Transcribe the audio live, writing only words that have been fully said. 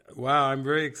Wow, I'm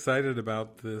very excited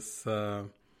about this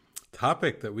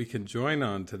topic that we can join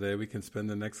on today. We can spend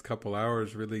the next couple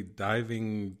hours really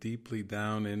diving deeply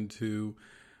down into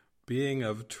being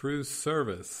of true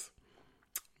service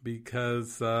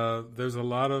because there's a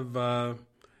lot of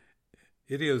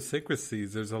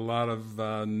idiosyncrasies, there's a lot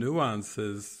of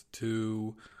nuances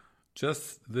to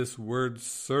just this word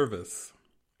service.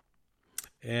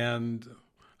 And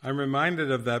I'm reminded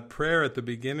of that prayer at the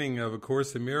beginning of A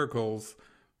Course in Miracles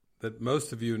that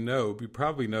most of you know. You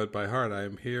probably know it by heart. I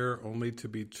am here only to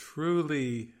be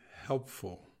truly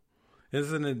helpful.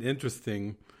 Isn't it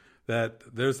interesting that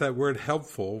there's that word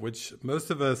helpful, which most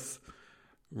of us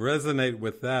resonate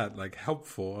with that, like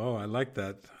helpful. Oh, I like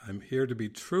that. I'm here to be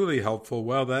truly helpful.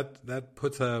 Well, that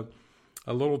puts a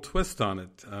little twist on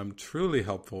it. Truly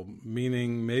helpful,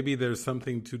 meaning maybe there's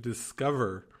something to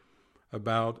discover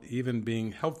about even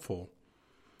being helpful.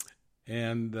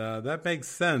 And that makes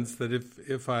sense that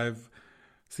if I've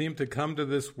seemed to come to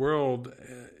this world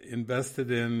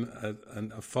invested in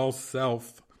a false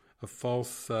self, a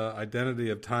false identity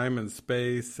of time and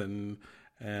space and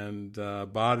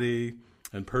body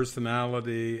and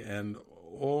personality and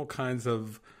all kinds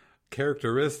of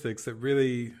characteristics that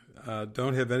really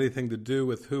don't have anything to do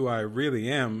with who I really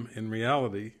am in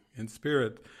reality, in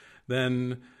spirit,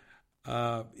 then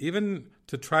even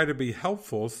to try to be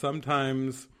helpful,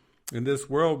 sometimes in this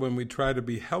world, when we try to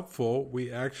be helpful,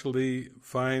 we actually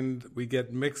find we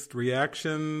get mixed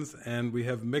reactions and we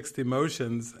have mixed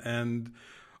emotions, and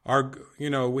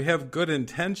we have good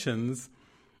intentions.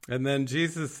 And then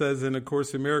Jesus says in A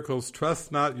Course in Miracles,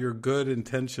 trust not your good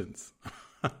intentions.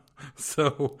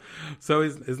 So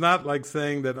it's not like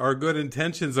saying that our good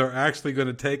intentions are actually going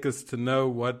to take us to know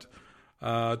what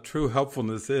true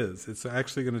helpfulness is. It's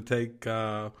actually going to take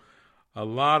a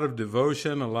lot of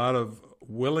devotion, a lot of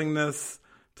willingness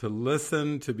to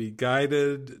listen, to be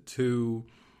guided, to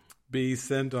be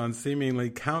sent on seemingly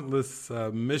countless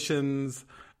missions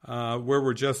where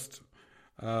we're just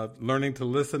learning to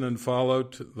listen and follow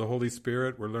to the Holy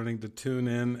Spirit. We're learning to tune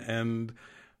in, and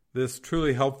this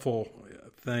truly helpful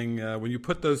thing, when you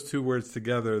put those two words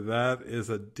together, that is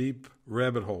a deep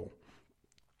rabbit hole.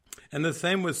 And the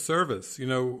same with service.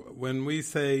 When we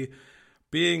say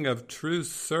being of true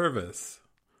service,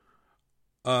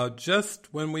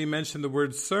 just when we mention the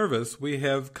word service, we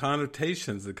have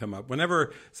connotations that come up.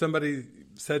 Whenever somebody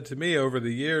said to me over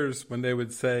the years, when they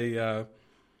would say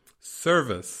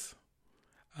service,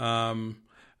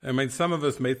 some of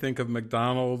us may think of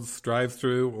McDonald's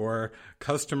drive-through or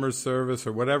customer service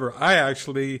or whatever. I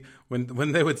actually,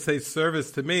 when they would say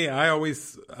service to me, I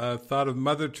always thought of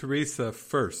Mother Teresa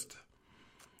first.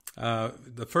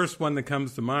 The first one that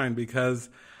comes to mind, because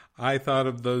I thought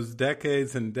of those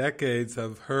decades and decades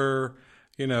of her,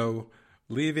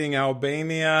 leaving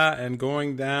Albania and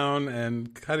going down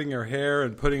and cutting her hair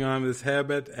and putting on this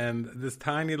habit, and this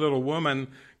tiny little woman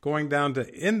going down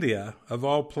to India, of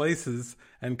all places,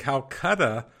 and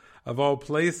Calcutta, of all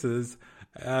places,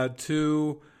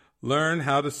 to learn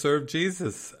how to serve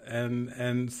Jesus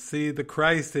and see the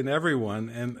Christ in everyone.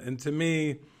 And to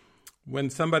me,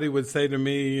 when somebody would say to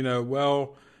me,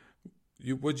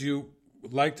 would you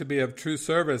like to be of true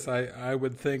service, I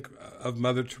would think of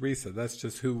Mother Teresa. That's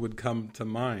just who would come to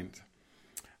mind.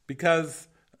 Because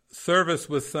service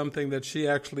was something that she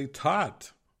actually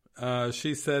taught.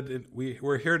 She said,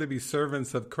 we're here to be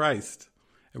servants of Christ,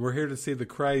 and we're here to see the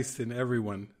Christ in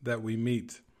everyone that we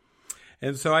meet.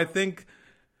 And so I think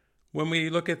when we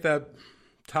look at that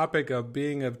topic of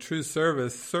being of true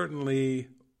service, certainly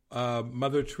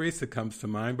Mother Teresa comes to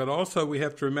mind, but also we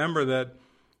have to remember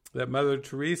that Mother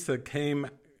Teresa came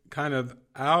kind of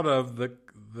out of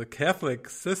the Catholic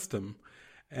system,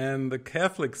 and the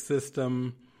Catholic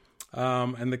system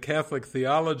and the Catholic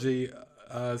theology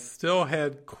still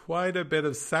had quite a bit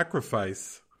of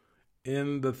sacrifice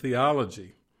in the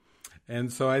theology.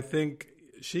 And so I think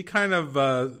she kind of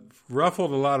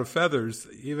ruffled a lot of feathers,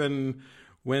 even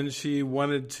when she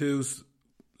wanted to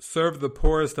serve the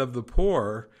poorest of the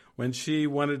poor. When she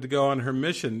wanted to go on her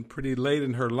mission pretty late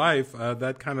in her life,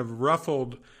 that kind of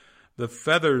ruffled the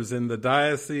feathers in the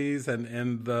diocese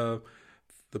and the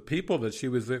people that she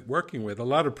was working with. A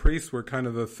lot of priests were kind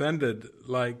of offended,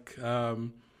 like, I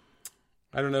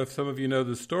don't know if some of you know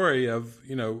the story of,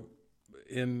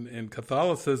 in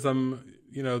Catholicism,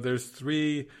 there's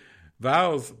 3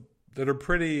 vows that are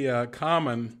pretty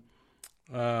common: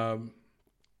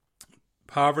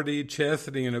 poverty,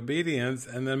 chastity, and obedience.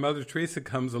 And then Mother Teresa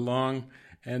comes along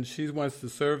and she wants to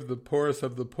serve the poorest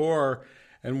of the poor.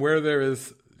 And where there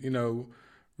is,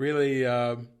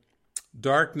 really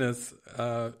darkness,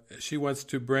 she wants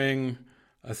to bring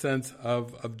a sense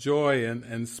of joy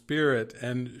and spirit.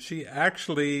 And she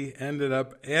actually ended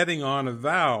up adding on a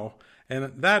vow,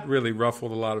 and that really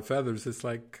ruffled a lot of feathers. It's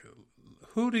like,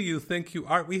 who do you think you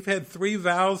are? We've had 3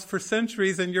 vows for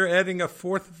centuries, and you're adding a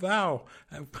 4th vow.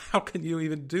 How can you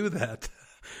even do that?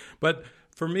 But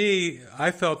for me,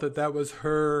 I felt that was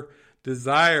her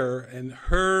desire and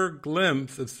her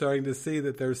glimpse of starting to see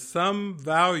that there's some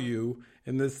value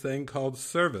in this thing called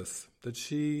service, that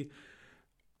she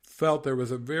felt there was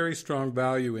a very strong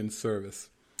value in service.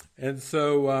 And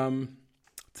so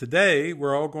today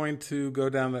we're all going to go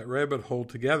down that rabbit hole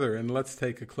together, and let's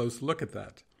take a close look at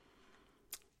that.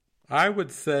 I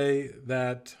would say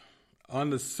that on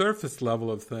the surface level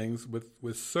of things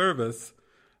with service,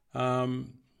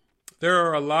 there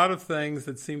are a lot of things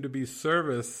that seem to be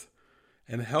service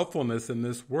and helpfulness in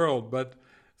this world, but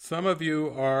some of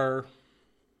you are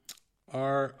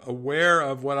aware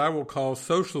of what I will call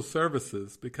social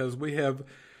services, because we have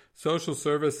social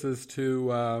services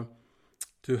to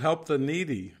help the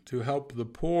needy, to help the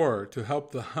poor, to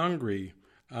help the hungry,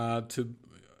 to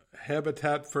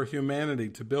Habitat for Humanity,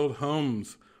 to build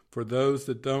homes for those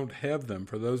that don't have them,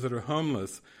 for those that are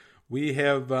homeless. We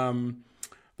have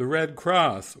the Red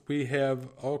Cross. We have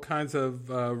all kinds of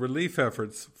relief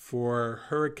efforts for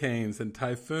hurricanes and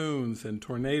typhoons and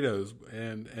tornadoes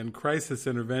and crisis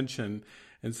intervention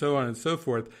and so on and so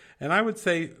forth. And I would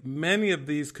say many of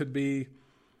these could be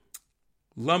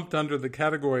lumped under the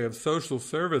category of social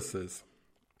services.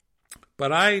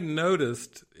 But I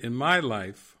noticed in my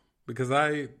life, because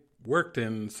I worked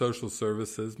in social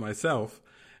services myself,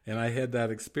 and I had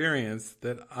that experience,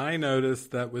 that I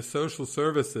noticed that with social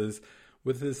services,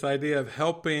 with this idea of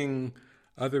helping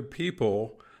other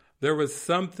people, there was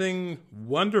something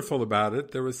wonderful about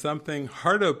it. There was something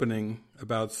heart-opening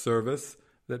about service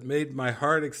that made my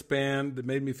heart expand, that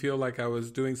made me feel like I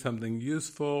was doing something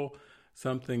useful,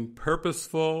 something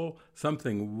purposeful,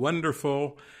 something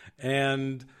wonderful,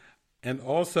 and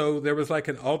also there was like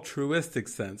an altruistic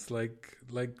sense, like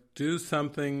do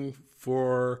something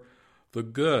for the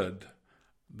good,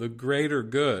 the greater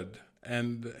good,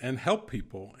 and help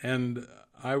people. And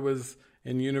I was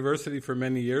in university for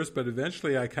many years, but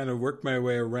eventually I kind of worked my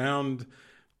way around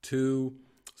to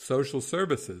social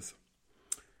services.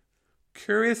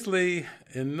 Curiously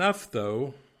enough,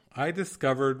 though, I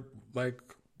discovered, like,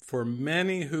 for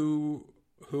many who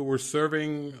were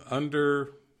serving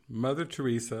under Mother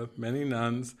Teresa, many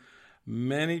nuns,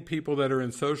 many people that are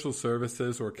in social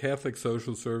services or Catholic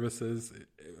social services,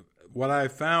 what I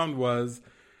found was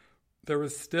there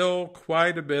was still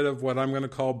quite a bit of what I'm going to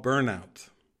call burnout,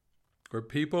 where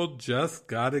people just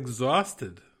got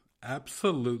exhausted,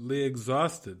 absolutely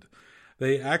exhausted.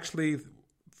 They actually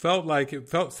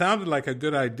sounded like a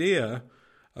good idea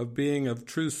of being of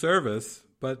true service,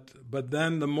 but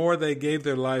then the more they gave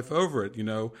their life over it,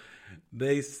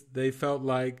 they felt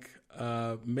like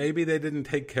maybe they didn't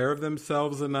take care of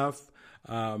themselves enough.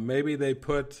 Maybe they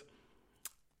put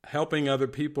helping other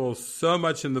people so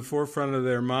much in the forefront of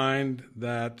their mind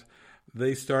that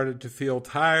they started to feel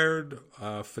tired,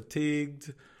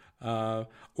 fatigued,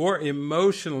 or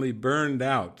emotionally burned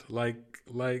out, like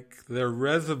their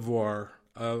reservoir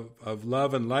of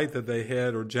love and light that they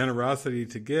had or generosity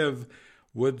to give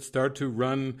would start to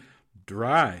run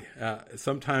dry.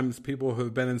 Sometimes people who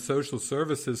have been in social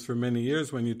services for many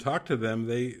years, when you talk to them,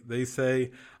 they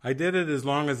say, I did it as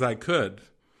long as I could,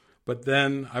 but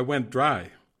then I went dry.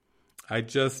 I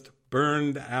just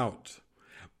burned out.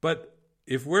 But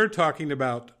if we're talking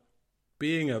about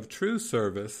being of true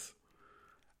service,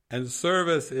 and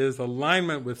service is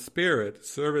alignment with Spirit,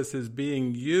 service is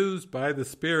being used by the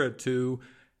Spirit to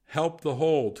help the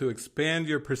whole, to expand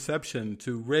your perception,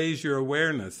 to raise your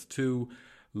awareness, to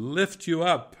lift you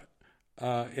up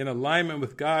in alignment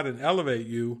with God and elevate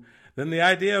you, then the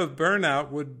idea of burnout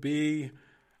would be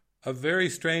a very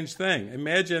strange thing.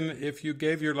 Imagine if you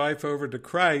gave your life over to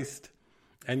Christ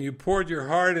and you poured your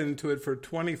heart into it for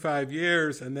 25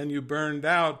 years and then you burned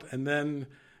out, and then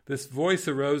this voice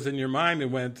arose in your mind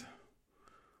and went,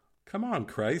 come on,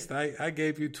 Christ, I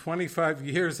gave you 25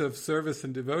 years of service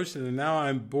and devotion, and now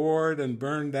I'm bored and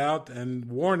burned out and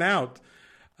worn out.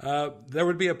 There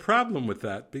would be a problem with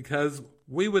that, because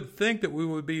we would think that we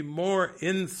would be more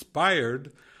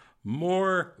inspired,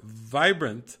 more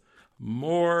vibrant,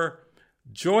 more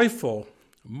joyful,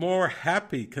 more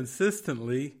happy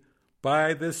consistently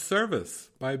by this service,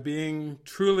 by being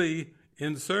truly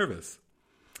in service.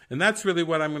 And that's really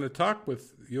what I'm going to talk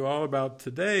with you all about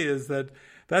today, is that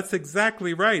that's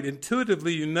exactly right.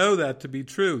 Intuitively, you know that to be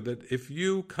true, that if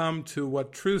you come to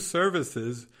what true service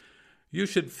is, you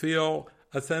should feel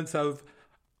a sense of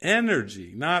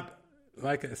energy, not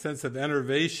like a sense of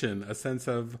enervation, a sense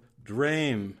of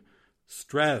drain,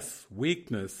 stress,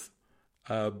 weakness,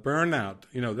 burnout.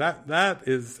 That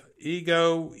is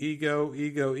ego, ego,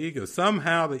 ego, ego.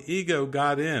 Somehow the ego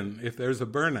got in if there's a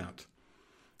burnout.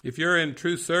 If you're in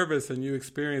true service and you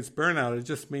experience burnout, it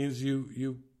just means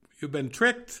you've been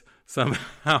tricked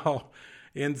somehow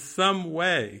in some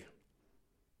way.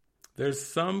 There's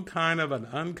some kind of an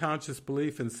unconscious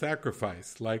belief in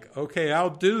sacrifice, like, okay, I'll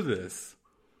do this,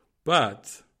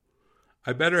 but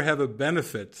I better have a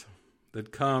benefit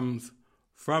that comes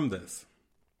from this.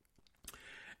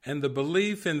 And the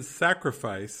belief in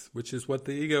sacrifice, which is what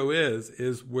the ego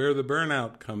is where the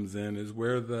burnout comes in, is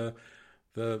where the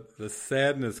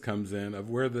sadness comes in, of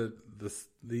where the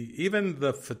even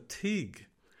the fatigue.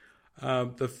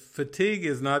 The fatigue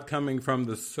is not coming from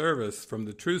the service, from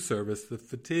the true service. The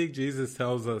fatigue, Jesus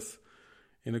tells us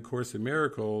in A Course in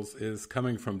Miracles, is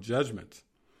coming from judgment,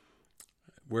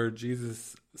 where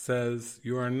Jesus says,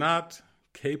 you are not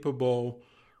capable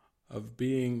of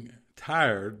being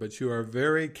tired, but you are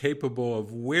very capable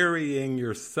of wearying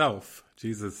yourself,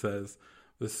 Jesus says.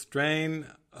 The strain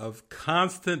of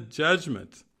constant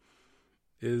judgment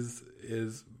is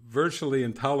virtually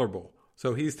intolerable.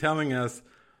 So he's telling us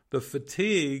the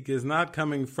fatigue is not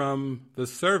coming from the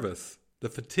service. The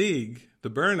fatigue, the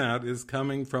burnout, is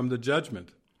coming from the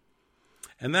judgment.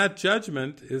 And that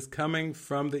judgment is coming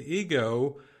from the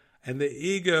ego and the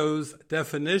ego's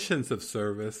definitions of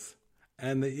service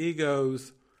and the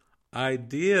ego's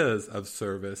ideas of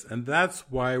service. And that's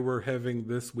why we're having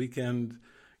this weekend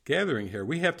gathering here.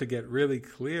 We have to get really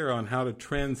clear on how to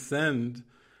transcend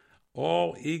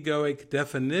all egoic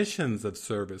definitions of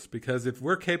service, because if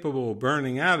we're capable of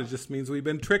burning out, it just means we've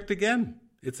been tricked again.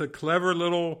 It's a clever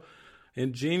little,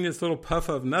 ingenious little puff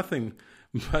of nothing,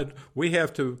 but we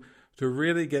have to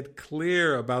really get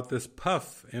clear about this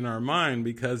puff in our mind,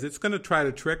 because it's going to try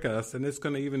to trick us, and it's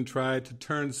going to even try to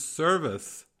turn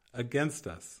service against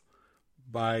us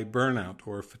by burnout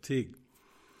or fatigue.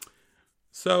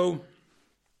 So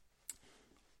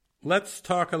let's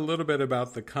talk a little bit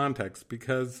about the context,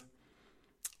 because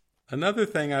another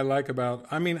thing I like about,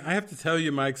 I have to tell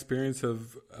you my experience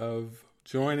of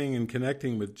joining and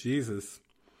connecting with Jesus.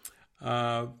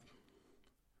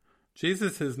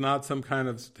 Jesus is not some kind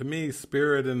of, to me,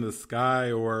 spirit in the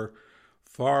sky or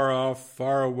far off,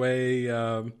 far away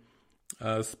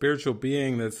spiritual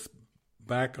being that's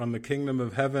back on the kingdom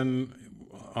of heaven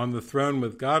on the throne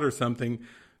with God or something.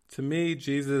 To me,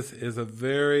 Jesus is a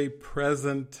very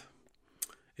present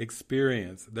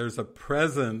experience. There's a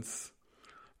presence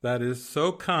that is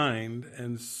so kind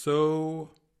and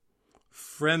so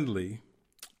friendly,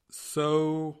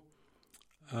 so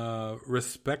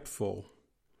respectful,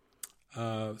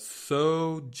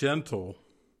 so gentle.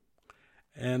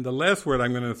 And the last word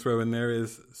I'm going to throw in there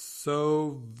is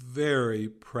so very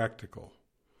practical.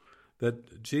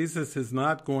 That Jesus is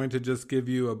not going to just give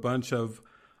you a bunch of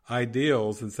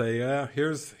ideals and say,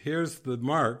 here's the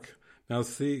mark. Now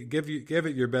give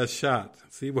it your best shot.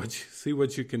 See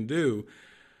what you can do.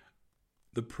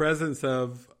 The presence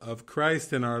of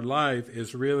Christ in our life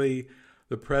is really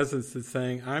the presence that's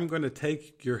saying, I'm going to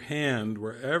take your hand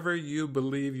wherever you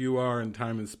believe you are in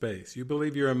time and space. You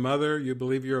believe you're a mother, you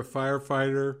believe you're a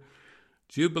firefighter,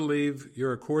 do you believe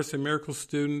you're a Course in Miracles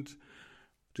student?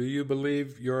 Do you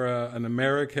believe you're an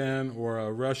American or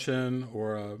a Russian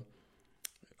or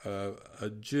a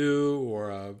Jew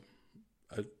or a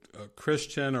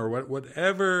Christian or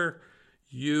whatever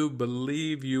you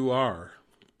believe you are?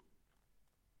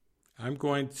 I'm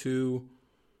going to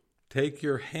take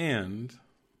your hand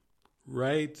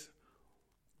right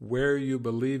where you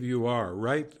believe you are,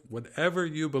 right whatever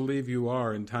you believe you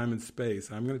are in time and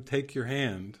space. I'm going to take your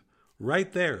hand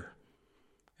right there,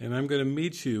 and I'm going to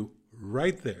meet you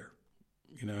right there.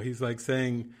 He's like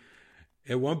saying,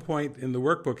 at one point in the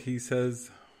workbook, he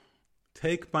says,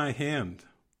 take my hand.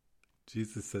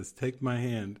 Jesus says, take my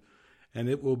hand, and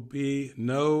it will be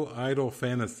no idle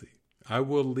fantasy. I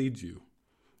will lead you.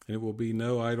 And it will be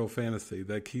no idle fantasy.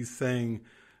 Like he's saying,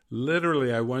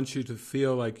 literally, I want you to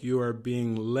feel like you are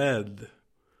being led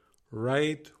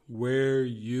right where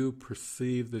you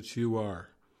perceive that you are.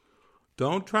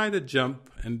 Don't try to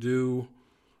jump and do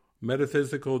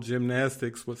metaphysical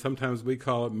gymnastics, what sometimes we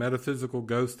call it metaphysical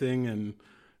ghosting, and,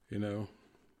 you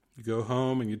go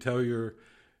home and you tell your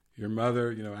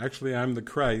mother, actually I'm the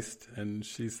Christ, and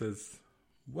she says,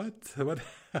 what are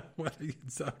you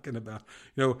talking about?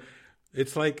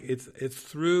 It's like it's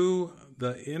through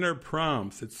the inner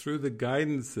prompts, it's through the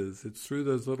guidances, it's through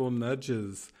those little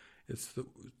nudges, it's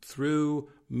through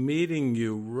meeting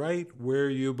you right where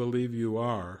you believe you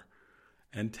are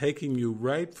and taking you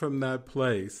right from that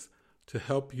place to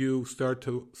help you start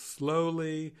to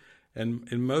slowly and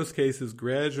in most cases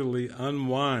gradually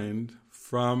unwind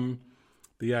from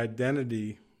the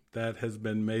identity that has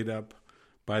been made up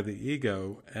by the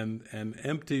ego, and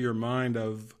empty your mind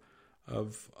of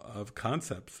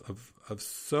concepts, of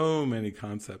so many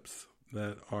concepts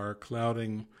that are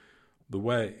clouding the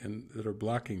way and that are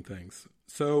blocking things.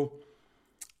 So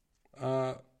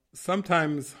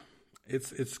sometimes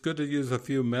it's good to use a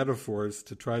few metaphors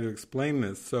to try to explain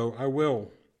this. So I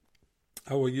will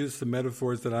use some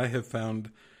metaphors that I have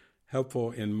found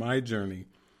helpful in my journey.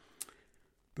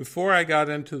 Before I got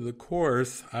into the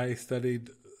course, I studied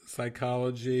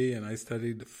psychology and I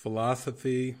studied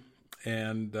philosophy,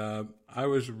 and I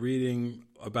was reading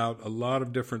about a lot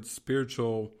of different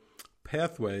spiritual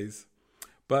pathways.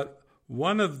 But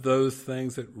one of those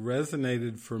things that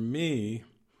resonated for me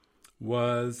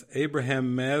was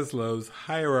Abraham Maslow's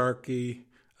hierarchy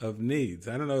of needs.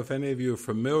 I don't know if any of you are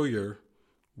familiar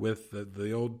with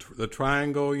the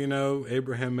triangle,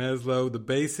 Abraham Maslow, the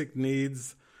basic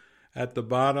needs at the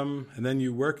bottom, and then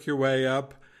you work your way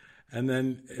up, and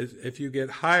then if you get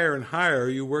higher and higher,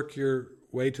 you work your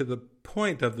way to the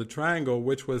point of the triangle,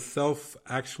 which was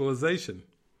self-actualization.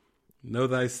 Know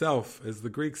thyself, as the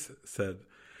Greeks said.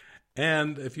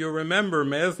 And if you remember,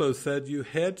 Maslow said you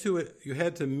had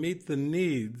to meet the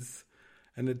needs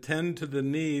and attend to the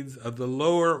needs of the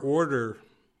lower order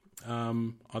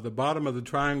on the bottom of the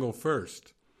triangle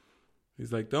first.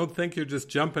 He's like, don't think you're just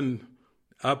jumping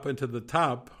up into the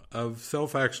top of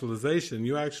self-actualization.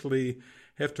 You actually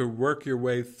have to work your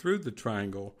way through the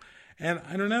triangle. And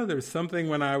I don't know, there's something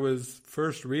when I was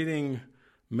first reading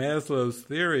Maslow's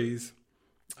theories,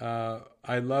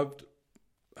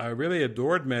 I really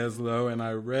adored Maslow, and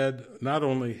I read not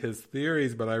only his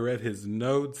theories, but I read his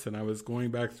notes, and I was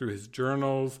going back through his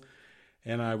journals,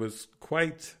 and I was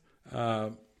quite,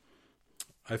 I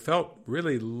felt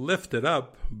really lifted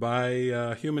up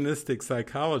by humanistic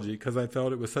psychology, because I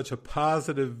felt it was such a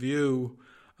positive view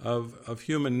of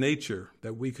human nature,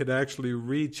 that we could actually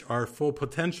reach our full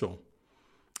potential.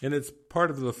 And it's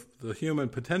part of the human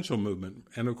potential movement.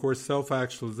 And of course,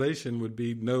 self-actualization would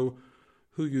be know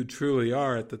who you truly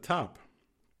are at the top.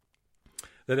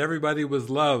 That everybody was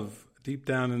love deep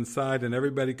down inside, and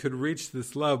everybody could reach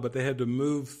this love, but they had to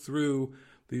move through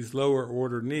these lower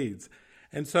order needs.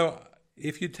 And so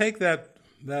if you take that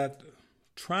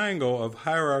triangle of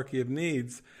hierarchy of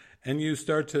needs and you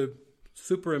start to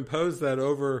superimpose that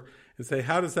over and say,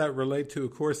 how does that relate to A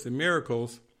Course in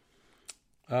Miracles?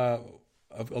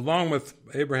 Along with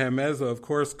Abraham Maslow, of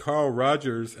course, Carl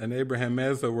Rogers and Abraham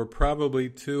Maslow were probably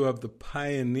two of the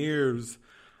pioneers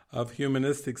of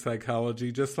humanistic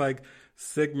psychology, just like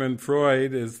Sigmund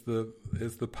Freud is the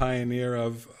pioneer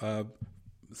of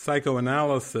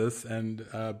psychoanalysis, and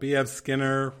B.F.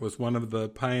 Skinner was one of the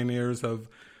pioneers of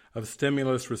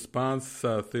stimulus response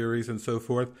theories and so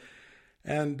forth.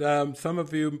 And some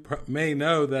of you may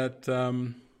know that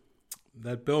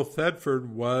Bill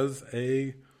Thetford was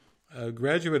a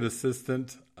graduate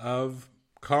assistant of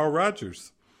Carl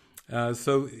Rogers.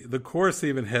 So the Course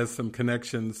even has some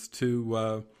connections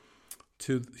to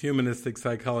humanistic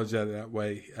psychology that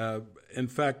way. In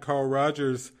fact, Carl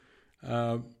Rogers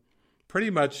pretty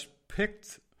much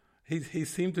picked, he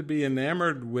seemed to be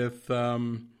enamored with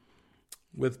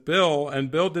Bill,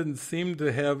 and Bill didn't seem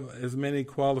to have as many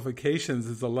qualifications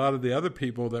as a lot of the other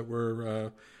people that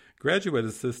were graduate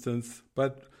assistants,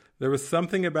 but there was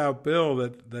something about Bill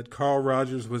that Carl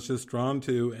Rogers was just drawn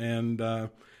to, and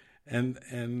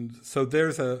so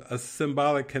there's a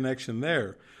symbolic connection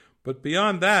there. But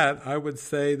beyond that, I would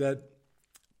say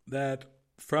that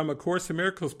from A Course in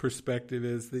Miracles perspective,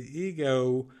 is the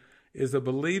ego is a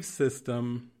belief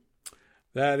system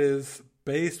that is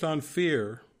based on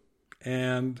fear,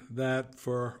 and that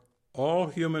for all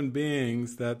human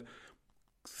beings that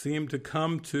seem to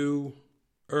come to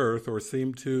Earth or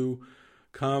seem to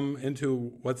come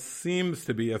into what seems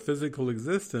to be a physical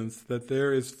existence, that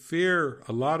there is fear,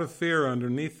 a lot of fear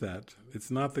underneath that. It's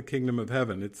not the kingdom of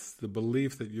heaven. It's the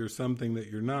belief that you're something that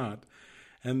you're not.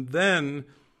 And then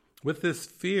with this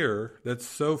fear that's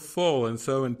so full and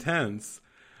so intense,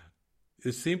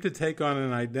 you seem to take on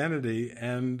an identity,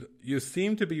 and you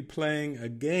seem to be playing a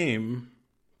game,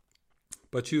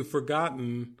 but you've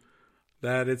forgotten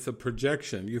that it's a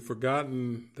projection. You've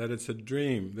forgotten that it's a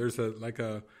dream. There's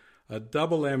a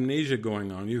double amnesia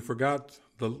going on. You forgot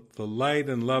the light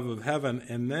and love of heaven,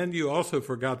 and then you also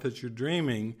forgot that you're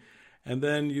dreaming, and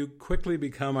then you quickly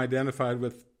become identified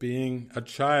with being a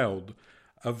child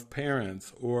of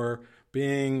parents, or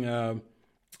being a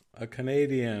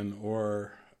Canadian,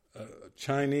 or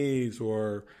Chinese,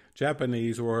 or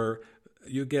Japanese, or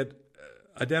you get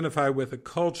identified with a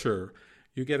culture.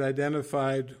 You get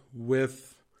identified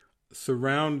with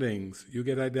surroundings. You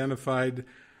get identified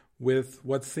with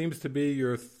what seems to be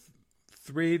your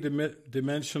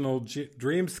three-dimensional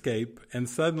dreamscape, and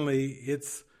suddenly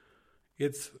it's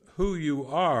who you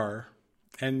are,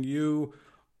 and you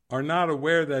are not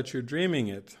aware that you're dreaming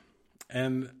it.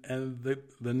 And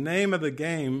the name of the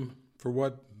game, for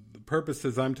what the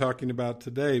purposes I'm talking about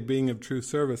today, being of true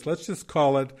service, let's just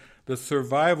call it the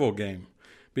survival game,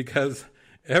 because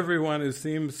everyone who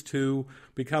seems to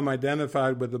become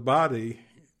identified with the body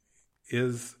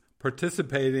is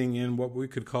participating in what we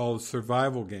could call a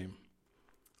survival game.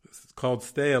 It's called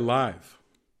Stay Alive.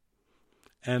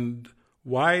 And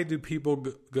why do people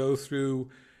go through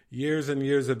years and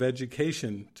years of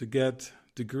education to get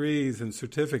degrees and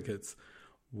certificates?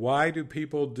 Why do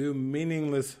people do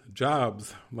meaningless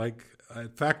jobs like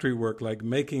factory work, like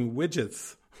making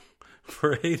widgets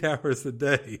for 8 hours a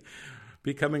day,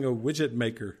 becoming a widget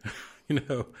maker,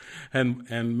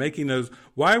 and making those?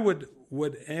 Why would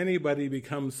anybody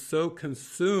become so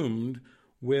consumed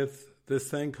with this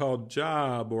thing called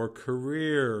job or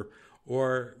career,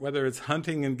 or whether it's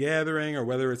hunting and gathering, or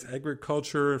whether it's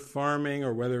agriculture, farming,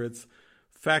 or whether it's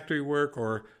factory work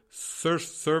or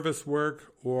service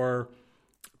work, or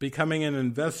becoming an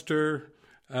investor,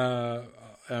 a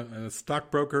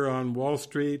stockbroker on Wall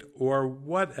Street, or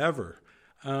whatever.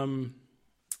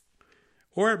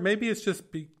 Or maybe it's just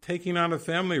taking on a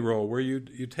family role where you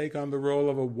take on the role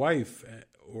of a wife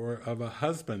or of a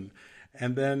husband,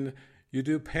 and then you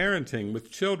do parenting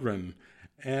with children,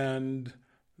 and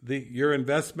your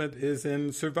investment is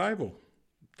in survival.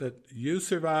 That you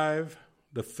survive,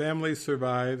 the family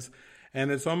survives, and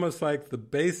it's almost like the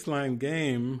baseline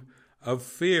game of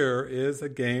fear is a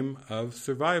game of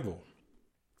survival.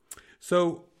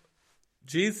 So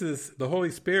Jesus, the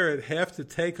Holy Spirit, have to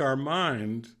take our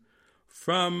mind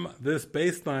from this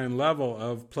baseline level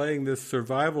of playing this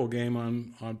survival game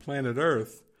on planet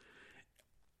Earth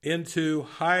into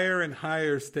higher and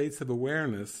higher states of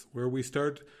awareness, where we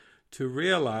start to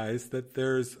realize that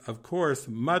there's, of course,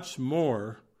 much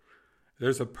more.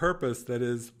 There's a purpose that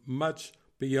is much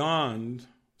beyond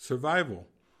survival.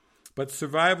 But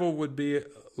survival would be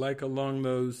like along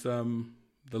those, the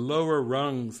lower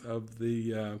rungs of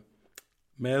the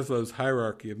Maslow's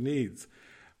hierarchy of needs.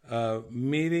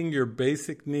 Meeting your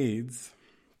basic needs,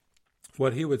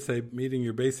 what he would say, meeting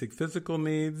your basic physical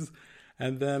needs,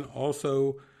 and then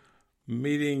also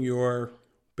meeting your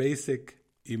basic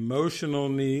emotional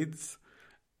needs,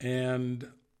 and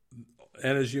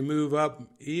as you move up,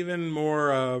 even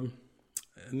more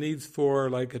needs for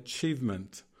like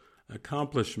achievement,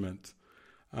 accomplishment.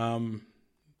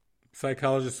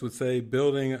 Psychologists would say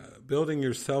building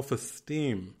your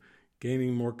self-esteem,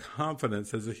 gaining more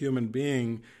confidence as a human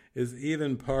being is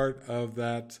even part of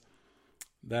that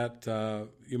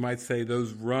you might say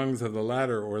those rungs of the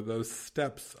ladder, or those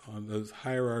steps on those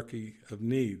hierarchy of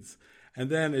needs. And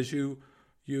then as you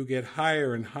get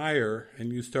higher and higher,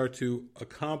 and you start to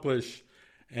accomplish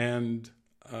and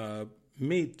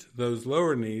meet those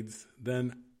lower needs,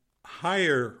 then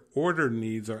higher order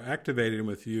needs are activated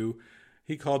with you.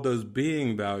 He called those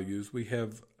being values. We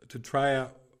have to try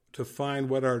out to find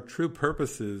what our true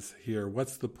purpose is here.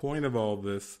 What's the point of all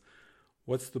this?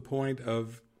 What's the point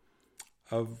of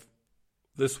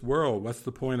this world? What's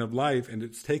the point of life? And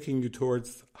it's taking you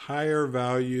towards higher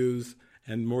values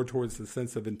and more towards the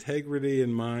sense of integrity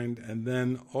in mind, and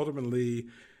then ultimately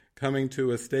coming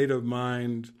to a state of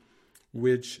mind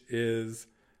which is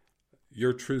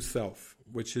your true self,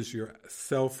 which is your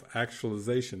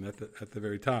self-actualization at the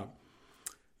very top.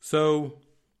 So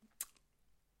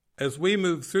as we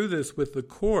move through this with the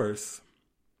Course,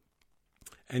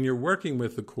 and you're working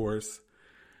with the Course,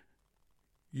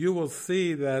 you will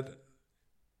see that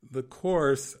the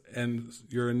Course and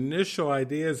your initial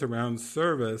ideas around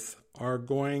service are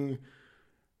going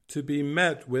to be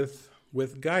met with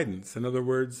guidance. In other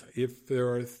words, if there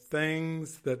are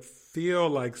things that feel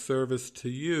like service to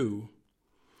you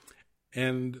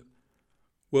and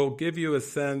will give you a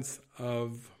sense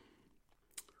of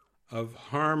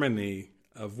harmony,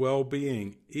 of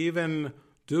well-being, even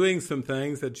doing some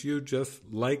things that you just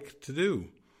like to do,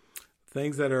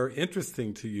 things that are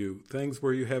interesting to you, things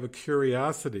where you have a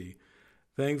curiosity,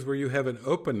 things where you have an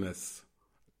openness,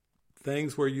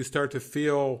 things where you start to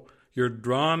feel you're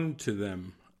drawn to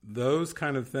them. Those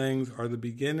kind of things are the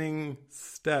beginning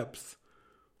steps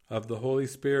of the Holy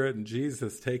Spirit and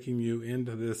Jesus taking you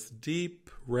into this deep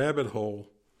rabbit hole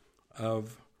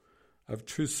of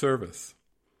true service.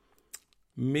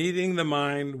 Meeting the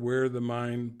mind where the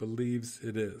mind believes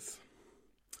it is.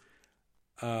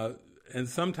 And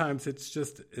sometimes it's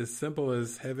just as simple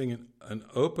as having an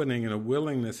opening and a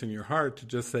willingness in your heart to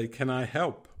just say, can I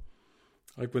help?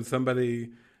 Like when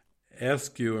somebody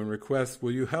asks you and requests,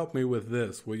 will you help me with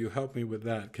this? Will you help me with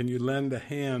that? Can you lend a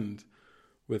hand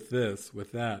with this,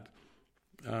 with that?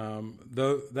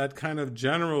 Though that kind of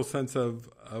general sense of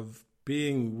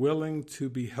being willing to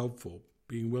be helpful,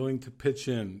 being willing to pitch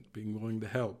in, being willing to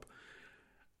help.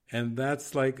 And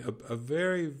that's like a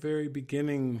very, very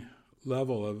beginning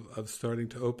level of starting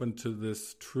to open to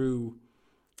this true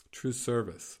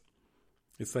service.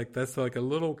 It's like that's like a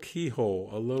little keyhole,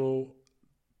 a little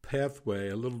pathway,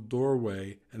 a little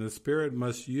doorway, and the Spirit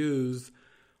must use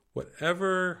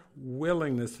whatever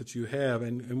willingness that you have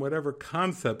and whatever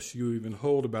concepts you even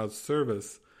hold about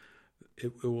service.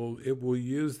 It will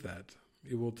use that.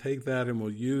 It will take that and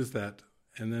will use that,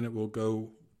 and then it will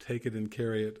go take it and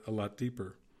carry it a lot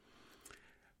deeper.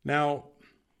 Now,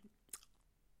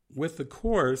 with the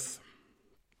Course,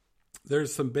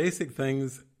 there's some basic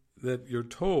things that you're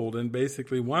told, and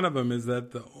basically one of them is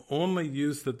that the only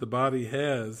use that the body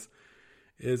has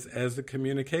is as a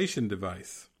communication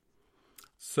device.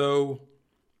 So,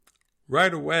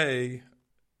 right away,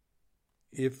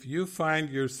 if you find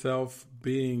yourself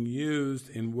being used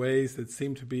in ways that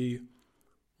seem to be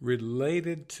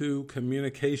related to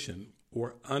communication,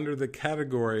 or under the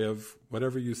category of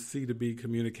whatever you see to be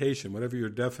communication, whatever your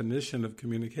definition of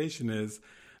communication is,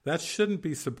 that shouldn't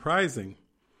be surprising.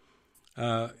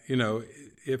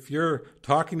 If you're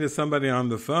talking to somebody on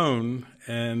the phone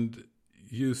and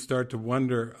you start to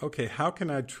wonder, okay, how can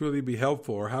I truly be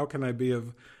helpful, or how can I be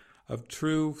of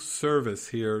true service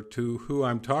here to who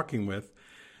I'm talking with?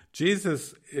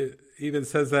 Jesus even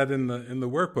says that in the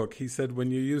workbook. He said,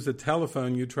 when you use a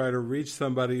telephone, you try to reach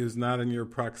somebody who's not in your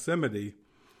proximity.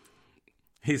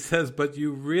 He says, but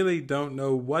you really don't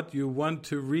know what you want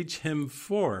to reach him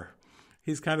for.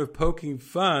 He's kind of poking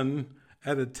fun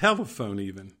at a telephone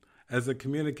even as a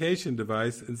communication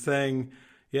device and saying,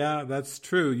 yeah, that's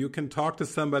true. You can talk to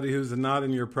somebody who's not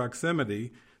in your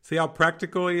proximity. See how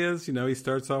practical he is? He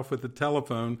starts off with the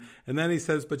telephone, and then he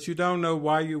says, but you don't know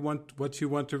what you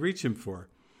want to reach him for.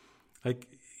 Like,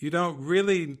 you don't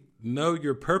really know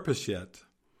your purpose yet.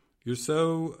 You're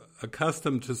so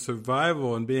accustomed to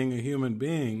survival and being a human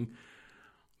being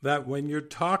that when you're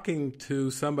talking to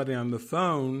somebody on the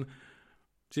phone,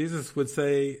 Jesus would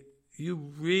say, you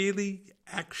really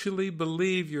actually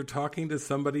believe you're talking to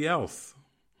somebody else.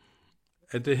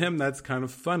 And to him, that's kind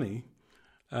of funny.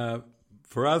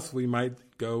 For us, we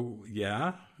might go,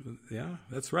 yeah,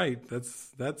 that's right.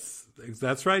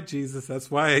 That's right, Jesus.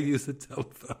 That's why I use the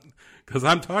telephone, because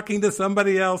I'm talking to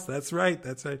somebody else. That's right.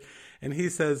 And he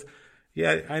says,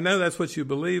 yeah, I know that's what you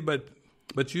believe,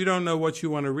 but you don't know what you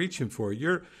want to reach him for.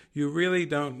 You really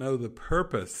don't know the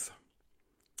purpose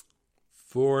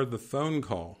for the phone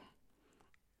call.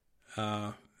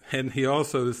 And he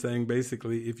also is saying,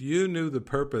 basically, if you knew the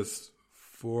purpose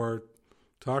for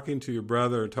talking to your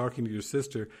brother or talking to your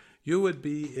sister, you would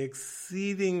be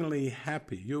exceedingly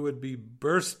happy. You would be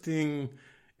bursting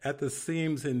at the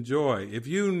seams in joy. If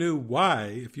you knew why,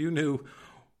 if you knew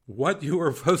what you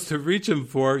were supposed to reach him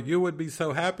for, you would be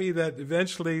so happy that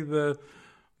eventually the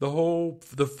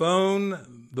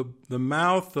phone, the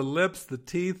mouth, the lips, the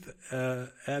teeth,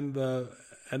 and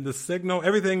the signal,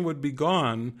 everything would be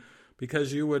gone,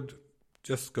 because you would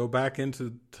just go back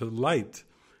into light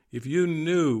if you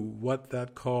knew what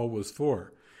that call was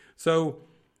for. So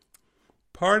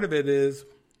part of it is,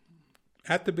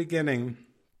 at the beginning,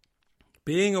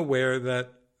 being aware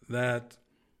that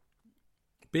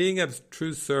being of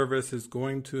true service is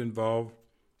going to involve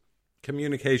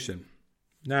communication.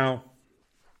 Now,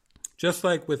 just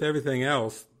like with everything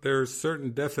else, there are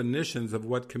certain definitions of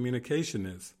what communication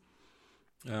is.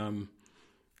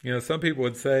 Some people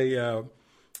would say, I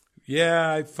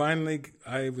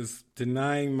was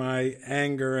denying my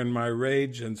anger and my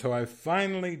rage, and so I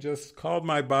finally just called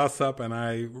my boss up and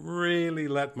I really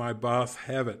let my boss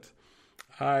have it.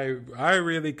 I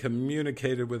really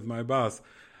communicated with my boss.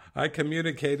 I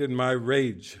communicated my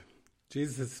rage.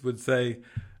 Jesus would say,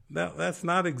 that's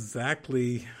not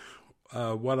exactly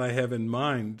what I have in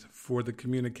mind for the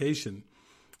communication.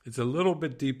 It's a little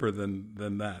bit deeper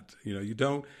than that. You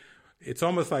don't. It's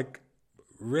almost like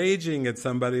raging at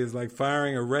somebody is like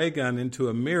firing a ray gun into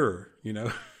a mirror,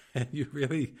 and you're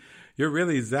really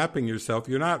zapping yourself.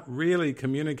 You're not really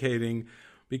communicating,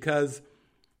 because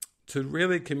to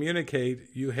really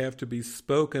communicate, you have to be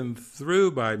spoken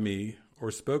through by me,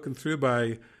 or spoken through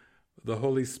by the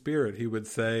Holy Spirit, he would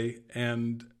say,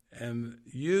 and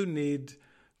you need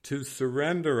to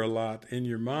surrender a lot in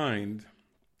your mind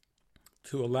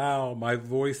to allow my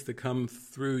voice to come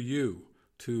through you,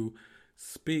 to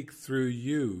speak through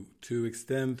you, to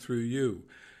extend through you.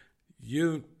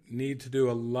 You need to do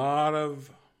a lot of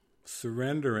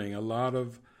surrendering, a lot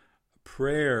of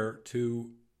prayer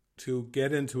to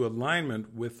get into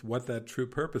alignment with what that true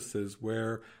purpose is,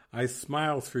 where I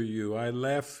smile through you, I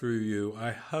laugh through you,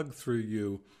 I hug through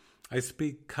you, I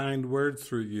speak kind words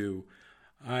through you,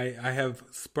 I have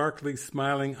sparkly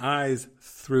smiling eyes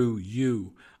through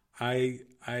you. I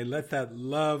let that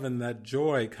love and that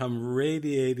joy come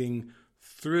radiating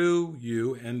through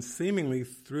you and seemingly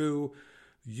through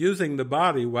using the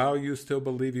body while you still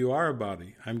believe you are a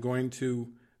body.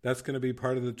 That's going to be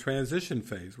part of the transition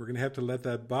phase. We're going to have to let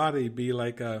that body be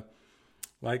like a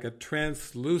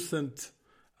translucent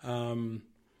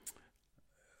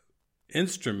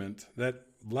instrument that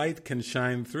light can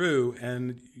shine through,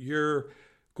 and you're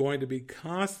going to be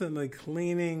constantly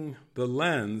cleaning the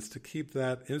lens to keep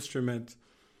that instrument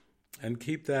and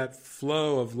keep that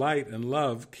flow of light and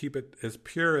love, keep it as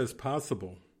pure as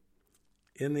possible.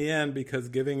 In the end, because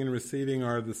giving and receiving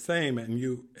are the same, and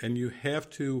you have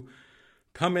to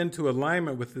come into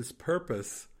alignment with this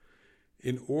purpose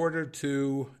in order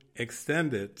to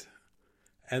extend it.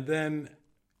 And then,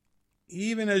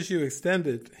 even as you extend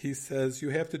it, he says, you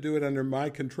have to do it under my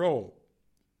control.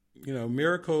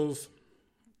 Miracles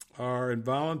are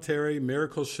involuntary.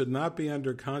 Miracles should not be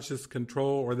under conscious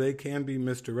control, or they can be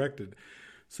misdirected.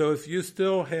 So if you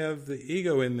still have the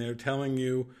ego in there telling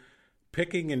you,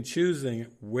 picking and choosing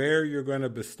where you're going to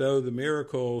bestow the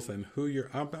miracles and who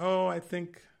I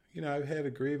think, I've had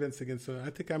a grievance against, I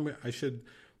think I should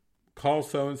call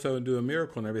so-and-so and do a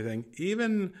miracle and everything.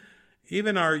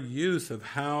 Even our use of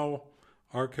how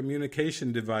our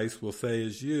communication device, we'll say,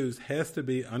 is used has to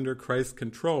be under Christ's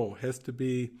control, has to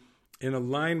be in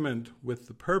alignment with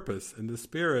the purpose and the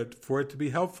spirit for it to be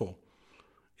helpful.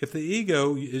 If the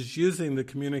ego is using the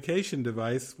communication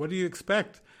device, what do you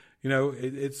expect?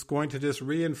 It's going to just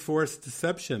reinforce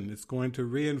deception. It's going to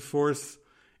reinforce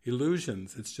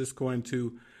illusions. It's just going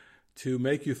to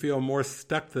make you feel more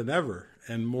stuck than ever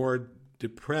and more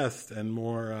depressed and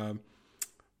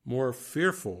more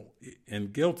fearful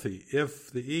and guilty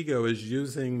if the ego is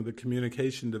using the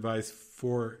communication device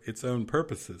for its own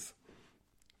purposes.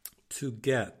 To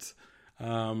get,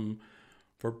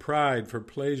 for pride, for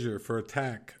pleasure, for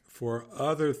attack, for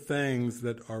other things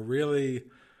that are really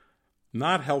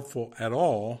not helpful at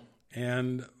all,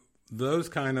 and those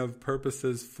kind of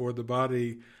purposes for the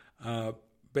body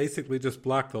basically just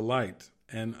block the light,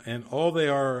 and all they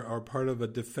are part of a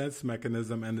defense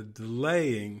mechanism and a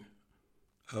delaying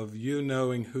of you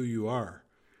knowing who you are.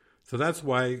 So that's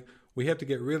why we have to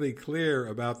get really clear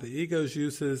about the ego's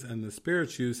uses and the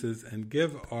spirit's uses, and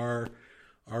give our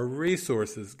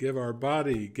resources, give our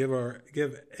body, give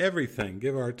everything,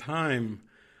 give our time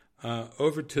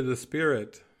over to the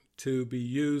spirit to be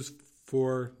used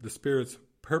for the spirit's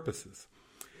purposes.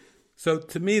 So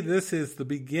to me, this is the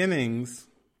beginnings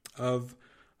of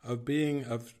being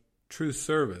of true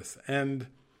service. And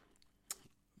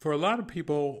for a lot of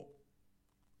people,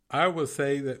 I will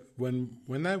say that when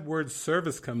that word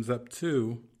service comes up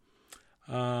too,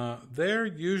 there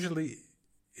usually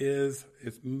is,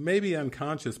 it's maybe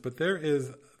unconscious, but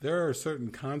there are certain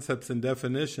concepts and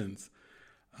definitions.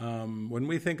 When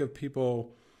we think of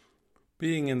people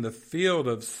being in the field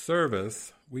of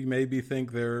service, we maybe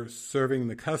think they're serving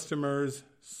the customers,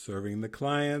 serving the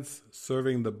clients,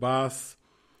 serving the boss.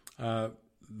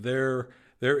 They're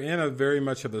in a very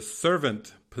much of a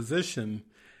servant position,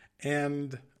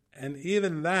 and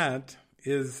even that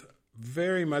is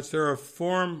very much, there are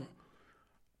form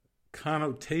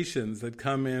connotations that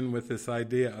come in with this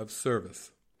idea of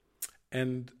service.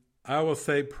 And I will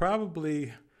say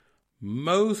probably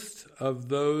most of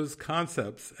those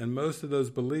concepts and most of those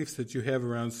beliefs that you have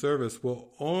around service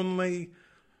will only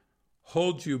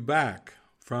hold you back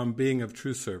from being of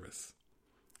true service.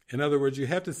 In other words, you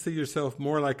have to see yourself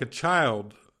more like a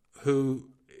child who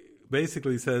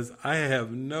basically says, I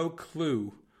have no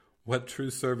clue what true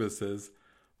service is,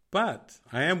 but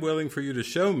I am willing for you to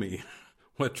show me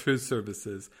what true service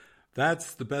is.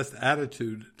 That's the best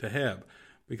attitude to have,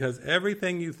 because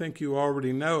everything you think you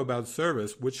already know about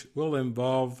service, which will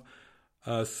involve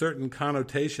certain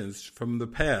connotations from the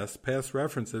past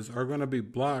references, are going to be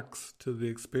blocks to the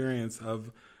experience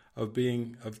of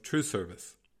being of true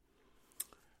service.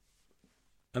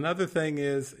 Another thing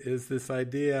is this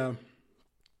idea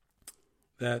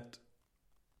that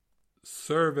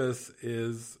service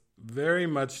is very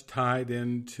much tied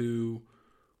into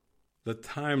the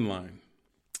timeline.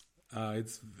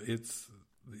 It's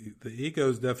the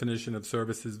ego's definition of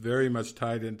service is very much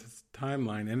tied into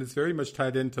timeline, and it's very much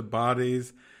tied into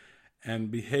bodies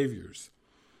and behaviors.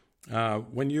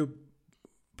 When you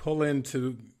pull in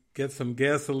to get some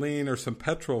gasoline or some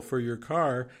petrol for your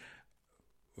car,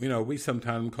 we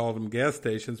sometimes call them gas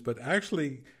stations, but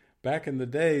actually back in the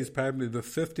days, probably the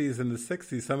 50s and the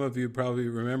 60s, some of you probably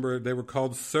remember, they were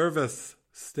called service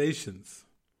stations.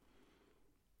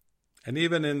 And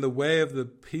even in The Way of the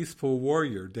Peaceful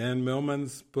Warrior, Dan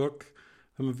Millman's book,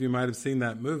 some of you might have seen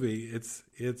that movie,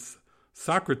 it's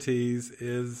Socrates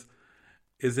is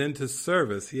into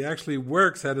service. He actually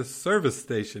works at a service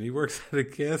station. He works at a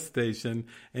gas station,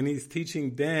 and he's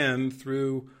teaching Dan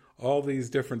through all these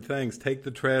different things, take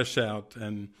the trash out,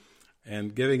 and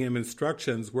giving him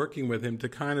instructions, working with him to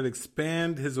kind of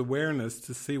expand his awareness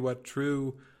to see what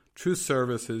true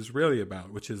service is really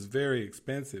about, which is very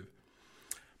expansive.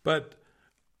 But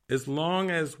as long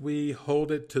as we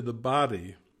hold it to the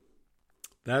body,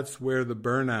 that's where the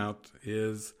burnout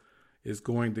is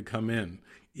going to come in.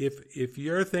 If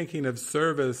you're thinking of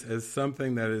service as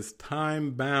something that is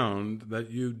time-bound, that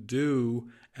you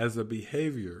do as a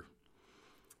behavior,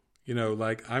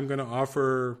 like I'm going to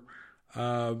offer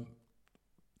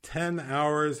 10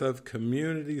 hours of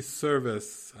community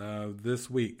service this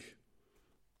week.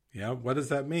 Yeah, what does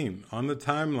that mean? On the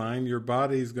timeline, your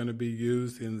body is going to be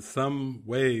used in some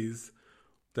ways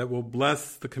that will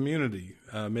bless the community.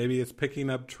 Maybe it's picking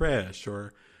up trash,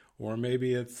 or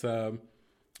maybe it's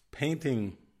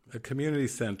painting a community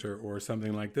center or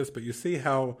something like this. But you see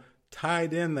how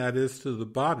tied in that is to the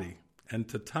body and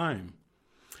to time.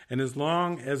 And as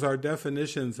long as our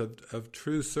definitions of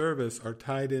true service are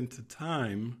tied into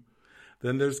time,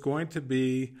 then there's going to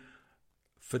be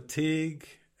fatigue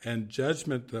and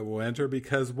judgment that will enter.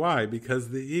 Because why? Because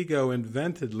the ego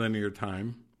invented linear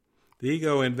time. The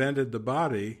ego invented the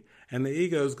body, and the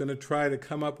ego is going to try to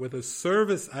come up with a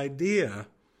service idea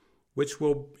which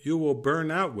you will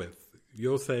burn out with.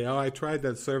 You'll say, I tried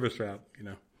that service route,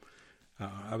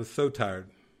 I was so tired.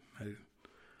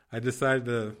 I decided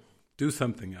to do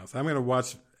something else. I'm going to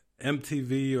watch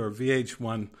MTV or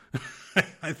VH1.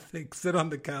 I think sit on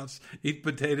the couch, eat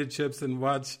potato chips, and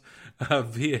watch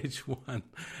VH1.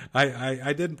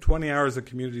 I did 20 hours of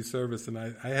community service, and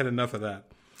I had enough of that.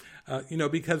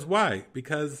 Because why?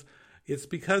 Because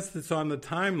it's on the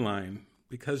timeline,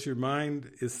 because your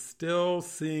mind is still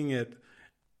seeing it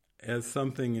as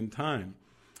something in time.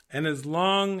 And as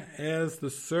long as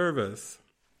the service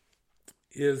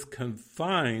is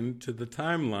confined to the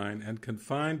timeline and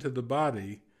confined to the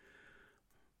body,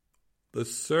 the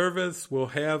service will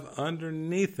have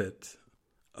underneath it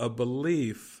a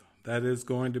belief that is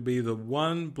going to be the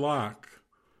one block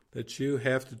that you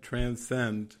have to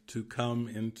transcend to come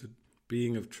into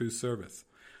being of true service.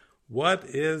 What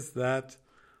is that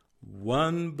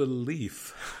one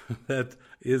belief that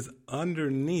is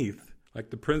underneath, like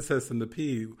the princess and the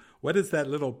pea? What is that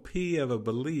little pea of a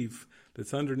belief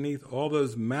that's underneath all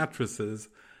those mattresses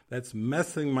that's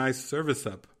messing my service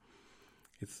up?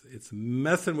 It's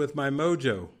messing with my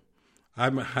mojo.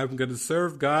 I'm going to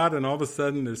serve God, and all of a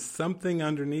sudden there's something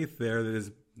underneath there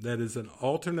that is an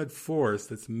alternate force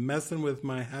that's messing with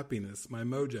my happiness, my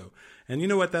mojo. And you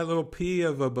know what that little pea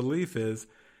of a belief is?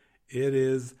 It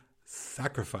is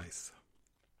sacrifice.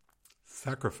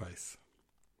 Sacrifice.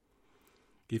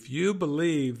 If you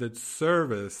believe that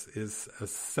service is a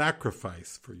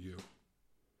sacrifice for you,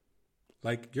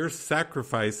 like you're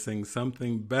sacrificing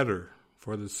something better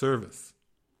for the service,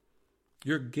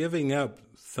 you're giving up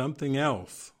something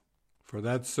else for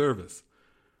that service,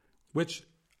 which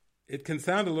it can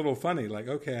sound a little funny, like,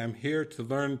 okay, I'm here to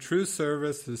learn true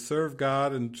service, to serve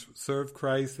God and serve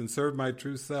Christ and serve my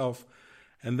true self.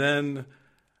 And then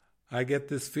I get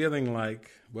this feeling like,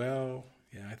 well,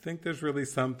 yeah, I think there's really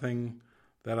something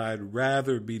that I'd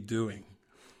rather be doing.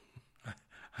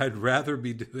 I'd rather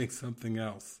be doing something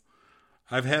else.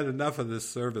 I've had enough of this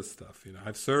service stuff,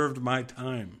 I've served my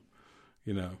time,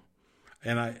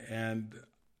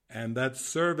 and that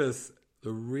service,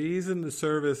 the reason the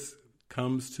service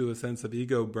comes to a sense of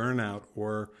ego burnout,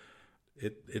 or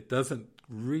it doesn't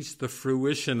reach the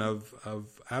fruition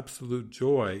of absolute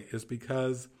joy, is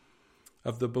because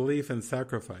of the belief in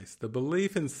sacrifice. The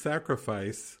belief in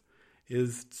sacrifice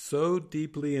is so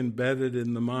deeply embedded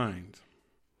in the mind.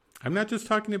 I'm not just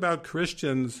talking about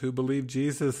Christians who believe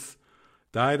Jesus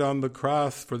died on the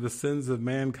cross for the sins of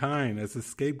mankind as a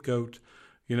scapegoat,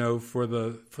 for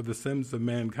the sins of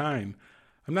mankind.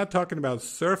 I'm not talking about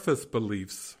surface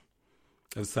beliefs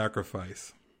of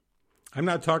sacrifice. I'm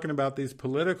not talking about these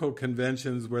political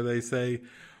conventions where they say,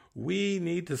 we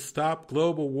need to stop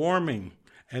global warming,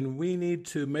 and we need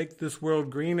to make this world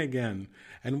green again,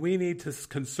 and we need to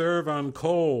conserve on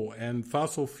coal and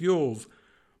fossil fuels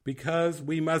because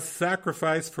we must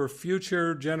sacrifice for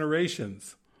future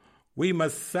generations. we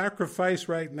must sacrifice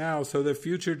right now so that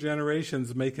future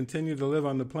generations may continue to live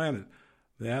on the planet.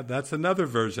 That's another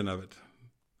version of it.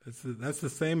 That's the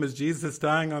same as Jesus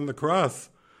dying on the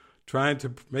cross, trying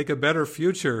to make a better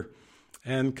future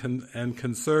and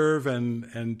conserve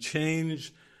and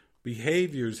change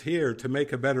behaviors here to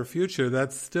make a better future.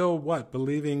 That's still what?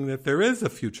 Believing that there is a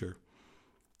future.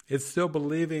 It's still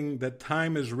believing that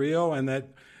time is real and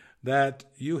that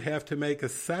you have to make a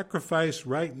sacrifice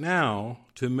right now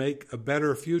to make a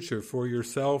better future for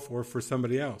yourself or for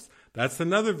somebody else. That's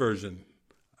another version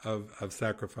of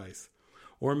sacrifice.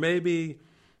 Or maybe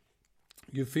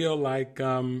you feel like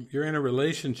you're in a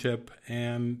relationship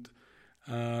and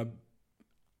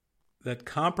that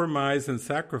compromise and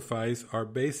sacrifice are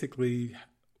basically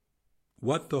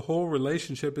what the whole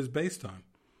relationship is based on.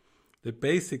 That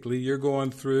basically you're going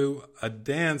through a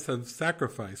dance of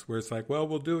sacrifice where it's like, well,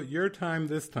 we'll do it your time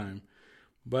this time,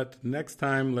 but next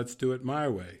time let's do it my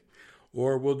way.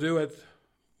 Or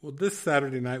this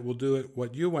Saturday night we'll do it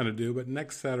what you want to do, but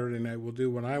next Saturday night we'll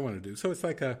do what I want to do. So it's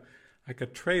like a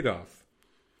trade-off.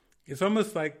 It's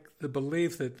almost like the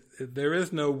belief that there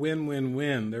is no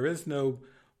win-win-win. There is no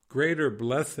greater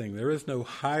blessing. There is no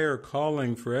higher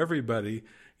calling for everybody.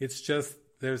 It's just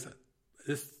there's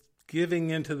this giving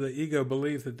into the ego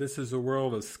belief that this is a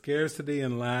world of scarcity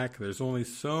and lack. There's only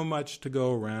so much to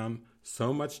go around,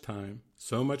 so much time,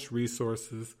 so much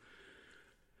resources.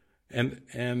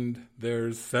 And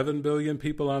there's 7 billion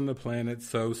people on the planet,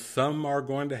 so some are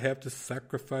going to have to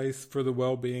sacrifice for the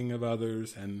well-being of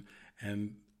others, and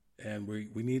we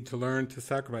need to learn to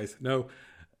sacrifice. No,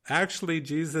 actually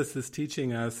Jesus is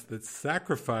teaching us that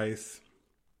sacrifice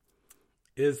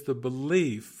is the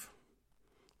belief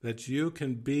that you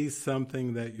can be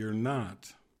something that you're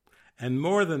not. And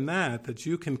more than that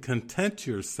you can content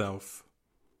yourself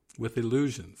with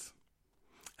illusions.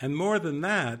 And more than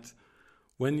that,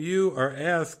 when you are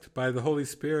asked by the Holy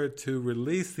Spirit to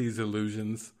release these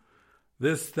illusions,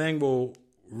 this thing will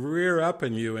rear up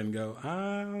in you and go,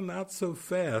 not so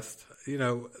fast.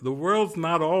 The world's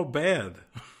not all bad.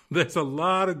 There's a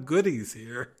lot of goodies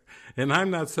here. And I'm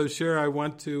not so sure I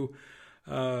want to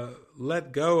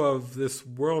let go of this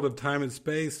world of time and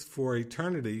space for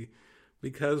eternity.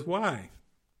 Because why?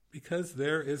 Because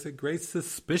there is a great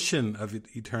suspicion of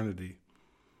eternity.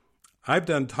 I've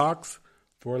done talks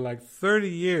for like 30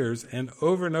 years, and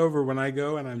over when I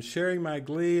go and I'm sharing my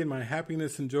glee and my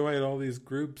happiness and joy at all these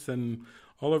groups and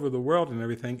all over the world and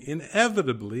everything,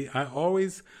 inevitably I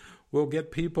always will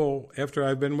get people, after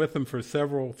I've been with them for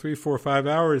 3, 4, 5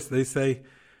 hours, they say,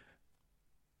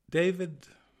 David,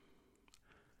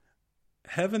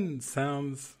 heaven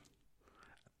sounds,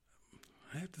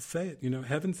 I have to say it,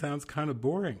 heaven sounds kind of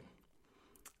boring.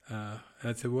 And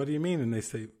I say, what do you mean? And they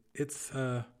say, it's,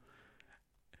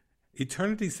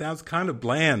 eternity sounds kind of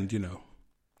bland,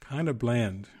 kind of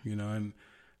bland, and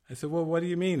I said, well, what do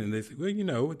you mean? And they said,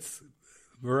 well, it's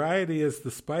variety is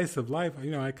the spice of life.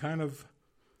 I kind of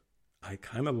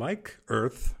like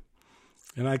Earth,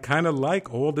 and I kind of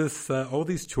like all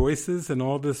these choices and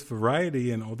all this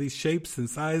variety and all these shapes and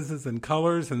sizes and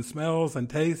colors and smells and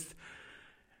tastes.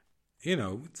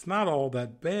 It's not all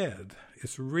that bad.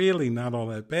 It's really not all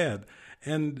that bad.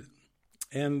 And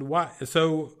why?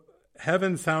 So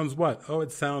heaven sounds what? Oh,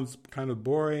 it sounds kind of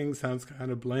boring, sounds kind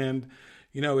of bland.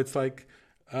 It's like,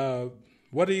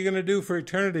 what are you going to do for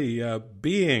eternity?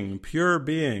 Being, pure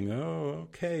being. Oh,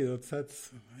 okay, it's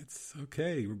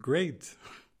okay, great,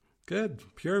 good,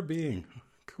 pure being,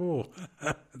 cool.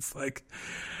 It's like,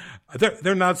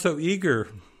 they're not so eager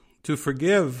to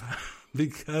forgive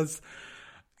because,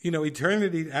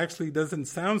 eternity actually doesn't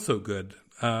sound so good.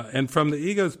 And from the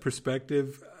ego's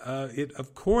perspective,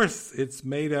 it's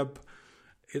made up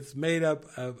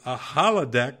of a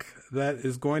holodeck that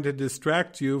is going to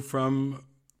distract you from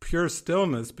pure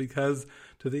stillness, because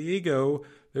to the ego,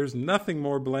 there's nothing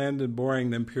more bland and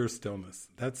boring than pure stillness.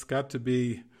 That's got to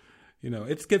be,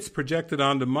 it gets projected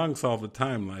onto monks all the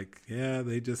time. Like, yeah,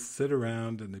 they just sit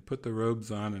around and they put the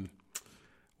robes on, and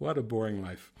what a boring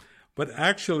life. But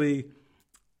actually,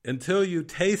 until you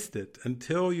taste it,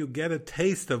 until you get a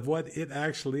taste of what it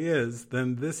actually is,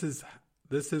 then this is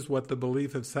what the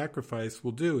belief of sacrifice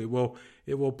will do.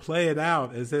 It will play it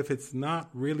out as if it's not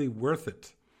really worth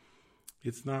it.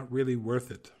 It's not really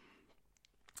worth it.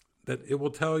 That it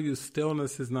will tell you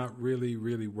stillness is not really,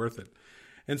 really worth it.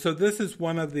 And so this is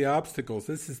one of the obstacles.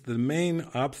 This is the main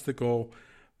obstacle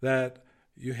that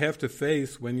you have to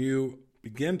face when you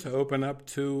begin to open up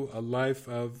to a life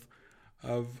of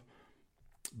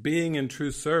being in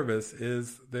true service.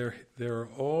 Is there are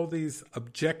all these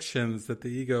objections that the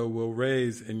ego will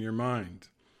raise in your mind.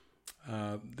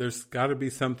 There's got to be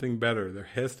something better. There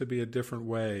has to be a different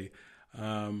way.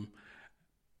 And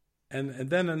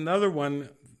then another one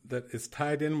that is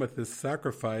tied in with this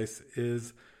sacrifice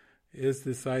is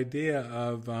this idea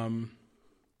of,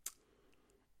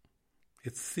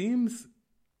 it seems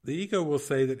the ego will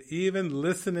say that even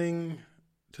listening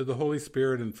to the Holy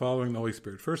Spirit and following the Holy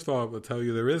Spirit. First of all, it will tell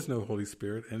you there is no Holy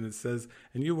Spirit, and it says,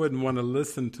 and you wouldn't want to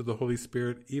listen to the Holy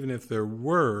Spirit even if there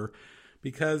were,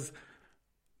 because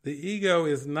the ego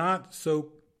is not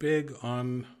so big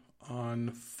on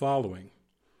following.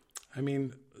 I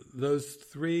mean, those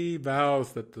three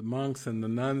vows that the monks and the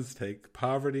nuns take,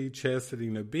 poverty, chastity,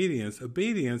 and obedience.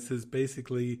 Obedience is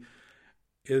basically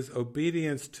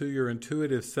obedience to your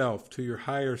intuitive self, to your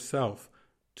higher self,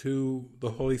 to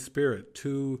the Holy Spirit,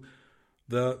 to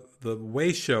the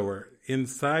way shower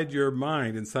inside your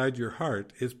mind, inside your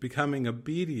heart, is becoming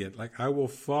obedient. Like, I will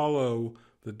follow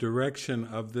the direction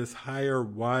of this higher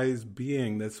wise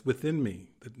being that's within me,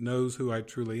 that knows who I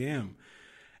truly am.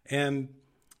 And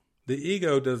the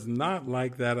ego does not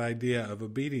like that idea of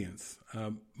obedience.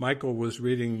 Michael was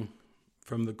reading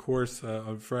from the course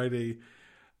on Friday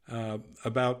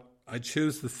about, I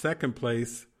choose the second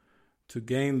place to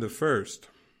gain the first.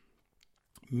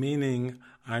 Meaning,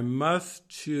 I must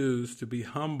choose to be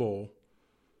humble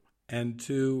and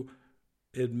to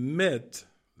admit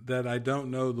that I don't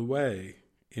know the way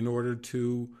in order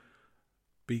to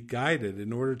be guided,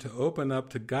 in order to open up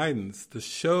to guidance, to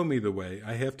show me the way.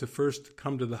 I have to first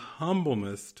come to the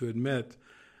humbleness to admit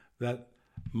that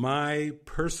my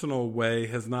personal way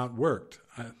has not worked,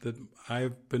 that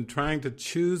I've been trying to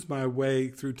choose my way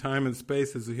through time and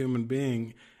space as a human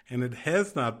being, and it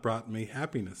has not brought me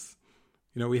happiness.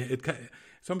 You know,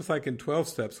 it's almost like in 12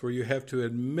 steps where you have to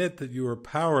admit that you are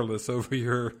powerless over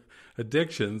your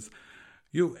addictions.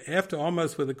 You have to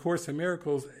almost, with A Course in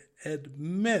Miracles,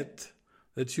 admit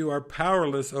that you are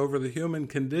powerless over the human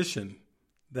condition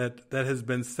that has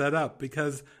been set up,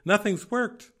 because nothing's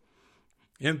worked.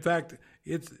 In fact,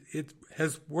 it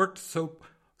has worked so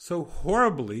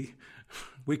horribly,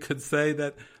 we could say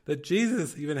that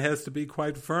Jesus even has to be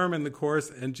quite firm in the Course,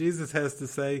 and Jesus has to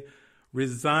say,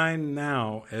 resign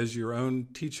now as your own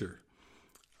teacher.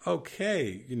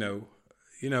 Okay, you know,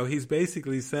 he's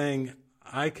basically saying,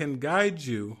 I can guide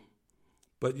you,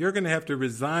 but you're going to have to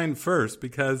resign first,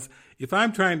 because if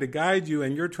I'm trying to guide you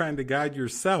and you're trying to guide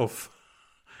yourself,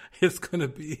 there's going to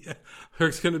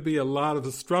be a lot of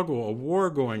a struggle, a war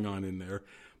going on in there.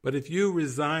 But if you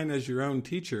resign as your own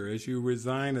teacher, as you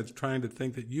resign as trying to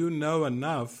think that you know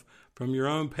enough from your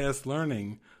own past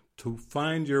learning to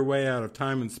find your way out of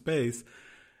time and space,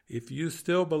 if you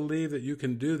still believe that you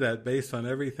can do that based on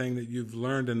everything that you've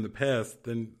learned in the past,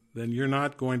 then you're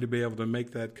not going to be able to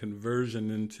make that conversion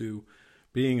into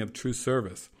being of true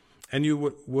service. And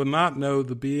you will not know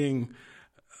the being,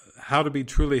 how to be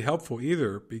truly helpful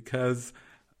either, because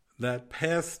that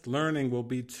past learning will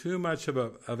be too much of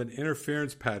an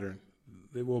interference pattern.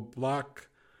 It will block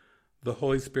the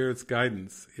Holy Spirit's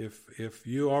guidance. If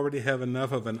you already have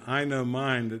enough of an I know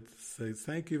mind that says,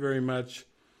 thank you very much,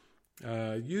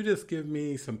 you just give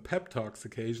me some pep talks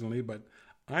occasionally, but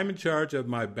I'm in charge of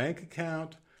my bank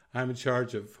account, I'm in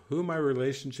charge of who my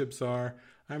relationships are,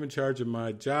 I'm in charge of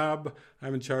my job,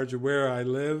 I'm in charge of where I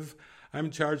live, I'm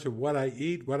in charge of what I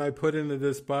eat, what I put into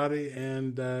this body,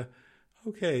 and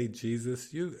okay,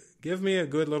 Jesus, you give me a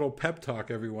good little pep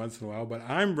talk every once in a while, but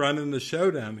I'm running the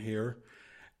show down here,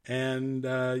 and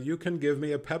you can give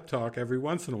me a pep talk every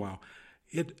once in a while.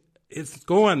 It's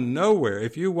going nowhere.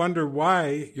 If you wonder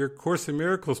why your Course in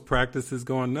Miracles practice is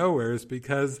going nowhere, it's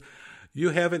because you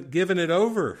haven't given it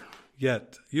over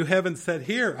yet. You haven't said,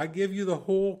 here, I give you the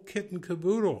whole kit and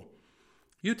caboodle.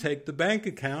 You take the bank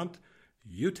account,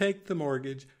 you take the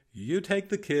mortgage, you take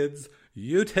the kids,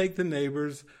 you take the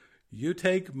neighbors, you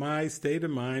take my state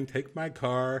of mind, take my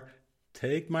car,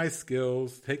 take my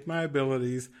skills, take my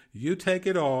abilities, you take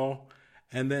it all,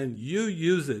 and then you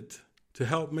use it to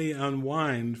help me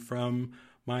unwind from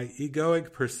my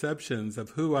egoic perceptions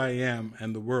of who I am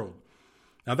and the world.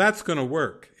 Now that's going to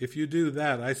work. If you do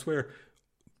that, I swear,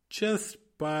 just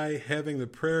by having the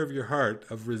prayer of your heart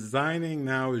of resigning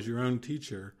now as your own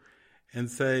teacher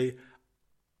and say,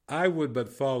 I would but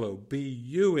follow, be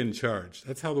you in charge.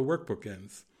 That's how the workbook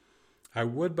ends. I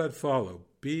would but follow,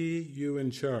 be you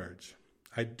in charge.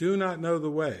 I do not know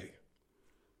the way.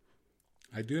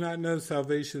 I do not know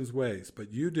salvation's ways,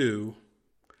 but you do.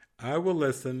 I will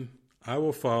listen, I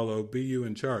will follow, be you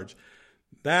in charge.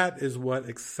 That is what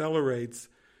accelerates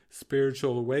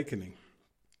spiritual awakening.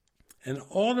 And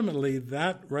ultimately,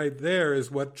 that right there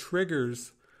is what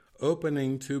triggers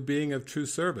opening to being of true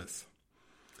service.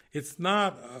 It's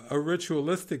not a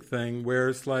ritualistic thing where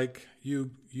it's like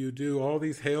you do all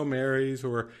these Hail Marys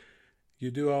or you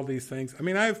do all these things. I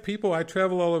mean, I have people, I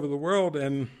travel all over the world,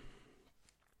 and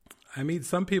I meet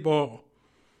some people,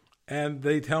 and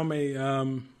they tell me,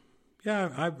 I'm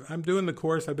doing the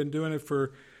course. I've been doing it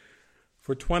for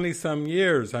 20-some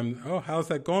years. How's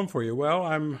that going for you? Well,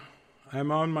 I'm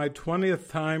on my 20th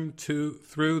time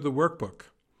through the workbook.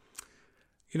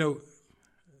 You know,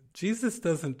 Jesus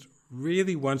doesn't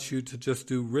really want you to just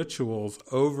do rituals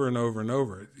over and over and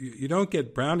over. You don't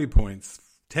get brownie points.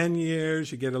 10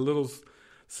 years, you get a little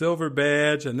silver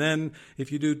badge, and then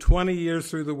if you do 20 years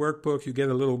through the workbook, you get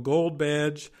a little gold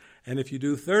badge, and if you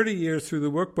do 30 years through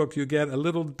the workbook, you get a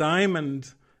little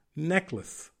diamond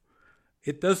necklace.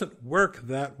 It doesn't work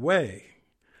that way.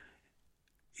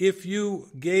 If you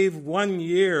gave 1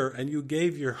 year and you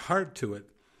gave your heart to it,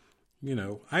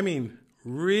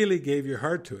 really gave your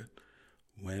heart to it,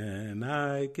 when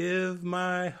I give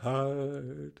my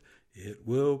heart, it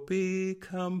will be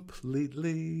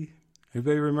completely.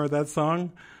 Anybody remember that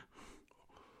song?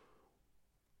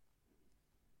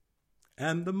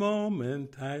 And the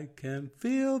moment I can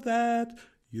feel that,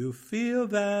 you feel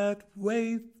that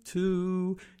way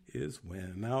too, is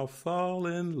when I'll fall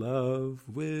in love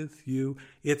with you.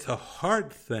 It's a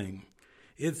heart thing.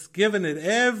 It's giving it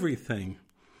everything.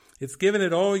 It's giving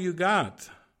it all you got.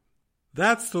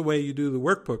 That's the way you do the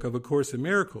workbook of A Course in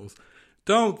Miracles.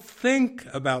 Don't think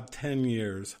about 10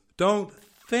 years. Don't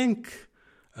think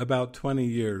about 20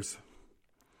 years.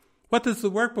 What does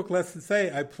the workbook lesson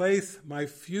say? I place my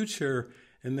future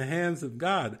in the hands of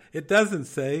God. It doesn't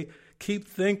say, keep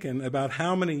thinking about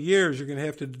how many years you're going to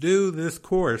have to do this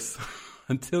course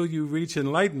until you reach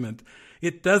enlightenment.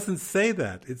 It doesn't say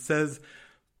that. It says,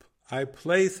 I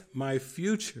place my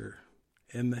future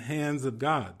in the hands of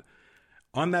God.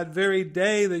 On that very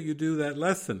day that you do that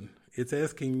lesson, it's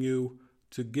asking you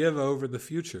to give over the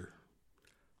future.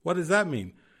 What does that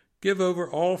mean? Give over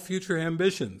all future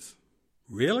ambitions.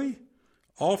 Really?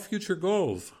 All future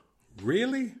goals.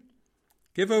 Really?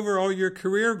 Give over all your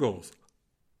career goals.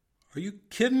 Are you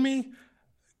kidding me?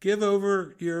 Give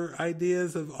over your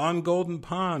ideas of on Golden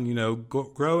Pond,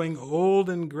 growing old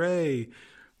and gray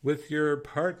with your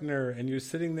partner, and you're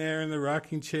sitting there in the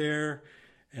rocking chair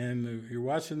and you're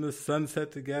watching the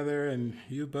sunset together, and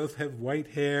you both have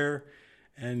white hair,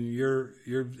 and you're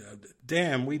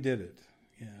damn, we did it.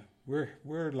 Yeah,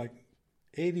 we're like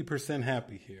 80%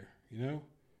 happy here, I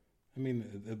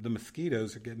mean, the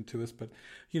mosquitoes are getting to us, but,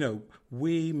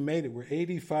 we made it. We're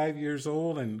 85 years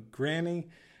old, and Granny,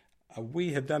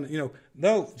 we have done it.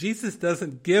 No, Jesus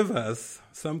doesn't give us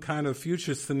some kind of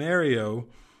future scenario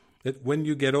that when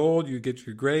you get old, you get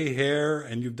your gray hair,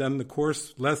 and you've done the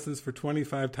course lessons for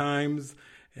 25 times,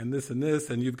 and this,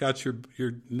 and you've got your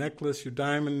necklace, your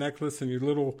diamond necklace, and your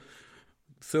little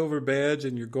silver badge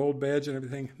and your gold badge and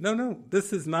everything. No,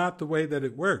 this is not the way that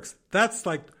it works. That's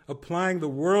like applying the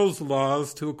world's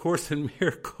laws to A Course in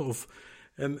Miracles,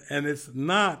 and it's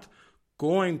not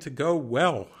going to go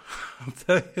well. I'll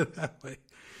tell you that way.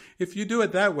 If you do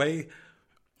it that way,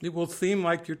 it will seem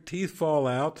like your teeth fall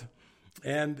out,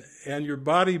 and your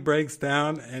body breaks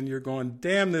down, and you're going,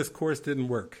 damn, this course didn't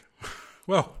work.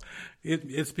 Well,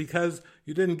 it's because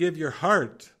you didn't give your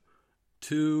heart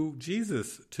to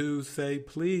Jesus to say,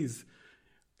 please,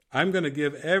 I'm going to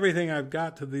give everything I've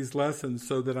got to these lessons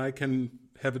so that I can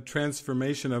have a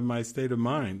transformation of my state of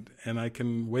mind, and I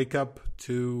can wake up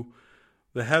to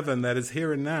the heaven that is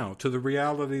here and now, to the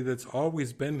reality that's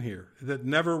always been here, that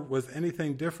never was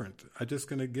anything different. I'm just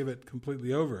going to give it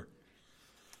completely over.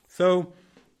 So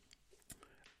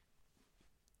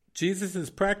Jesus is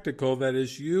practical, that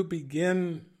as you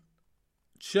begin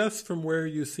just from where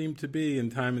you seem to be in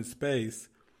time and space,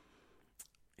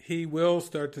 he will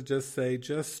start to just say,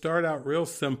 just start out real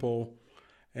simple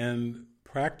and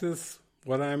practice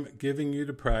what I'm giving you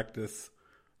to practice.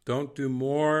 Don't do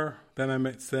more than I'm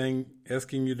asking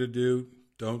you to do.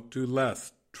 Don't do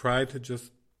less. Try to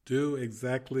just do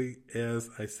exactly as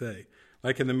I say.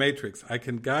 Like in the Matrix, I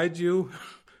can guide you,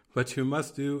 but you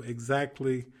must do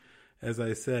exactly as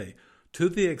I say. To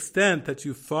the extent that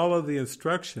you follow the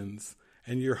instructions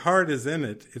and your heart is in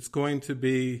it, it's going to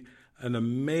be an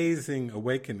amazing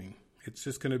awakening. It's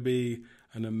just going to be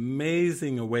an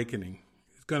amazing awakening.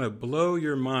 It's going to blow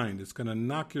your mind. It's going to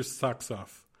knock your socks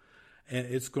off. And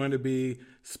it's going to be,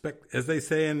 as they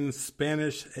say in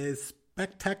Spanish,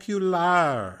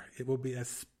 spectacular. It will be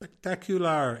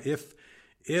spectacular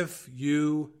if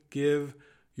you give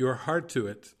your heart to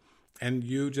it and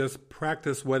you just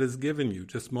practice what is given you,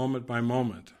 just moment by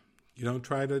moment. You don't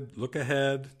try to look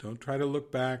ahead. Don't try to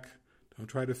look back. Don't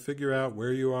try to figure out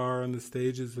where you are in the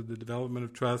stages of the development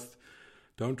of trust.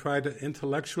 Don't try to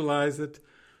intellectualize it.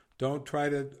 Don't try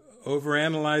to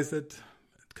overanalyze it,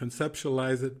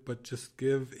 conceptualize it, but just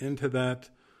give into that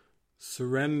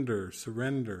surrender.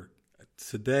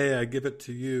 Today I give it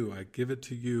to you. I give it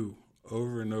to you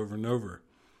over and over and over.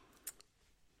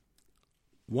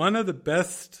 One of the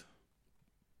best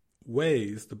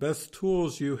ways, the best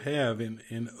tools you have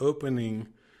in opening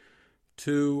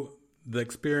to the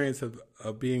experience of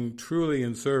being truly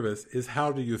in service is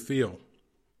how do you feel?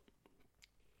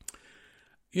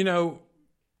 You know,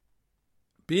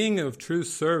 being of true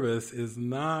service is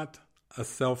not a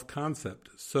self-concept.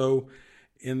 So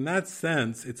in that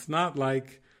sense, it's not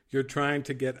like you're trying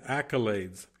to get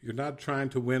accolades. You're not trying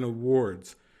to win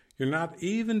awards. You're not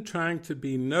even trying to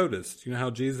be noticed. You know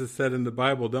how Jesus said in the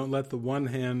Bible, don't let the one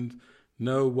hand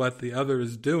know what the other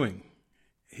is doing.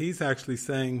 He's actually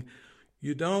saying,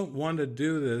 you don't want to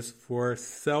do this for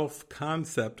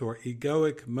self-concept or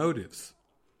egoic motives.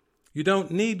 You don't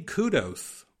need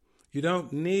kudos. You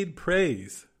don't need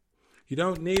praise. You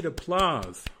don't need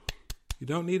applause. You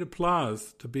don't need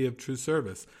applause to be of true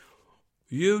service.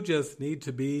 You just need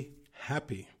to be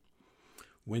happy.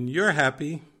 When you're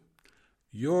happy,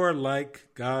 you're like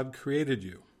God created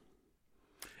you.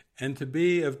 And to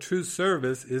be of true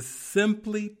service is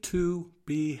simply to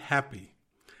be happy.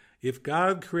 If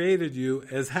God created you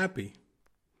as happy,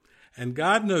 and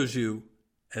God knows you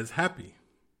as happy,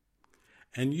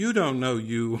 and you don't know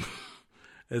you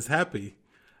as happy,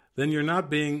 then you're not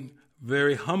being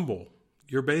very humble.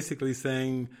 You're basically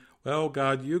saying, well,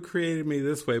 God, you created me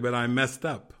this way, but I messed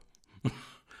up.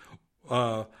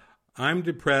 I'm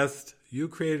depressed. You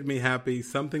created me happy.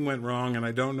 Something went wrong, and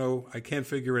I don't know. I can't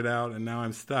figure it out, and now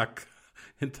I'm stuck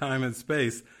in time and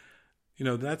space. You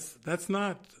know, that's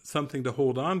not something to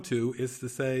hold on to. It's to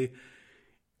say,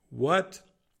 what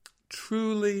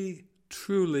truly,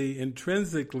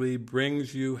 intrinsically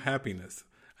brings you happiness.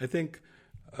 I think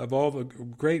of all the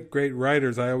great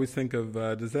writers, I always think of,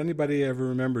 does anybody ever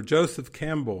remember Joseph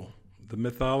Campbell, the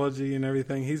mythology and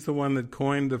everything? He's the one that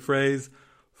coined the phrase,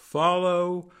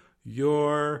 follow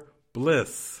your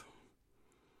bliss.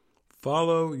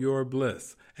 Follow your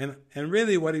bliss. And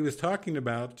really what he was talking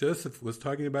about, Joseph was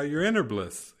talking about your inner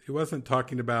bliss. He wasn't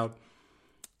talking about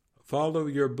follow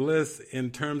your bliss in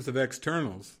terms of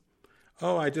externals.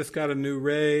 Oh, I just got a new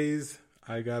raise.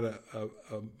 I got a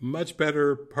much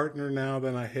better partner now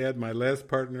than I had my last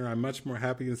partner. I'm much more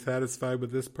happy and satisfied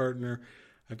with this partner.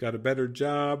 I've got a better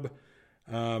job.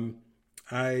 I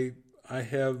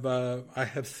have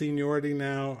seniority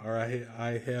now, or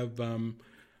I have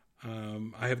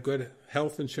good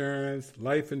health insurance,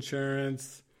 life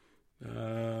insurance.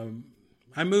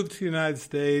 I moved to the United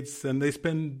States, and they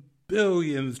spend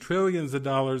billions, trillions of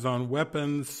dollars on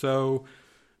weapons, so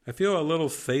I feel a little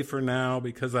safer now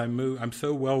because I'm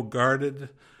so well guarded.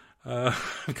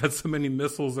 I've got so many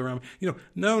missiles around me.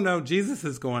 No, Jesus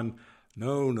is going,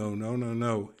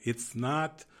 no. It's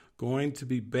not going to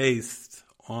be based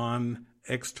on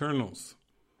externals.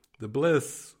 The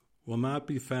bliss will not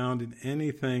be found in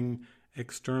anything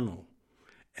external.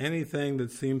 Anything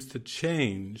that seems to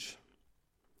change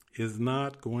is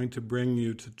not going to bring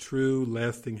you to true,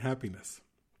 lasting happiness.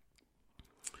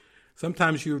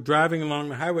 Sometimes you're driving along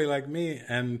the highway like me,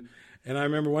 and I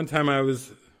remember one time I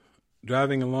was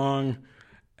driving along,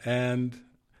 and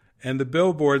the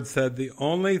billboard said, the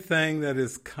only thing that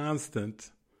is constant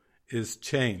is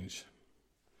change.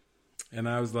 And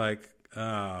I was like,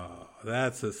 oh,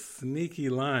 that's a sneaky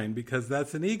line, because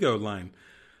that's an ego line.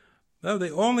 No,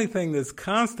 the only thing that's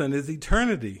constant is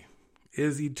eternity,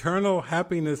 is eternal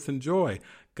happiness and joy.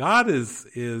 God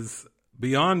is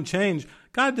beyond change.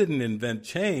 God didn't invent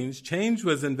change. Change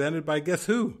was invented by guess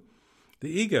who? The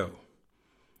ego.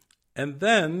 And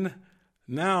then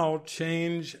now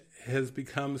change has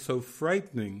become so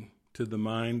frightening to the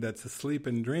mind that's asleep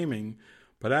and dreaming,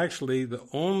 but actually the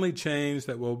only change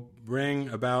that will bring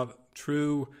about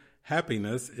true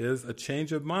happiness is a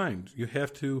change of mind. You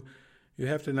have to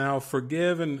now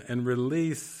forgive and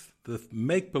release the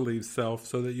make-believe self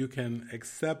so that you can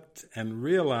accept and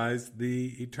realize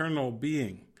the eternal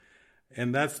being.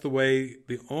 And that's the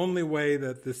only way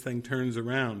that this thing turns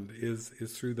around is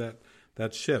through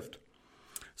that shift.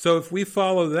 So if we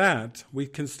follow that, we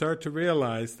can start to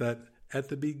realize that at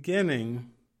the beginning,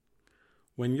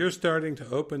 when you're starting to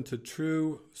open to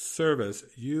true service,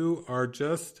 you are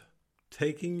just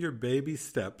taking your baby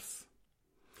steps,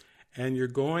 and you're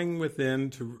going within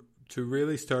to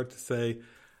really start to say,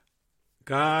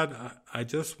 God, I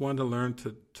just want to learn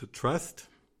to trust.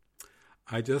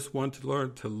 I just want to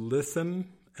learn to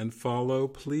listen and follow.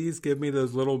 Please give me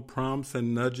those little prompts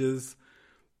and nudges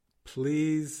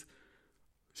please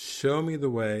show me the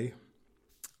way.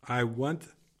 I want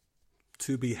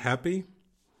to be happy.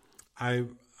 I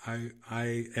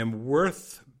am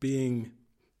worth being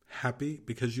happy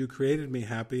because you created me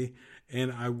happy,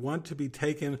 and I want to be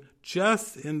taken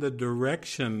just in the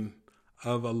direction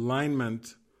of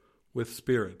alignment with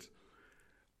Spirit.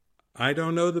 I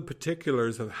don't know the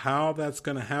particulars of how that's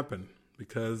going to happen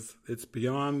because it's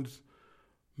beyond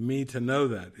me to know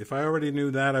that. If I already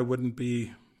knew that, I wouldn't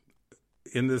be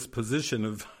in this position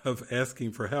of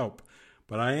asking for help.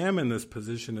 But I am in this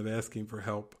position of asking for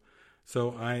help.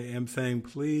 So I am saying,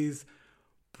 please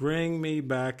bring me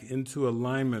back into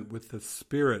alignment with the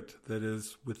Spirit that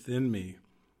is within me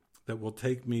that will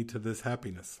take me to this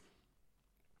happiness.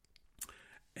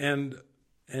 And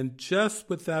just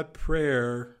with that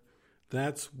prayer,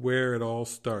 that's where it all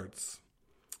starts.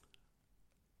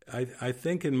 I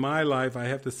think in my life, I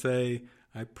have to say,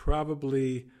 I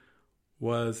probably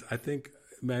was, I think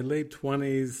in my late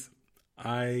 20s,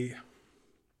 I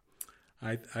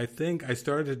think I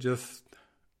started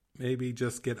to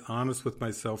just get honest with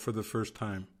myself for the first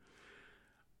time.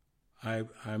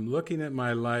 I'm looking at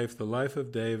my life, the life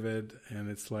of David, and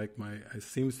it's like it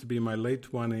seems to be my late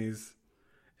 20s.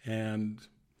 And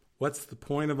what's the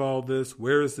point of all this?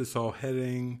 Where is this all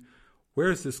heading?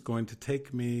 Where is this going to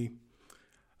take me?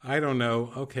 I don't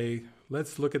know. Okay,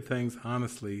 let's look at things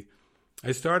honestly.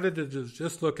 I started to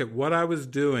just look at what I was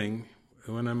doing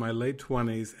when I'm in my late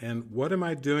 20s, and what am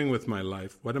I doing with my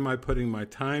life? What am I putting my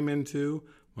time into,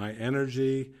 my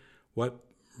energy, what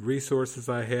resources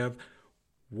I have?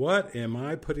 What am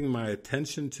I putting my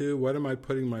attention to? What am I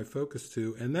putting my focus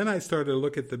to? And then I started to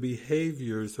look at the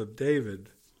behaviors of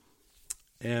David.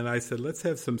 And I said, let's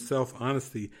have some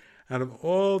self-honesty. Out of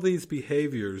all these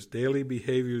behaviors, daily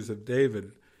behaviors of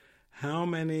David, how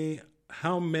many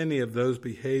of those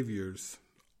behaviors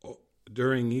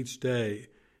during each day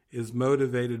is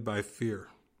motivated by fear?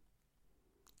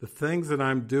 The things that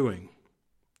I'm doing,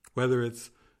 whether it's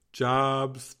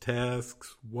jobs,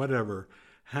 tasks, whatever,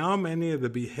 how many of the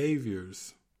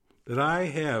behaviors that I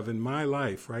have in my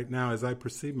life right now as I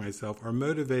perceive myself are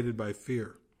motivated by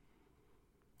fear?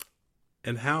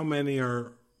 And how many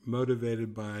are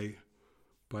motivated by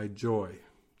joy,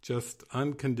 just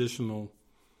unconditional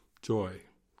joy?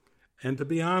 And to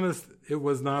be honest, it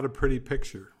was not a pretty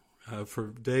picture for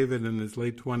David in his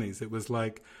late 20s. It was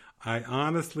like, I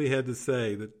honestly had to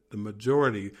say that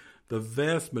the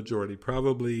vast majority,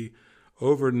 probably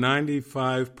over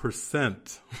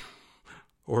 95%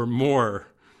 or more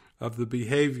of the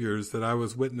behaviors that I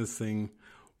was witnessing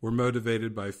were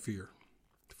motivated by fear.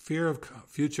 Fear of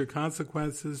future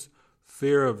consequences,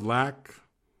 fear of lack,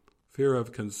 fear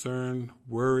of concern,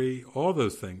 worry, all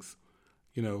those things.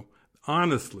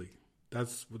 Honestly,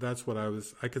 that's what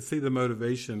I could see the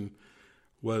motivation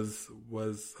was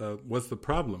the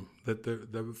problem. That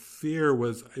the fear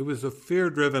it was a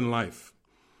fear-driven life.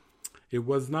 It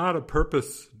was not a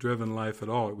purpose-driven life at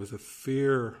all. It was a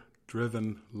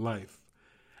fear-driven life.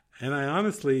 And I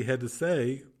honestly had to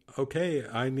say, okay,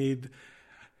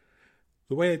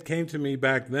 the way it came to me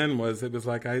back then was, it was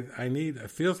like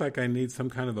it feels like I need some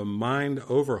kind of a mind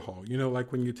overhaul.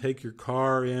 Like when you take your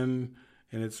car in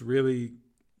and it's really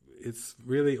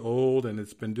old and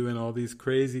it's been doing all these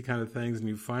crazy kind of things, and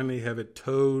you finally have it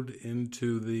towed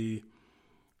into the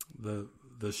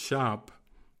shop,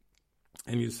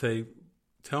 and you say,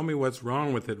 tell me what's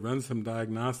wrong with it, run some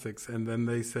diagnostics, and then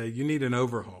they say, you need an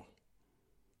overhaul.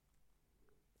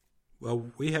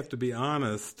 Well, we have to be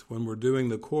honest when we're doing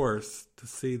the course to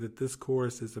see that this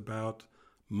course is about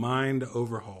mind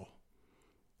overhaul.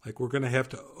 Like, we're going to have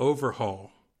to overhaul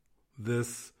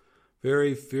this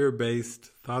very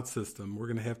fear-based thought system. We're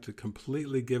going to have to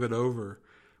completely give it over.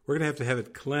 We're going to have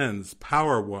it cleansed,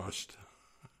 power washed.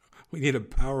 We need a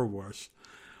power wash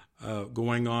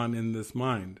going on in this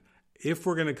mind if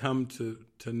we're going to come to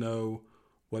know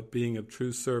what being of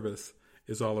true service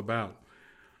is all about.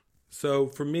 So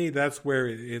for me, that's where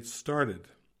it started.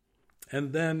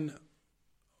 And then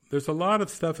there's a lot of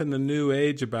stuff in the New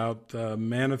Age about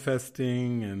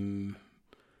manifesting and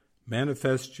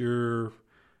manifest your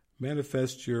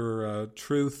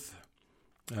truth,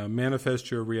 manifest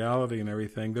your reality and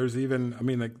everything. There's even,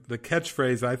 the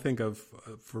catchphrase I think of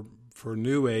for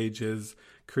New Age is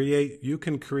you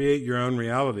can create your own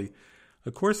reality.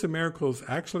 A Course in Miracles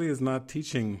actually is not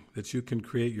teaching that you can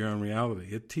create your own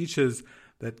reality. It teaches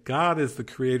that God is the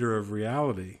creator of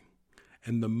reality,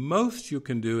 and the most you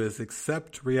can do is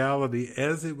accept reality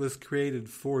as it was created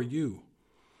for you.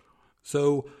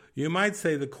 So you might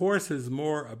say the Course is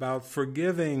more about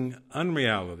forgiving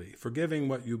unreality, forgiving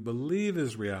what you believe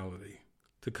is reality,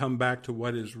 to come back to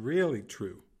what is really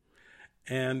true.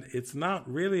 And it's not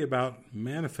really about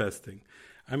manifesting.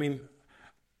 I mean,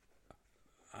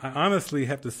 I honestly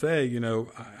have to say,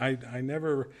 I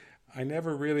never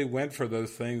really went for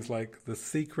those things like The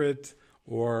Secret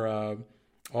or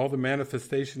all the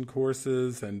manifestation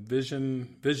courses and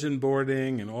vision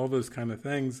boarding and all those kind of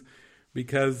things,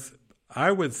 because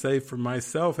I would say for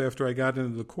myself, after I got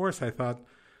into the course, I thought,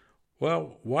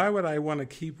 well, why would I want to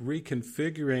keep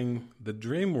reconfiguring the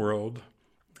dream world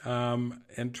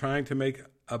and trying to make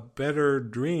a better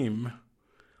dream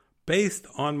based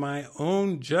on my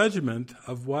own judgment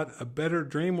of what a better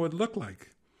dream would look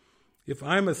like? If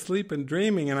I'm asleep and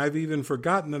dreaming and I've even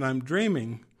forgotten that I'm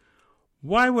dreaming,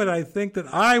 why would I think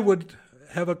that I would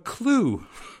have a clue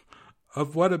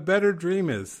of what a better dream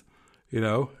is?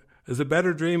 Is a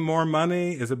better dream more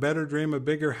money? Is a better dream a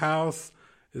bigger house?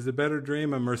 Is a better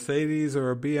dream a Mercedes or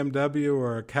a BMW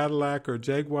or a Cadillac or a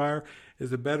Jaguar?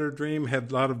 Is a better dream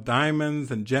have a lot of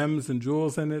diamonds and gems and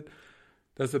jewels in it?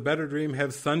 Does a better dream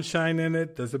have sunshine in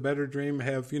it? Does a better dream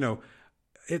have,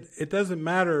 it doesn't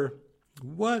matter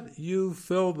what you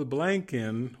fill the blank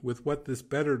in with what this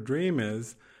better dream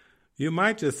is. You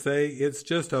might just say it's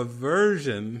just a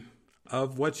version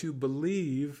of what you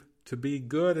believe to be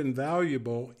good and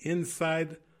valuable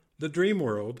inside the dream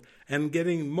world, and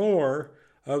getting more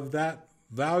of that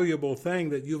valuable thing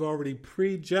that you've already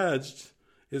prejudged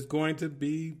is going to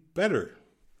be better.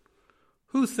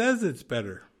 Who says it's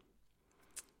better?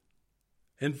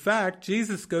 In fact,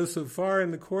 Jesus goes so far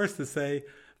in the Course to say,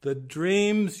 the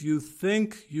dreams you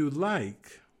think you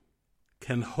like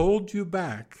can hold you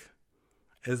back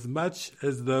as much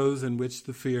as those in which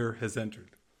the fear has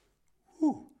entered.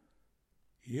 Whew.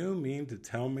 You mean to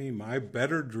tell me my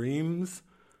better dreams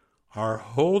are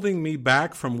holding me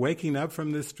back from waking up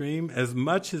from this dream as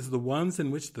much as the ones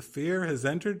in which the fear has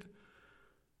entered?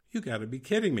 You got to be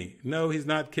kidding me. No, he's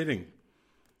not kidding.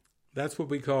 That's what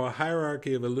we call a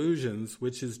hierarchy of illusions,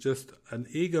 which is just an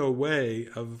ego way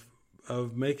of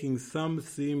making some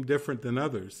seem different than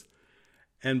others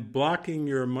and blocking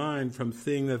your mind from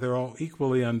seeing that they're all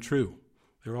equally untrue.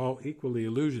 They're all equally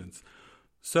illusions.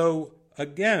 So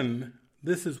again,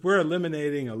 we're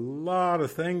eliminating a lot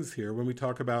of things here when we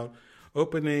talk about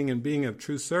opening and being of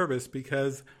true service,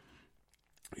 because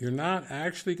you're not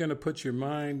actually going to put your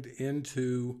mind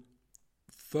into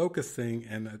focusing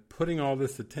and putting all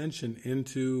this attention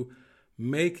into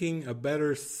making a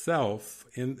better self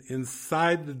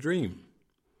inside the dream.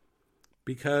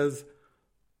 Because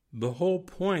the whole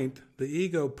point, the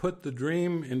ego put the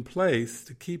dream in place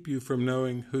to keep you from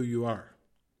knowing who you are.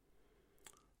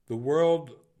 The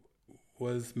world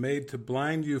was made to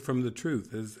blind you from the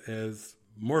truth, as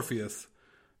Morpheus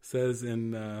says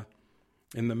in the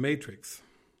Matrix.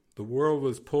 The world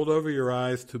was pulled over your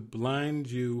eyes to blind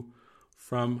you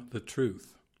from the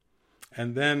truth.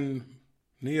 And then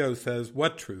Neo says,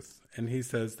 what truth? And he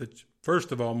says that,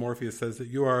 first of all, Morpheus says that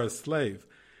you are a slave.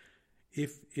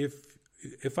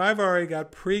 If I've already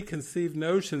got preconceived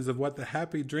notions of what the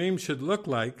happy dream should look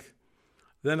like,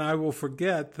 then I will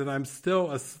forget that I'm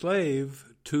still a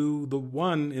slave to the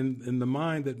one in the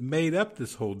mind that made up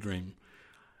this whole dream.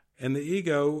 And the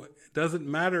ego, doesn't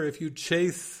matter if you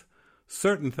chase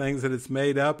certain things that it's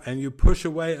made up and you push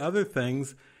away other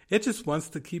things, it just wants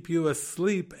to keep you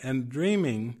asleep and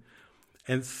dreaming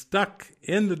and stuck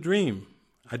in the dream,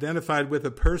 identified with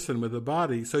a person, with a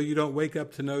body, so you don't wake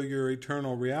up to know your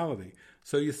eternal reality.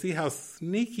 So you see how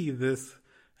sneaky this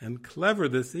and clever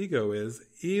this ego is.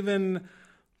 Even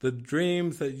the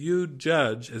dreams that you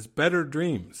judge as better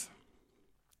dreams.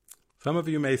 Some of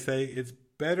you may say it's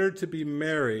better to be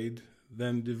married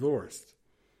than divorced.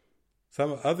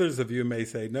 Some others of you may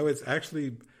say, no, it's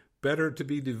actually better to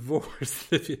be divorced.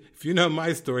 If you know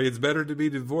my story, it's better to be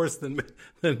divorced than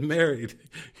married.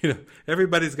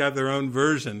 Everybody's got their own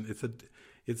version.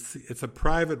 It's a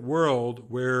private world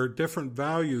where different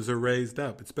values are raised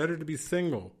up. It's better to be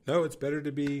single. No, it's better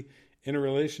to be in a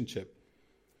relationship.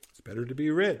 It's better to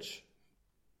be rich.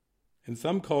 In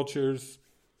some cultures,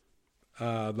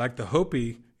 like the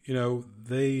Hopi,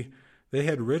 they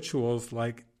had rituals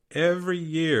like every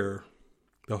year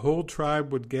the whole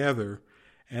tribe would gather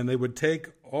and they would take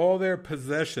all their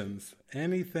possessions,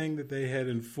 anything that they had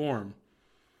in form,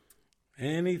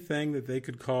 anything that they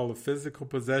could call a physical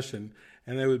possession,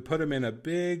 and they would put them in a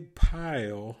big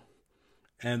pile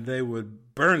and they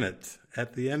would burn it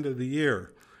at the end of the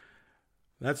year.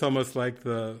 That's almost like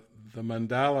the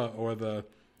mandala or the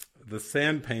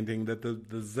sand painting that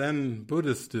the Zen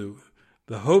Buddhists do.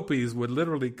 The Hopis would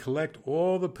literally collect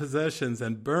all the possessions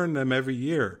and burn them every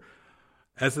year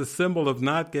as a symbol of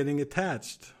not getting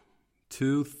attached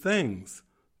to things,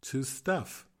 to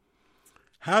stuff.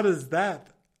 How does that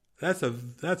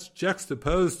that's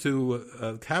juxtaposed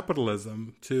to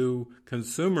capitalism, to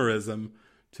consumerism,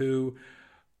 to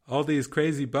all these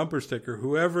crazy bumper sticker.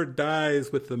 Whoever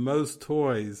dies with the most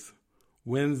toys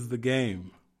wins the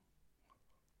game.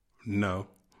 No,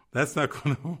 that's not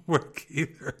going to work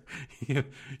either.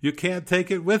 You can't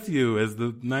take it with you, as the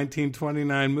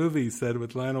 1929 movie said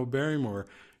with Lionel Barrymore.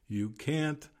 You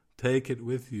can't take it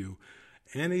with you.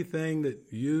 Anything that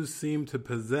you seem to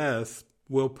possess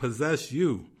will possess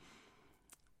you.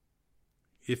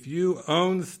 If you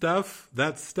own stuff,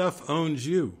 that stuff owns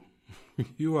you.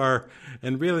 You are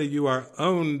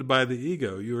owned by the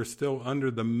ego. You are still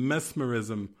under the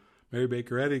mesmerism, Mary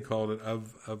Baker Eddy called it,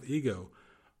 of ego.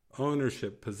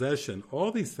 Ownership, possession,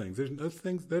 all these things. Those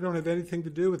things, they don't have anything to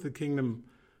do with the kingdom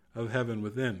of heaven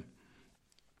within.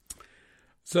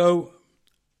 So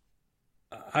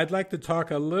I'd like to talk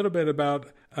a little bit about,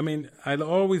 I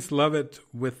always love it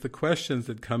with the questions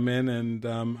that come in, and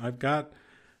I've got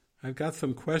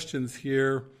some questions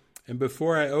here, and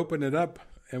before I open it up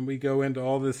and we go into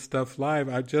all this stuff live,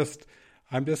 I'm just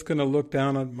going to look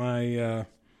down at my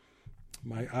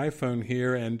my iPhone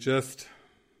here and just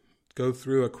go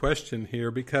through a question here,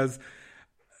 because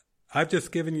I've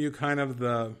just given you kind of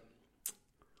the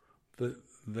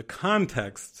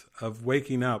context of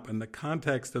waking up and the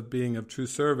context of being of true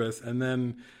service, and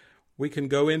then we can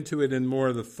go into it in more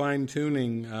of the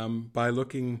fine-tuning by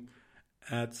looking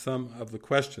at some of the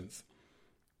questions.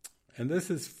 And this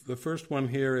is, the first one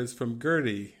here is from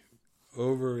Gertie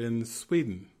over in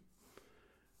Sweden.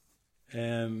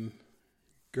 And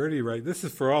Gertie writes, this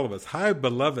is for all of us. Hi,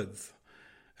 beloveds!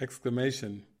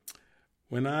 Exclamation.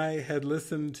 When I had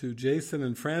listened to Jason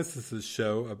and Francis's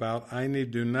show about I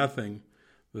Need Do Nothing,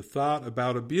 the thought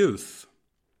about abuse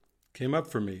came up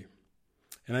for me.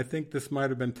 And I think this might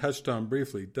have been touched on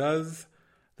briefly. Does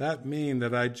that mean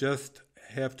that I just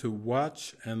have to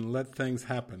watch and let things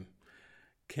happen?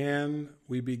 Can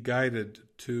we be guided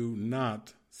to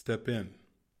not step in?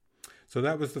 So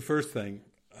that was the first thing.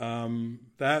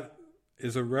 That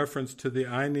is a reference to the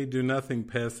I Need Do Nothing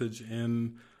passage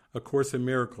in A Course in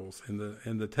Miracles in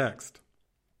the text.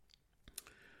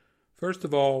 First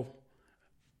of all,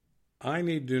 I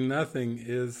Need Do Nothing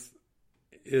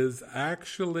is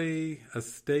actually a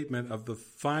statement of the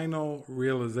final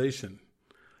realization.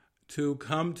 To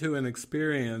come to an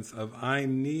experience of I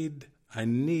need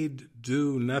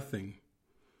do nothing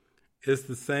is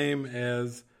the same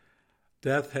as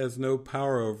death has no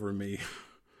power over me.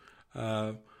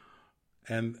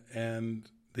 And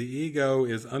the ego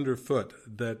is underfoot,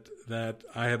 that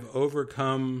I have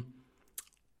overcome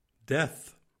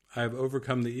death. I have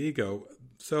overcome the ego.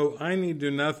 So I Need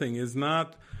Do Nothing is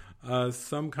not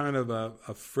some kind of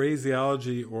a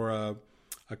phraseology or a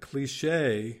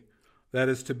cliche that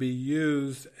is to be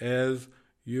used as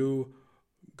you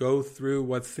go through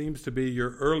what seems to be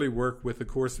your early work with A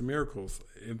Course in Miracles.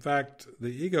 In fact, the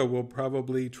ego will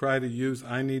probably try to use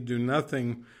I Need Do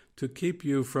Nothing to keep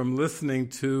you from listening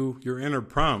to your inner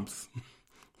prompts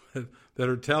that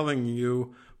are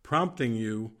prompting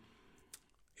you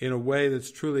in a way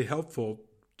that's truly helpful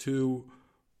to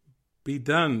be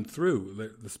done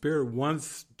through. The Spirit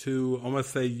wants to almost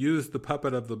say use the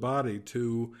puppet of the body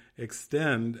to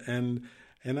extend, and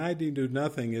I Need Do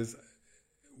Nothing is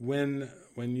when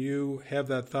you have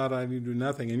that thought, I need to do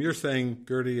nothing, and you're saying,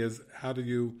 Gertie, is how do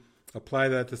you apply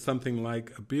that to something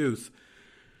like abuse?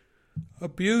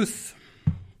 Abuse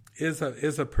is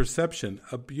a perception.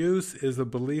 Abuse is a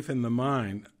belief in the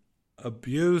mind.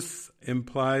 Abuse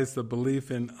implies the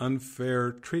belief in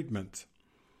unfair treatment.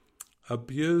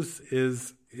 Abuse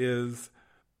is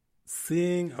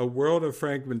seeing a world of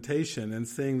fragmentation and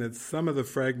seeing that some of the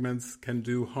fragments can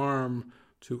do harm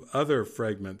to other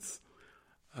fragments.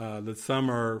 That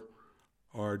some are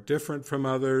different from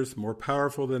others, more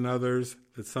powerful than others,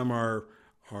 that some are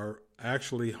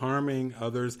actually harming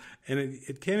others. And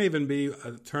it can't even be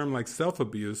a term like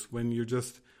self-abuse when you're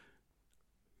just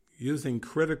using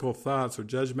critical thoughts or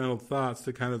judgmental thoughts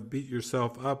to kind of beat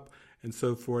yourself up and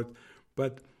so forth.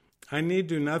 But I Need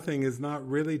Do Nothing is not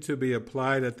really to be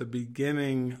applied at the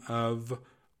beginning of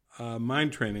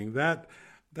mind training. That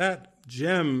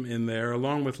gem in there,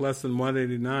 along with lesson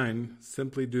 189,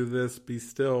 simply do this, be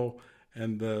still,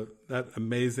 and that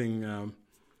amazing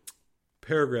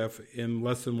paragraph in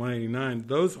lesson 189,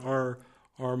 those are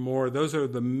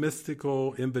the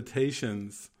mystical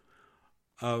invitations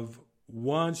of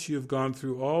once you've gone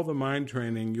through all the mind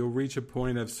training, you'll reach a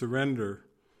point of surrender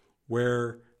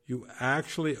where you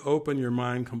actually open your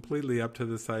mind completely up to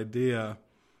this idea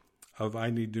of I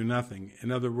need do nothing.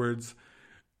 In other words,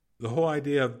 the whole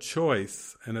idea of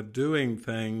choice and of doing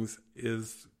things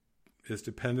is is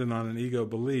dependent on an ego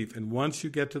belief. And once you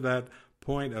get to that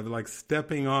point of like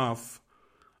stepping off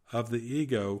of the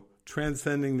ego,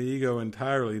 transcending the ego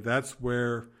entirely, that's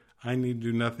where I need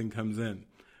to do nothing comes in.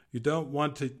 You don't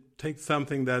want to take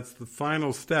something that's the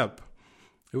final step.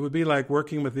 It would be like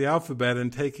working with the alphabet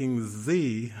and taking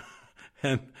Z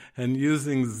and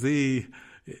using Z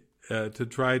to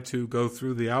try to go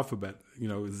through the alphabet.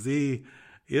 Z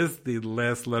is the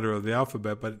last letter of the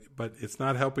alphabet, but it's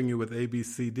not helping you with A, B,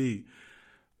 C, D.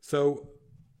 So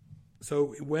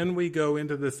when we go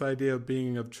into this idea of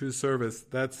being of true service,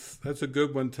 that's a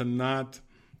good one to not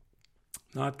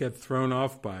get thrown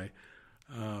off by.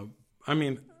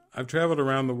 I've traveled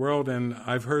around the world and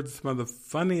I've heard some of the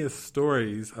funniest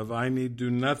stories of I need do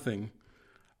nothing.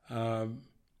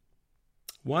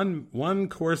 One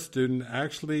course student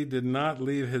actually did not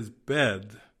leave his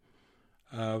bed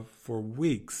for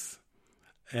weeks.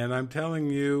 And I'm telling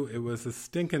you, it was a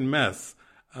stinking mess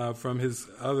from his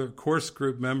other course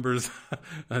group members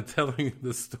telling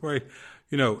the story.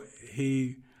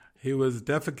 He was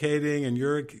defecating and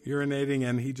urinating,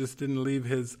 and he just didn't leave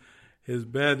his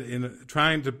bed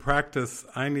trying to practice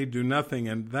I need do nothing.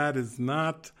 And that is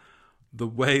not the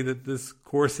way that this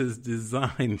course is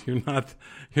designed. You're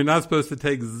not supposed to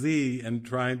take Z and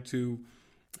try to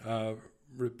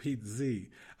repeat Z.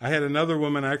 I had another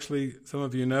woman, actually, some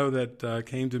of you know, that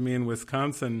came to me in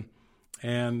Wisconsin,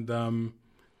 and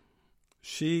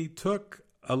she took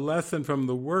a lesson from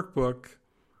the workbook,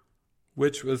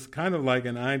 which was kind of like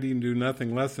an I need do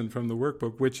nothing lesson from the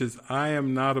workbook, which is I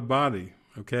am not a body,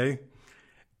 okay?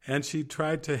 And she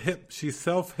tried to she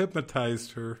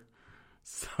self-hypnotized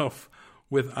herself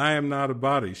with I am not a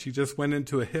body. She just went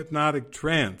into a hypnotic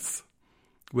trance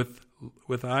with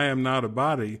I am not a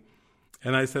body.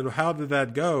 And I said, well, how did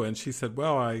that go? And she said,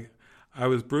 well, I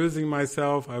was bruising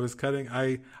myself. I was cutting.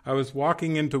 I was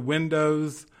walking into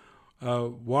windows,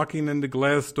 walking into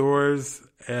glass doors,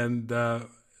 and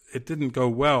it didn't go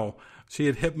well. She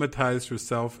had hypnotized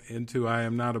herself into I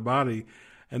am not a body.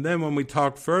 And then when we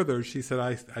talked further, she said,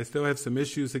 I still have some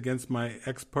issues against my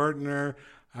ex-partner.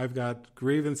 I've got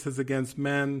grievances against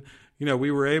men. We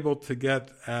were able to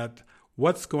get at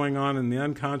what's going on in the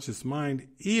unconscious mind,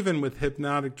 even with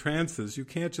hypnotic trances. You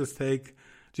can't just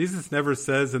Jesus never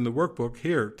says in the workbook,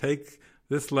 here, take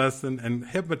this lesson and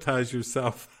hypnotize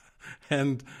yourself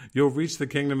and you'll reach the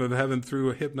kingdom of heaven through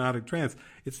a hypnotic trance.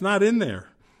 It's not in there.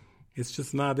 It's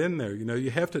just not in there.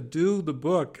 You have to do the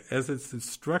book as it's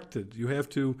instructed. You have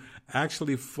to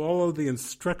actually follow the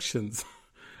instructions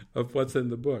of what's in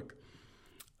the book.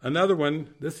 Another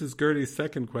one, this is Gertie's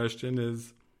second question,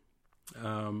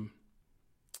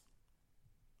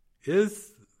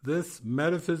 is this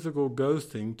metaphysical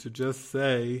ghosting to just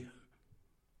say,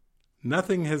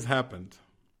 nothing has happened,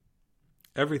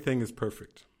 everything is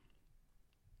perfect?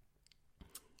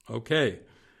 Okay.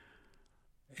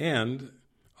 And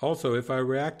also, if I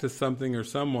react to something or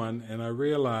someone and I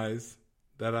realize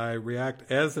that I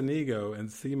react as an ego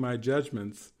and see my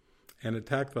judgments and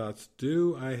attack thoughts,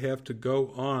 do I have to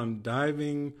go on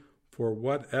diving for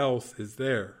what else is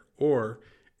there? Or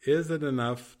is it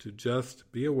enough to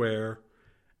just be aware,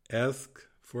 ask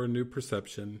for a new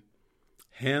perception,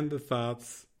 hand the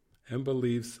thoughts and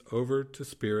beliefs over to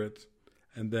Spirit,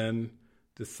 and then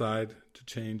decide to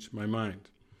change my mind?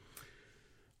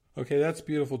 Okay, that's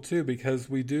beautiful too, because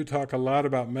we do talk a lot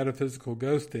about metaphysical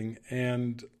ghosting,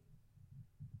 and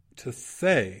to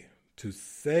say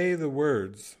the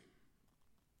words,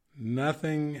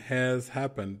 nothing has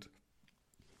happened,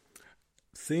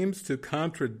 seems to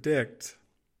contradict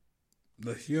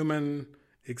the human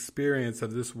experience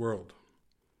of this world.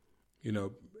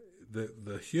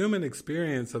 The human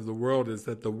experience of the world is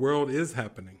that the world is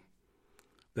happening,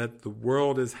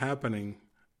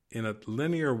 in a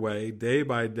linear way, day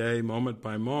by day, moment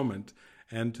by moment,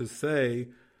 and to say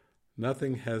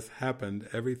nothing has happened,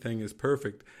 everything is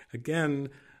perfect. Again,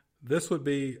 this would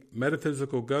be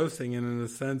metaphysical ghosting, and in the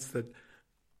sense that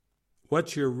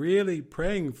what you're really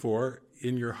praying for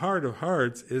in your heart of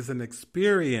hearts is an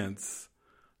experience,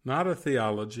 not a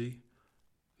theology,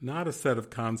 not a set of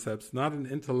concepts, not an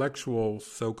intellectual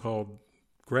so-called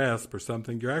grasp or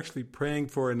something. You're actually praying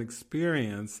for an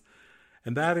experience,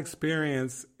 and that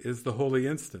experience is the holy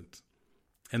instant.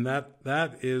 And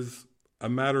that is a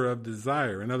matter of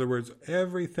desire. In other words,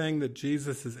 everything that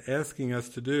Jesus is asking us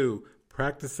to do,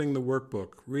 practicing the workbook,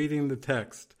 reading the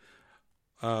text,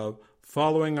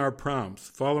 following our prompts,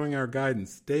 following our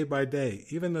guidance day by day,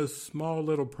 even those small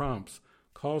little prompts,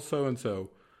 call so-and-so,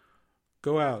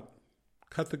 go out,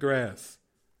 cut the grass,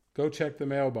 go check the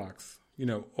mailbox,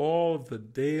 all of the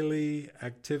daily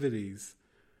activities,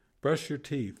 brush your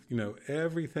teeth,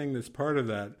 everything that's part of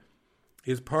that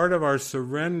is part of our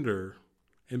surrender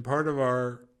and part of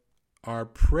our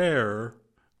prayer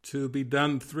to be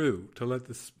done through, to let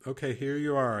this, okay, here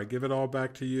you are, I give it all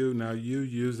back to you, now you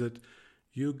use it,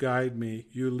 you guide me,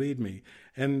 you lead me.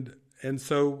 And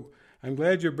so I'm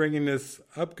glad you're bringing this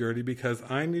up, Gertie, because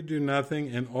I need to do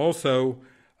nothing, and also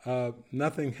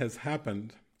nothing has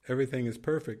happened. Everything is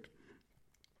perfect.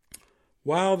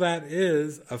 While that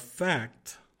is a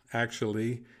fact,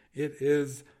 actually, it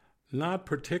is not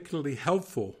particularly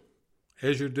helpful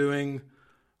as you're doing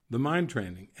the mind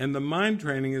training. And the mind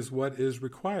training is what is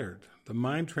required. The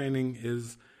mind training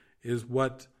is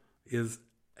what is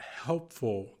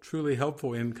helpful, truly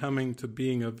helpful in coming to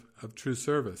being of true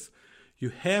service. You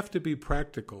have to be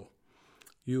practical.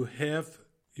 You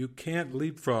can't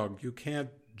leapfrog. You can't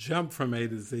jump from A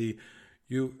to Z.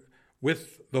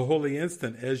 With the Holy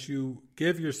Instant, as you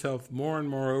give yourself more and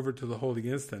more over to the Holy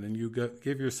Instant, and you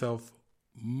give yourself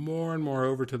more and more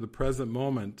over to the present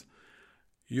moment,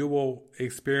 you will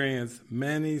experience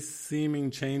many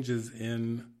seeming changes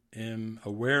in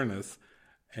awareness,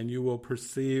 and you will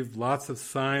perceive lots of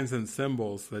signs and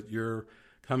symbols that you're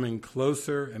coming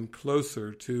closer and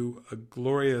closer to a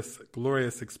glorious,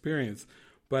 glorious experience.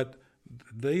 But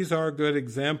these are good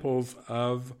examples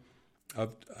of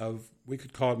we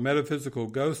could call it metaphysical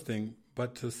ghosting,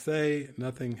 but to say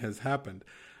nothing has happened.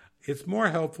 It's more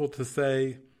helpful to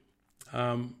say,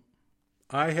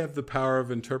 I have the power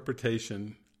of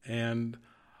interpretation, and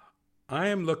I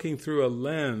am looking through a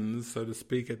lens, so to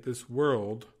speak, at this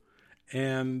world,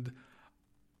 and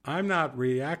I'm not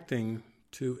reacting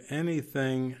to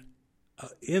anything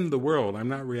in the world. I'm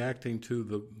not reacting to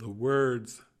the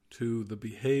words, to the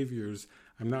behaviors.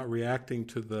 I'm not reacting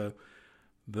to the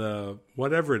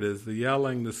whatever it is, the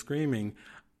yelling, the screaming.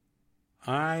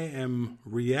 I am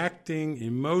reacting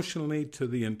emotionally to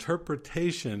the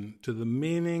interpretation, to the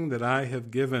meaning that I have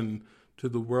given to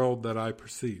the world that I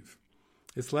perceive.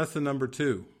 It's lesson number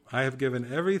 2. I have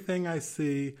given everything I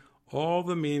see all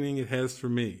the meaning it has for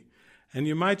me. And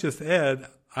you might just add,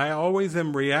 I always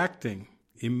am reacting,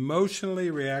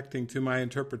 emotionally reacting to my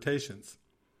interpretations.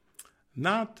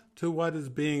 Not to what is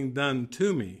being done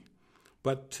to me,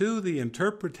 but to the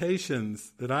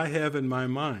interpretations that I have in my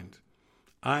mind.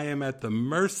 I am at the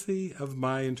mercy of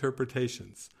my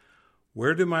interpretations.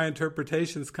 Where do my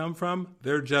interpretations come from?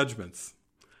 They're judgments.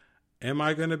 Am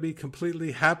I going to be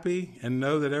completely happy and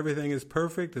know that everything is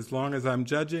perfect as long as I'm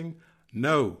judging?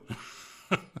 No.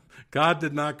 God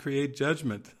did not create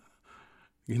judgment.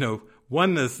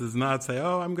 Oneness does not say,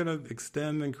 I'm going to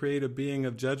extend and create a being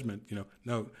of judgment.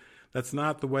 No, that's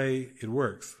not the way it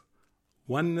works.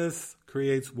 Oneness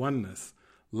creates oneness.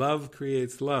 Love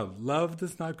creates love. Love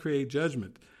does not create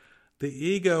judgment. The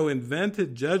ego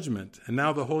invented judgment, and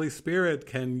now the Holy Spirit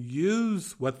can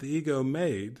use what the ego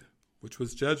made, which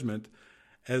was judgment,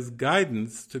 as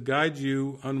guidance to guide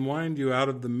you, unwind you out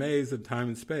of the maze of time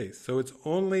and space. So it's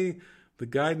only the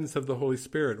guidance of the Holy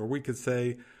Spirit, or we could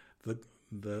say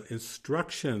the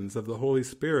instructions of the Holy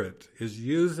Spirit is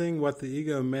using what the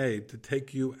ego made to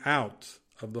take you out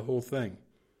of the whole thing,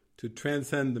 to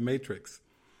transcend the matrix.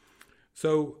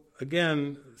 So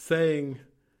again, saying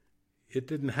it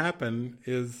didn't happen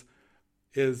is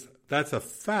that's a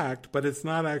fact, but it's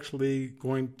not actually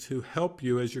going to help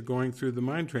you as you're going through the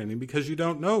mind training, because you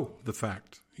don't know the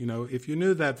fact. If you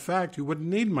knew that fact, you wouldn't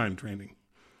need mind training.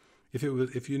 If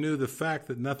you knew the fact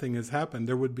that nothing has happened,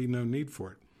 there would be no need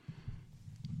for it.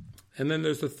 And then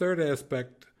there's a third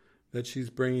aspect that she's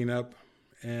bringing up,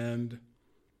 and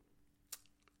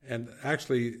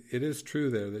actually it is true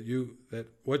there that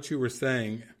what you were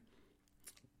saying,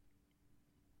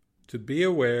 to be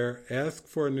aware, ask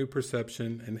for a new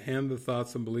perception, and hand the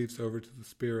thoughts and beliefs over to the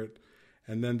Spirit,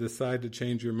 and then decide to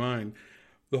change your mind.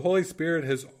 The Holy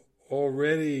Spirit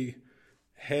already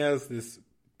has this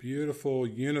beautiful,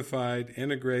 unified,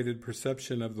 integrated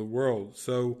perception of the world.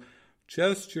 So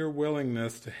just your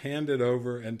willingness to hand it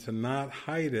over and to not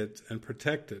hide it and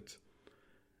protect it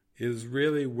is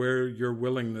really where your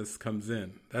willingness comes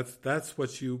in. That's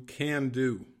what you can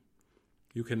do.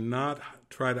 You cannot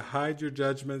try to hide your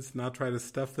judgments, not try to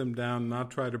stuff them down,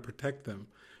 not try to protect them.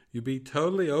 You be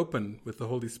totally open with the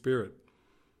Holy Spirit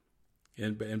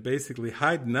and basically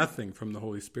hide nothing from the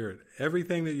Holy Spirit.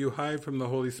 Everything that you hide from the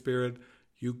Holy Spirit,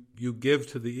 you give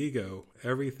to the ego.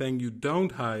 Everything you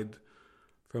don't hide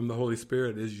from the Holy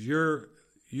Spirit is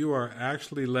you are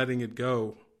actually letting it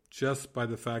go just by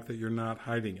the fact that you're not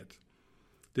hiding it.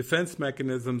 Defense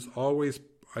mechanisms always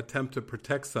attempt to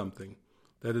protect something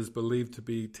that is believed to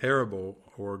be terrible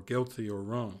or guilty or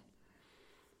wrong.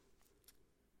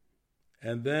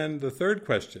 And then the third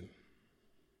question.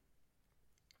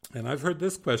 And I've heard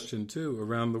this question too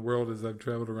around the world as I've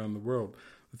traveled around the world.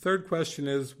 The third question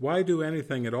is, why do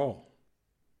anything at all?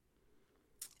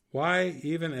 Why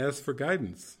even ask for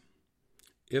guidance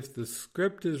if the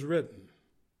script is written?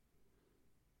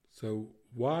 So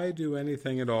why do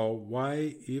anything at all?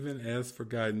 Why even ask for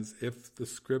guidance if the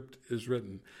script is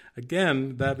written?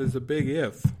 Again, that is a big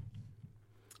if.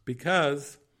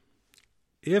 Because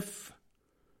if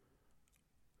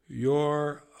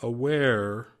you're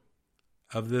aware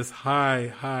of this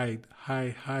high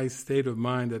state of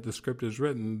mind that the script is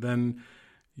written, then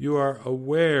you are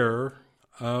aware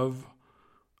of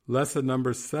lesson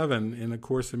number 7 in A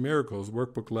Course in Miracles,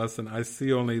 workbook lesson, I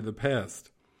see only the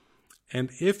past. And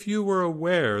if you were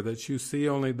aware that you see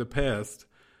only the past,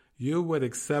 you would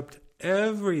accept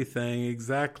everything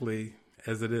exactly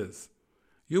as it is.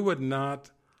 You would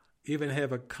not even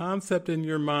have a concept in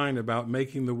your mind about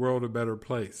making the world a better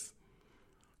place.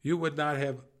 You would not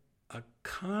have a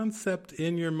concept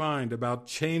in your mind about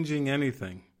changing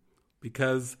anything,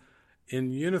 because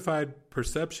in unified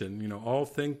perception, all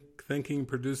thinking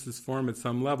produces form at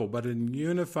some level, but in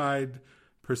unified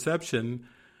perception,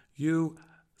 you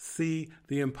see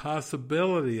the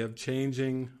impossibility of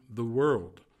changing the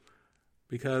world,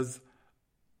 because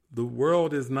the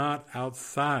world is not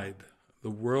outside. The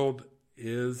world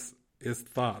is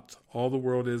thought. All the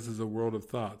world is a world of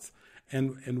thoughts.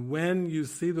 And when you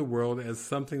see the world as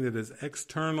something that is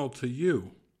external to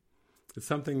you, it's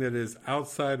something that is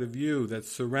outside of you, that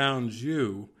surrounds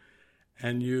you,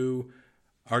 and you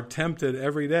are tempted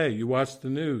every day. You watch the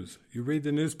news, you read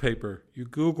the newspaper, you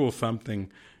Google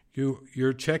something,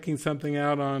 you're checking something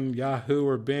out on Yahoo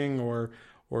or Bing or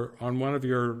on one of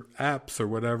your apps or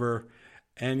whatever,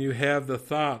 and you have the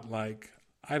thought like,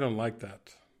 I don't like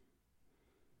that.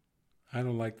 I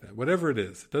don't like that. Whatever it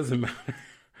is, it doesn't matter.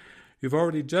 You've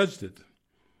already judged it.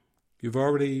 You've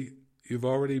already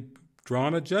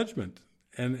drawn a judgment.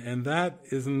 And that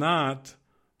is not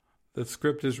the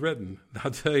script is written. I'll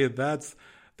tell you, that's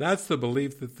the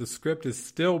belief that the script is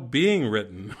still being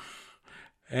written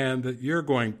and that you're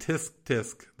going tisk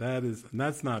tisk.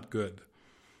 That's not good.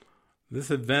 This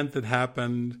event that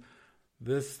happened,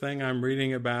 this thing I'm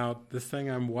reading about, this thing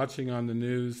I'm watching on the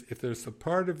news, if there's a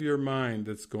part of your mind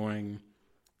that's going,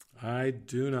 I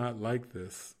do not like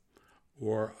this,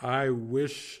 or I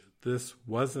wish this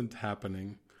wasn't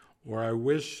happening, or I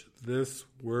wish this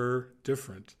were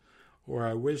different, or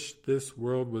I wish this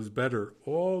world was better.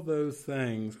 All those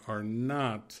things are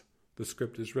not the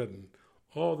script is written.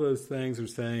 All those things are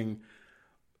saying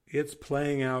it's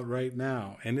playing out right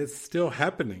now, and it's still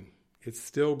happening. It's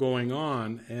still going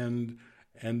on,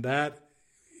 and that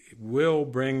will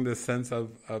bring the sense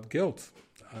of guilt.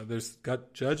 There's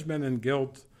got judgment and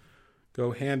guilt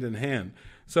go hand in hand.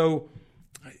 So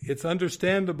it's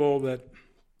understandable that,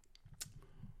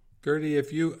 Gertie,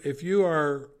 if you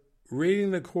are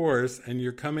reading the Course and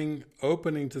you're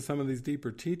opening to some of these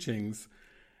deeper teachings,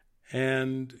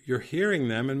 and you're hearing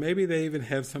them, and maybe they even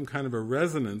have some kind of a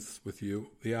resonance with you,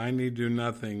 the I need do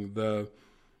nothing, the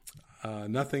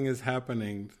nothing is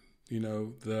happening,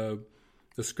 the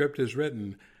script is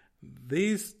written.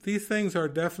 These things are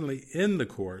definitely in the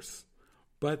Course,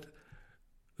 but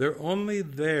they're only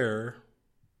there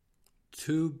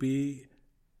to be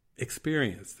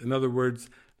experienced. In other words,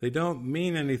 they don't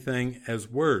mean anything as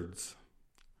words.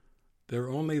 They're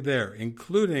only there,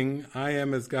 including I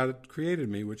am as God created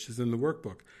me, which is in the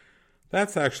workbook.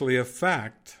 That's actually a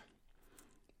fact,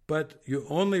 but you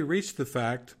only reach the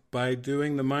fact by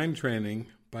doing the mind training,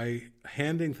 by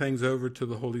handing things over to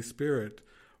the Holy Spirit,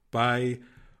 by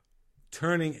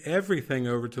turning everything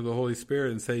over to the Holy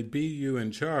Spirit and say, be you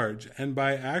in charge, and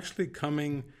by actually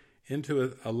coming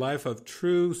into a life of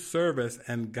true service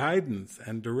and guidance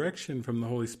and direction from the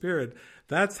Holy Spirit.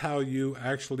 That's how you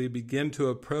actually begin to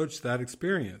approach that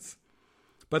experience.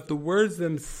 But the words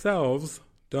themselves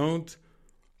don't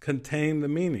contain the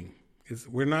meaning.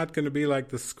 We're not going to be like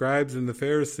the scribes and the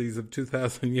Pharisees of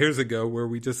 2,000 years ago, where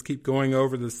we just keep going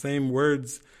over the same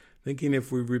words, thinking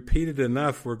if we repeat it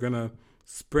enough, we're going to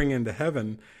spring into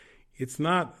heaven. It's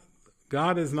not.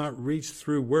 God is not reached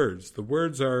through words. The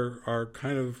words are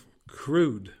kind of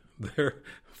crude.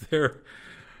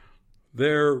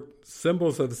 They're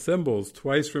symbols of symbols,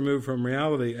 twice removed from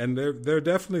reality, and they're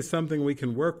definitely something we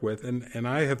can work with, and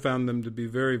I have found them to be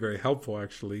very, very helpful,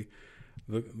 actually,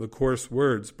 the Course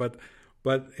words. But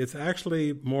it's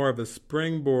actually more of a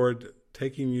springboard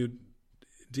taking you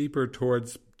deeper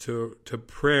towards to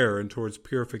prayer and towards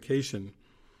purification,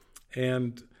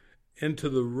 and into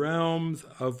the realms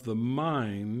of the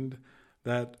mind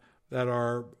that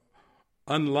are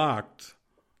unlocked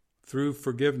through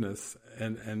forgiveness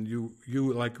and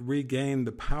you like regain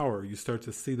the power. You start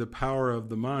to see the power of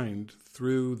the mind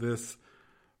through this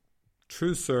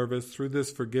true service, through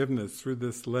this forgiveness, through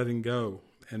this letting go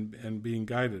and being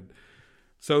guided.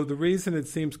 So the reason it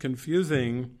seems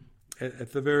confusing,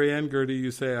 at the very end, Gertie,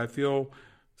 you say, I feel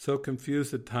so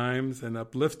confused at times and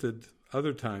uplifted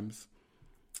other times,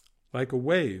 like a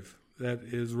wave that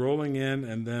is rolling in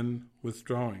and then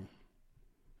withdrawing.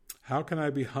 How can I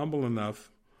be humble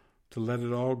enough to let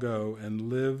it all go and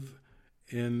live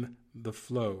in the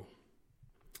flow?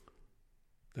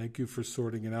 Thank you for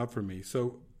sorting it out for me.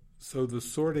 So the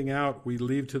sorting out we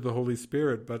leave to the Holy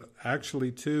Spirit, but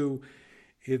actually too,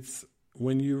 it's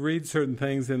when you read certain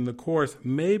things in the Course,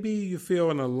 maybe you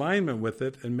feel an alignment with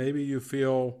it, and maybe you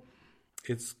feel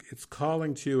it's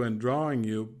calling to you and drawing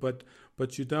you, but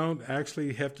you don't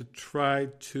actually have to try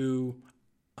to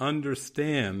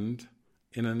understand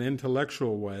in an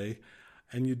intellectual way,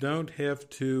 and you don't have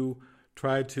to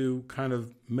try to kind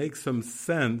of make some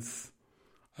sense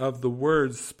of the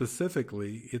words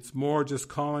specifically. It's more just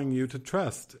calling you to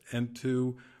trust and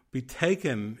to be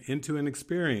taken into an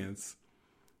experience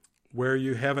where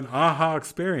you have an aha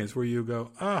experience, where you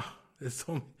go,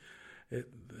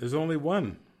 there's only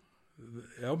one.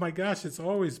 Oh my gosh, it's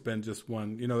always been just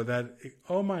one.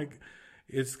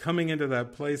 It's coming into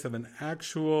that place of an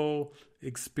actual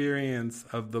experience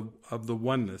of the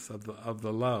oneness, of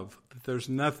the love. That there's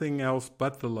nothing else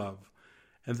but the love.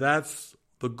 And that's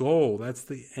the goal, that's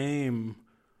the aim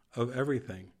of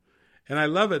everything. And I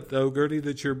love it though, Gertie,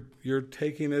 that you're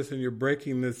taking this and you're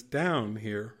breaking this down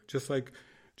here, just like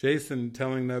Jason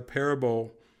telling the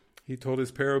parable. He told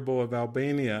his parable of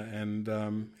Albania,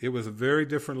 and it was a very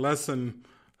different lesson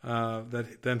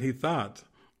than he thought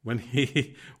when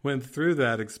he went through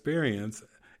that experience.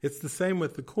 It's the same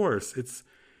with the Course.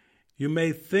 You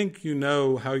may think you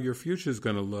know how your future is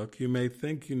going to look. You may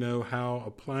think you know how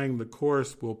applying the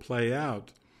Course will play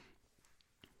out.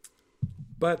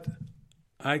 But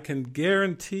I can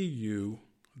guarantee you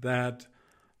that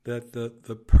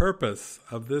the purpose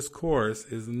of this Course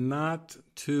is not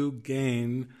to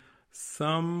gain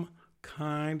some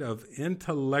kind of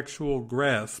intellectual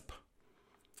grasp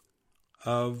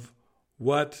of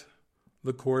what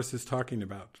the Course is talking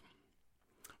about.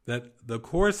 That the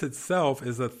Course itself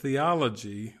is a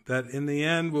theology that in the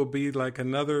end will be like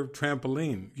another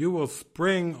trampoline. You will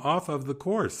spring off of the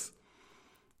Course.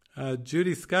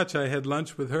 Judy Scutch, I had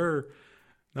lunch with her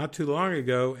not too long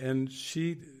ago, and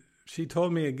she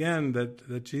told me again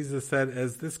that Jesus said,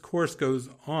 as this Course goes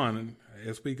on,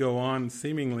 as we go on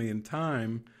seemingly in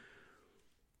time,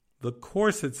 the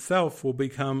Course itself will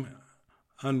become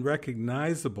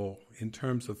unrecognizable in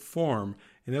terms of form.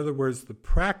 In other words, the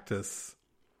practice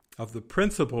of the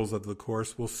principles of the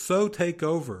Course will so take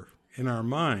over in our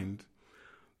mind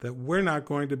that we're not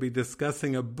going to be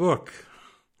discussing a book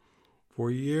for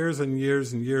years and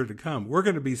years and years to come. We're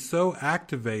going to be so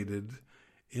activated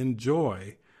in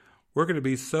joy. We're going to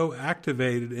be so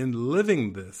activated in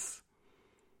living this,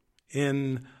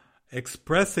 in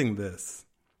expressing this,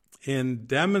 in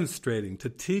demonstrating. To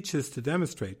teach is to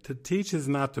demonstrate. To teach is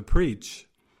not to preach.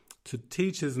 To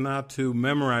teach is not to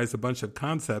memorize a bunch of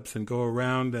concepts and go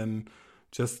around and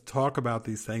just talk about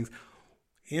these things.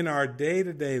 In our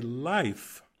day-to-day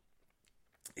life,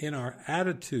 in our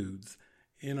attitudes,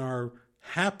 in our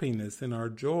happiness, in our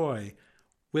joy,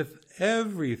 with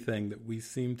everything that we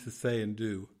seem to say and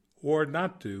do or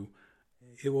not do,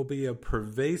 it will be a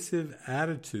pervasive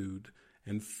attitude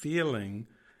and feeling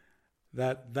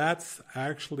that that's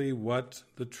actually what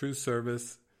the true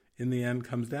service in the end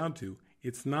comes down to.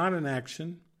 It's not an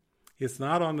action. It's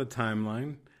not on the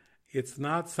timeline. It's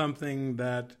not something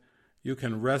that you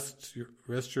can rest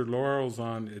your laurels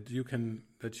on. That you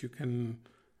can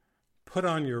put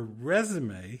on your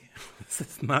resume. This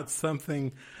is not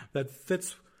something that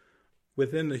fits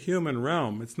within the human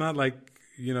realm. It's not like,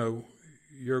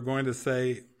 you're going to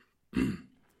say,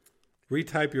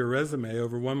 retype your resume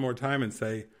over one more time and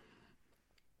say,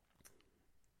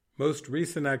 most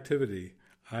recent activity,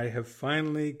 I have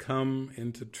finally come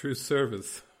into true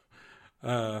service.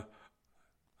 I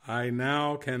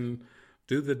now can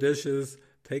do the dishes,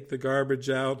 take the garbage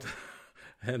out,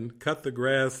 and cut the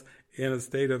grass in a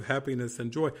state of happiness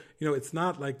and joy. It's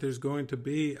not like there's going to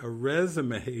be a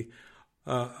resume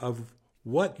of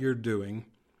what you're doing.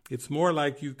 It's more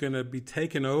like you're going to be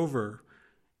taken over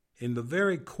in the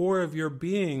very core of your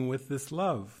being with this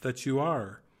love that you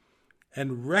are,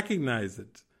 and recognize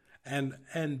it, and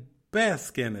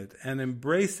bask in it, and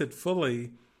embrace it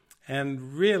fully,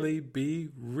 and really be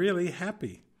really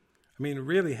happy. I mean,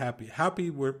 really happy.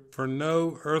 Happy for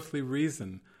no earthly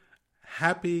reason.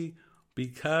 Happy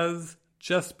because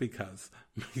just because,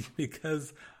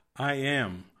 because I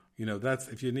am. That's,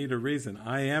 if you need a reason,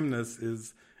 I amness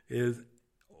is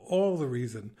all the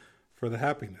reason for the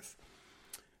happiness.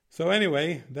 So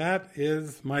anyway, that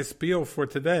is my spiel for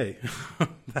today.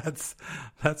 That's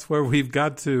where we've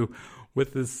got to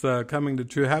with this coming to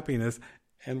true happiness.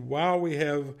 And while we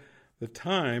have the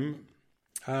time,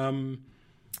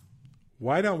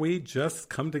 why don't we just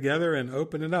come together and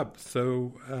open it up?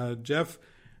 So, Jeff,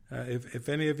 if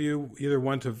any of you either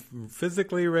want to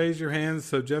physically raise your hands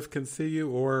so Jeff can see you,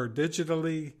 or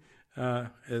digitally,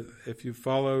 if you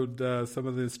followed some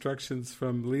of the instructions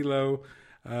from Lilo,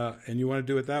 and you want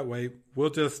to do it that way,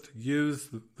 we'll just use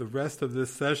the rest of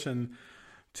this session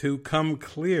to come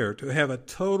clear, to have a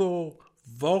total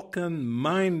Vulcan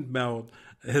mind melt,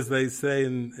 as they say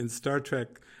in Star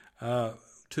Trek,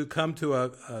 to come to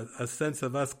a sense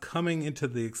of us coming into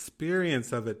the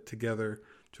experience of it together,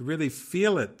 to really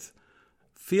feel it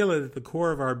at the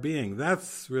core of our being.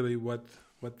 That's really what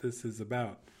this is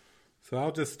about. So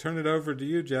I'll just turn it over to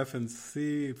you, Jeff, and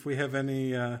see if we have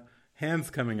any hands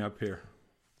coming up here.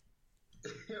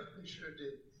 Yeah, we sure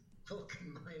did.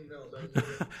 Vulcan mind melt.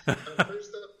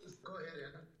 First up, go ahead,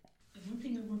 Anna. One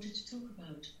thing I wanted to talk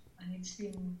about, and it's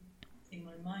been in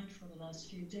my mind for the last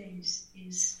few days,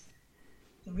 is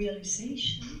the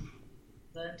realization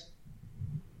that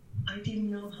I didn't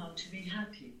know how to be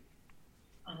happy.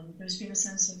 There's been a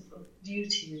sense of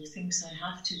duty, of things I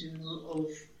have to do, of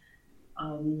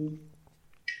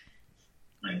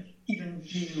like even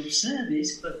being of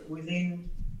service, but within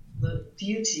the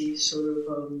duty sort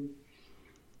of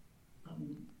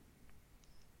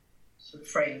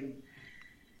frame.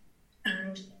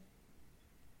 And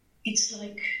it's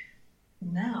like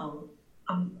now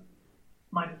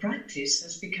my practice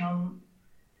has become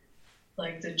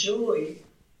like the joy,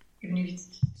 even if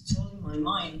it's all in my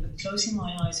mind, but closing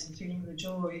my eyes and feeling the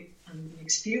joy and the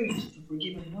experience of the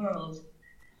forgiven world,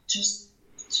 just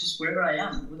wherever I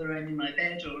am, whether I'm in my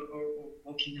bed or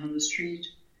walking down the street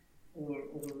or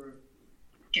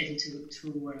getting to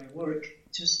where I work,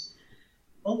 just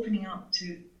opening up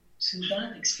to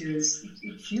that experience.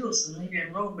 It feels, and maybe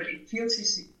I'm wrong, but it feels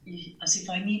as if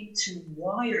I need to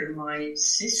wire my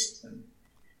system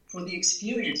for the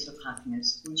experience of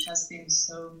happiness, which has been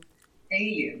so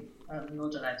alien.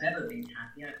 Not that I've ever been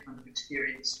happy. I've kind of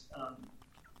experienced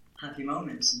happy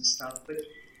moments and stuff, but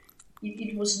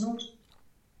it was not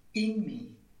in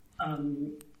me.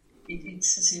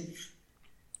 It's as if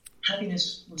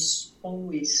happiness was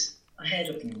always ahead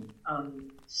of me,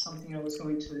 something I was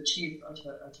going to achieve at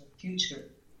a future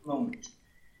moment.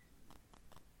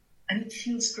 And it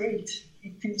feels great.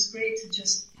 It feels great to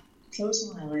just close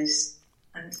my eyes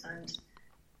and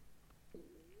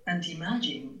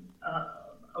imagine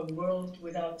a world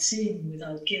without sin,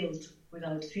 without guilt,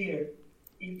 without fear,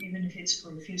 even if it's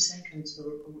for a few seconds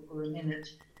or a minute,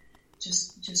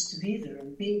 just to be there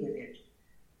and be with it,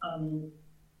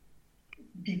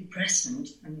 be present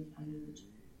and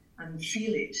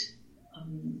feel it,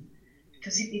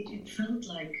 because it felt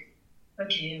like,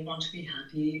 okay, I want to be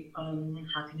happy.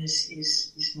 Happiness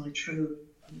is my true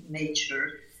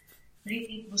nature, but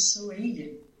it was so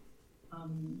alien,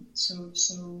 so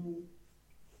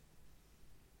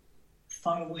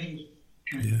far away,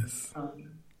 kind yes. of.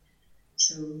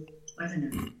 So I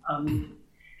don't know.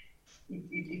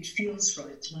 It feels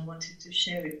right, and I wanted to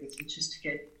share it with you just to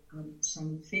get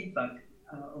some feedback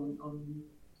on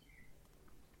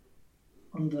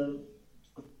the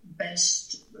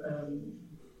best.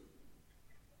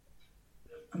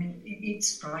 I mean,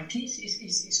 it's practice.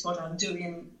 Is what I'm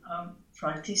doing.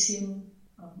 Practicing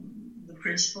the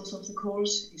principles of the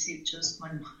course. Is it just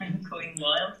my mind going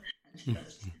wild?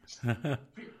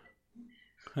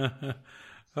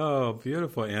 Oh,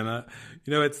 beautiful, Anna.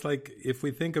 It's like if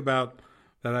we think about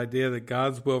that idea that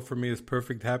God's will for me is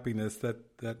perfect happiness,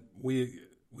 that we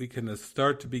can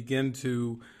start to begin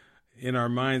to, in our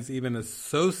minds, even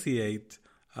associate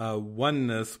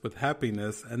oneness with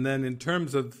happiness. And then in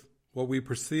terms of what we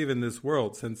perceive in this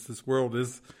world, since this world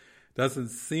doesn't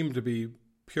seem to be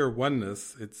pure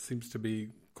oneness, it seems to be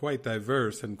quite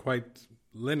diverse and quite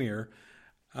linear.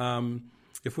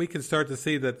 If we can start to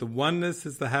see that the oneness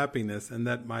is the happiness, and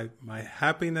that my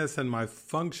happiness and my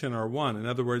function are one. In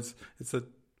other words, it's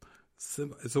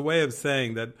a way of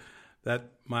saying that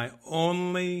my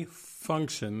only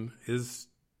function is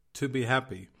to be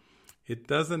happy. It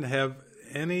doesn't have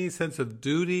any sense of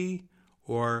duty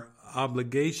or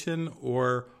obligation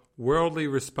or worldly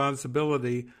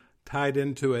responsibility tied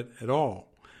into it at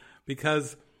all.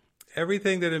 Because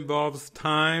everything that involves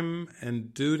time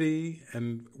and duty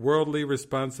and worldly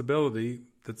responsibility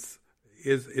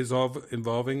is all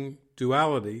involving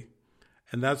duality,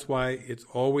 And that's why it's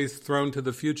always thrown to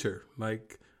the future.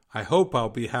 Like, I hope I'll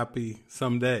be happy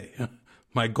someday.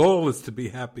 My goal is to be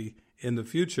happy in the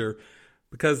future,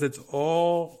 because it's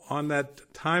all on that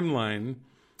timeline.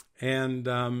 And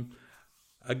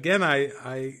again,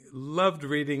 I loved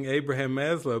reading Abraham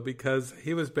Maslow, because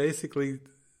he was basically,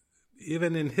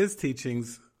 even in his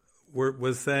teachings,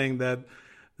 was saying that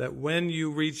when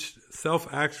you reach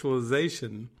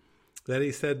self-actualization, that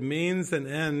he said means and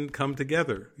end come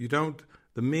together.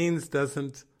 The means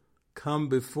doesn't come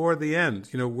before the end.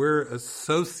 We're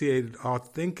associated, our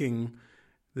thinking,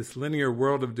 this linear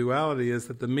world of duality, is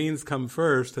that the means come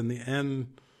first and the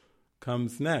end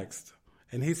comes next.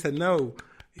 And he said, no,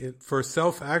 for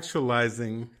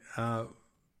self-actualizing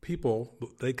people,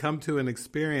 they come to an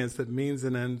experience that means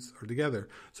and ends are together.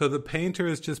 So the painter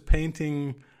is just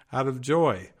painting out of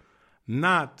joy,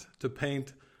 not to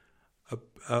paint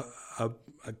a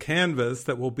canvas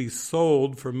that will be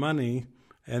sold for money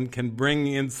and can bring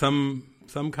in some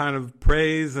kind of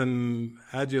praise and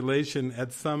adulation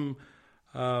at some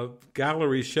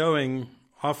gallery showing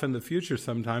off in the future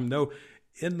sometime. No,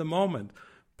 in the moment,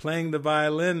 playing the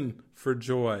violin for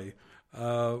joy,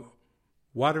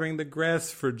 watering the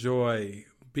grass for joy,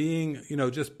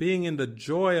 just being in the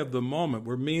joy of the moment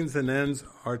where means and ends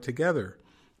are together.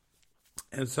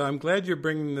 And so I'm glad you're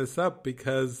bringing this up,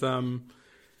 because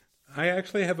I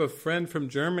actually have a friend from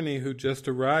Germany who just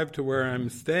arrived to where I'm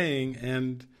staying,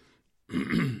 and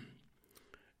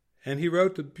and he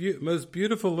wrote the most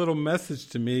beautiful little message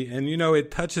to me. And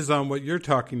it touches on what you're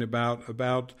talking about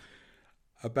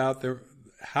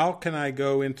how can I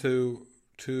go into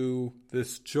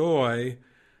this joy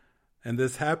and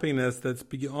this happiness that's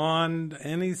beyond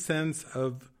any sense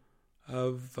of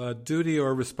duty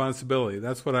or responsibility.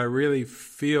 That's what I really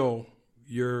feel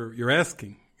you're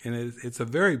asking, and it's a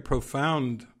very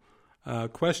profound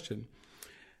question.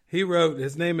 He wrote,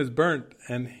 his name is Bernd,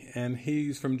 and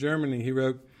he's from Germany. He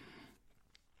wrote,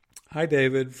 "Hi,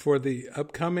 David. For the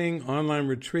upcoming online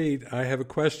retreat, I have a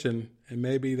question, and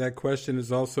maybe that question is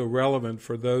also relevant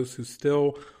for those who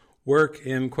still work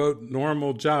in, quote,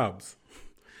 normal jobs."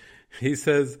 He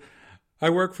says, "I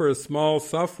work for a small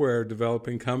software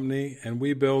developing company, and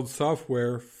we build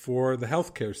software for the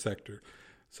healthcare sector.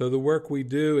 So the work we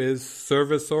do is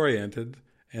service-oriented,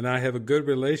 and I have a good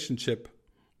relationship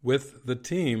with the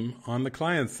team on the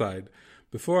client side.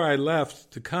 Before I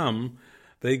left to come,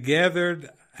 they gathered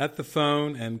at the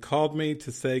phone and called me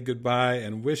to say goodbye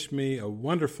and wish me a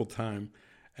wonderful time.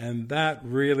 And that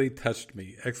really touched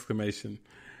me, exclamation.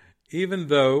 Even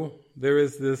though there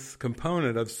is this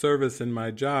component of service in my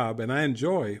job, and I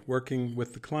enjoy working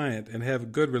with the client and have a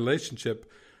good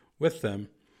relationship with them,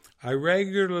 I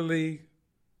regularly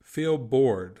feel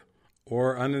bored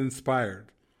or uninspired.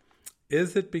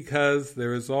 Is it because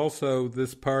there is also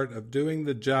this part of doing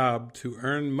the job to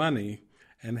earn money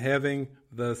and having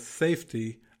the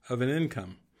safety of an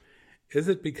income? Is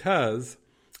it because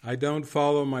I don't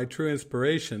follow my true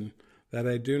inspiration that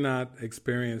I do not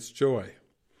experience joy?"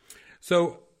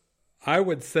 So I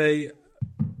would say,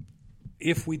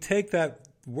 if we take that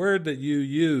word that you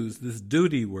use, this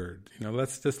duty word,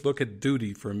 let's just look at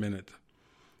duty for a minute,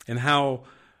 and how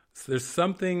there's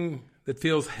something that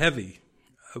feels heavy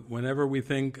whenever we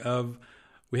think of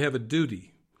we have a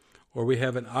duty or we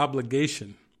have an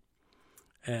obligation.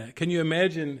 Can you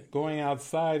imagine going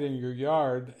outside in your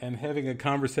yard and having a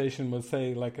conversation with,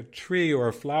 say, like a tree or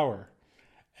a flower,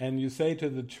 and you say to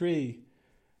the tree,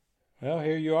 "Well,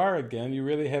 here you are again. You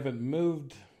really haven't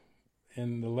moved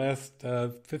in the last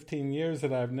 15 years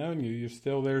that I've known you. You're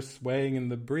still there swaying in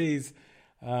the breeze.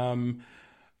 Do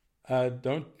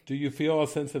you feel a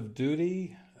sense of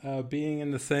duty being in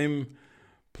the same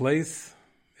place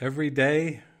every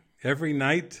day, every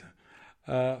night?"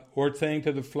 Or saying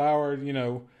to the flower,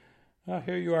 "Oh,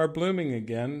 here you are blooming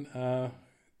again.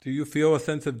 Do you feel a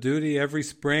sense of duty every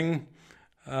spring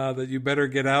that you better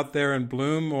get out there and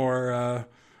bloom, or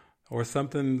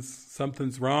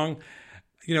something's wrong?"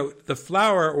 The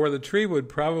flower or the tree would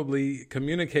probably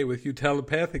communicate with you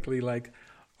telepathically, like,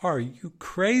 "Are you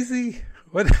crazy?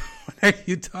 What are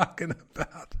you talking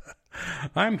about?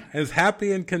 I'm as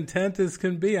happy and content as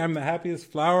can be. I'm the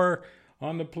happiest flower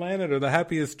on the planet, or the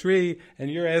happiest tree, and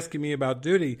you're asking me about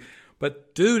duty."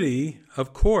 But duty,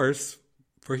 of course,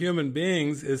 for human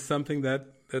beings is something that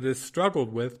is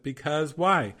struggled with, because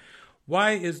why?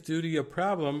 Why is duty a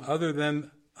problem, other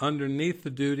than underneath the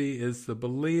duty is the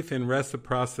belief in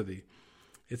reciprocity?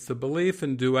 It's the belief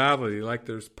in duality, like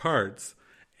there's parts,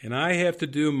 and I have to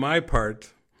do my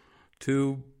part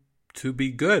to be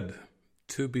good,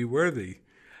 to be worthy.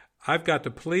 I've got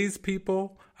to please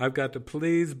people. I've got to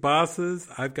please bosses.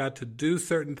 I've got to do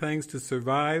certain things to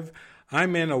survive.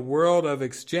 I'm in a world of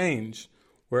exchange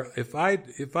where if I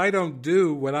don't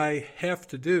do what I have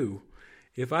to do,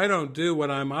 if I don't do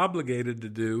what I'm obligated to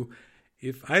do,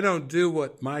 if I don't do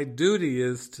what my duty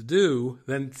is to do,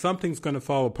 then something's going to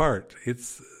fall apart.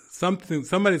 It's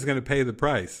somebody's going to pay the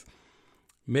price.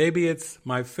 Maybe it's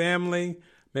my family,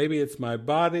 maybe it's my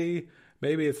body,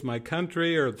 maybe it's my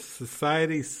country or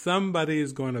society. Somebody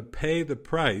is going to pay the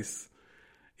price.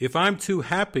 If I'm too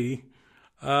happy,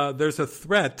 there's a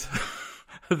threat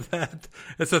that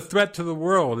it's a threat to the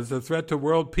world. It's a threat to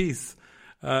world peace.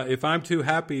 If I'm too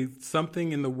happy,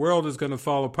 something in the world is going to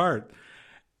fall apart.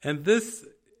 And this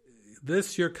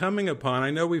you're coming upon.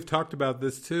 I know we've talked about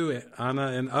this too, Anna,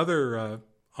 and other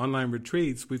online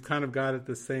retreats. We've kind of got at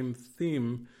the same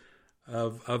theme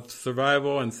of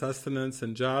survival and sustenance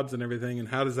and jobs and everything, and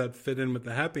how does that fit in with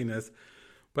the happiness.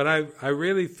 But I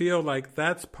really feel like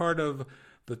that's part of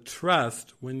the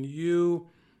trust when you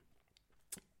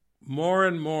more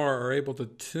and more are able to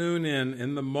tune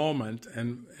in the moment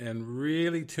and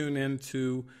really tune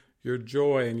into your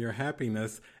joy and your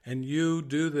happiness, and you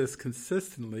do this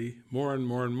consistently more and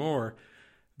more and more,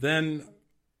 then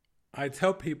I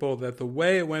tell people that the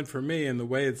way it went for me and the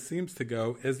way it seems to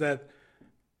go is that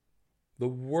the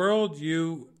world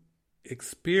you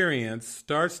experience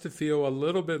starts to feel a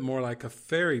little bit more like a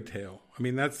fairy tale. I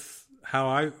mean, that's how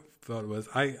I thought it was.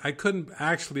 I couldn't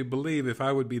actually believe if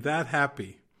I would be that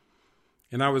happy.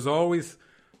 And I was always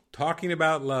talking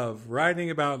about love,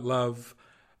 writing about love,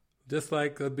 just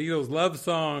like the Beatles' love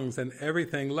songs and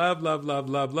everything, love, love, love,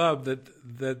 love, love,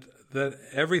 that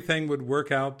everything would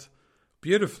work out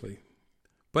beautifully.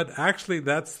 But actually,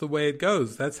 that's the way it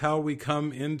goes. That's how we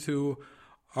come into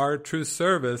our true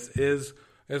service, is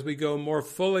as we go more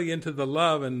fully into the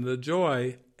love and the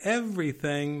joy,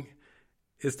 everything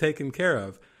is taken care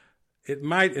of. It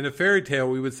might, in a fairy tale,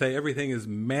 we would say everything is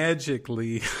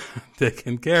magically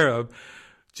taken care of.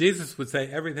 Jesus would say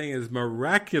everything is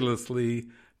miraculously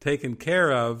taken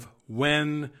care of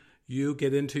when you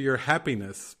get into your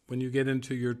happiness, when you get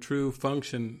into your true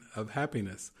function of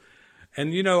happiness.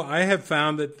 And, you know, I have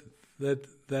found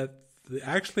that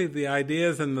actually the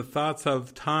ideas and the thoughts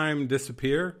of time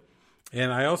disappear.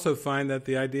 And I also find that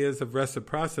the ideas of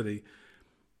reciprocity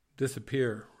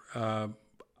disappear.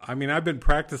 I mean, I've been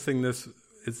practicing this,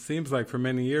 it seems like, for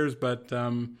many years, but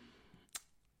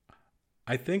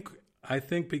I think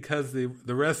because the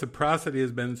reciprocity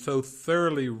has been so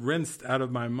thoroughly rinsed out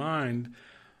of my mind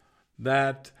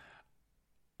that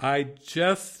I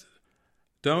just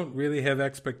don't really have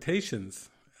expectations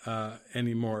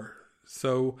anymore.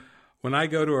 So when I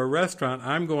go to a restaurant,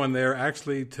 I'm going there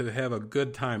actually to have a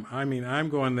good time. I mean, I'm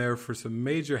going there for some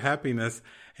major happiness,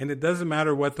 and it doesn't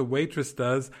matter what the waitress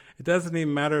does. It doesn't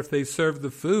even matter if they serve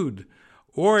the food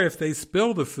or if they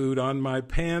spill the food on my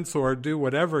pants or do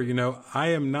whatever. You know, I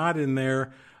am not in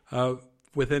there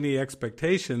with any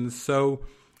expectations. So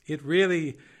it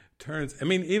really turns, I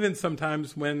mean, even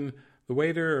sometimes when the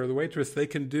waiter or the waitress, they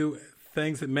can do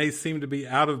things that may seem to be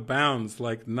out of bounds,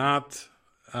 like not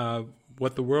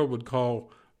what the world would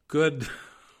call good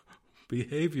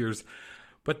behaviors.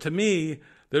 But to me,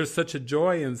 there's such a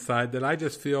joy inside that I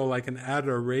just feel like an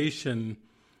adoration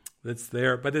that's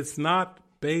there. But it's not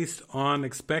based on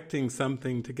expecting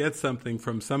something to get something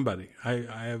from somebody.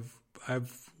 I've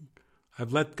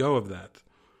let go of that.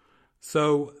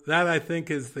 So that, I think,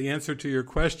 is the answer to your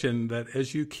question, that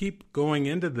as you keep going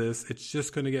into this, it's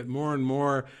just going to get more and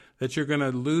more that you're going to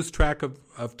lose track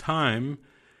of time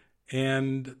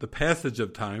and the passage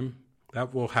of time.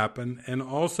 That will happen. And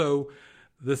also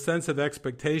the sense of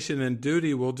expectation and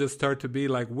duty will just start to be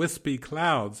like wispy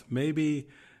clouds. Maybe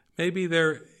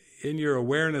they're in your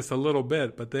awareness a little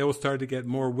bit, but they will start to get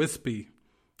more wispy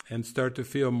and start to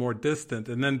feel more distant.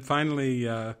 And then finally,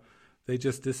 they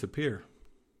just disappear.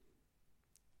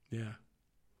 Yeah.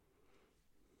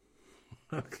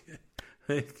 Okay.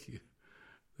 Thank you.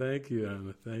 Thank you,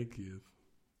 Anna. Thank you.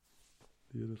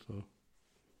 Beautiful.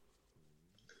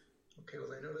 Okay,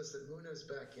 well, I noticed that Muna's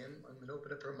back in. I'm going to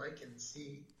open up her mic and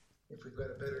see if we've got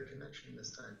a better connection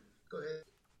this time. Go ahead.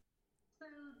 So,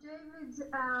 David,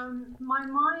 my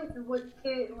mind, what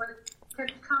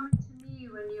kept coming to me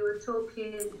when you were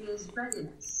talking is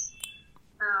readiness.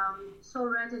 So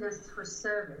readiness for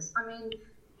service. I mean,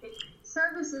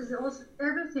 service is also,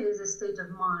 everything is a state of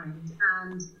mind,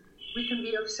 and we can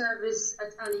be of service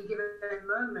at any given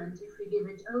moment if we give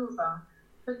it over.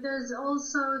 But there's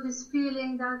also this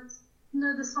feeling that, you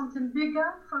know, there's something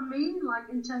bigger for me, like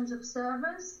in terms of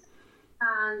service,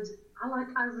 and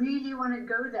I really want to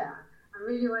go there.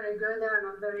 really want to go there, and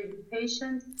I'm very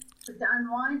impatient. But the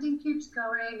unwinding keeps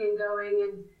going and going,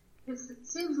 and it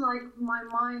seems like my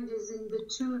mind is in the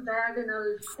two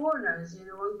diagonal corners.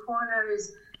 One corner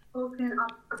is opening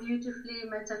up beautifully,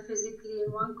 metaphysically,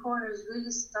 and one corner is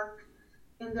really stuck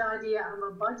in the idea I'm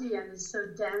a body, and it's so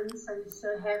dense and it's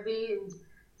so heavy. And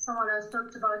someone else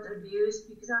talked about abuse,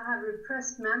 because I have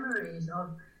repressed memories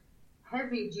of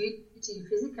heavy duty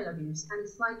physical abuse, and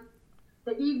it's like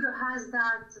the ego has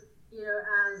that,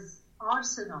 as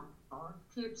arsenal,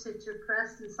 keeps it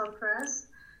repressed and suppressed.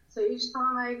 So each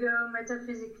time I go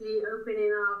metaphysically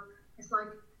opening up, it's like,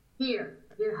 here,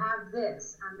 you have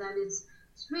this, and then it's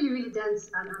really, really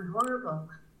dense and horrible.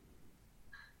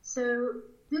 So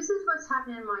this is what's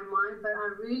happening in my mind, but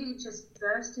I really just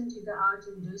burst into the art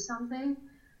and do something.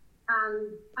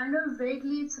 And I know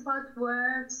vaguely it's about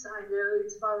words. I know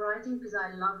it's about writing because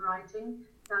I love writing.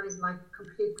 That is like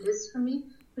complete bliss for me.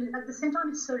 But at the same time,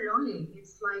 it's so lonely.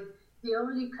 It's like the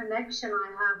only connection I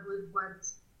have with what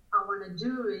I want to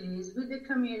do really is with the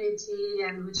community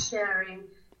and with sharing.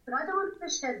 But I don't want to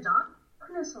share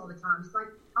darkness all the time. It's like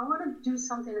I want to do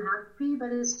something happy,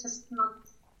 but it's just not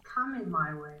coming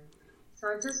my way.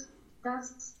 So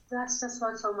that's just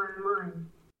what's on my mind.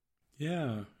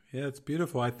 Yeah, it's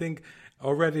beautiful. I think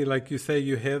already, like you say,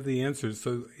 you have the answers.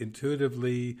 So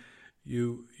intuitively,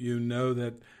 you know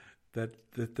that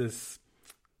this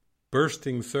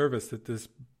bursting service, that this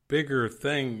bigger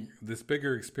thing, this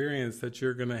bigger experience that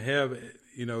you're going to have,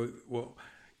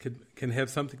 can have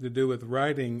something to do with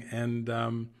writing, and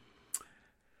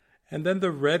then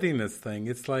the readiness thing.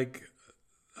 It's like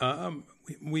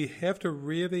we have to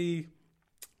really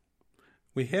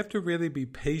be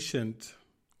patient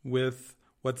with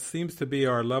what seems to be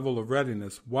our level of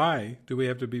readiness. Why do we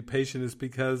have to be patient? Is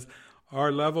because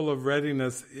our level of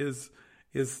readiness is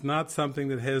not something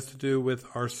that has to do with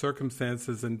our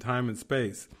circumstances in time and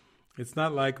space. It's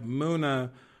not like Muna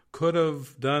could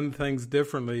have done things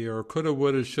differently, or could have,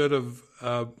 would have, should have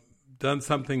done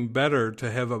something better to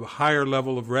have a higher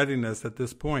level of readiness at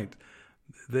this point.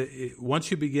 Once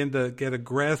you begin to get a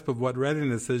grasp of what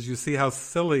readiness is, you see how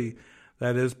silly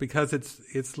that is, because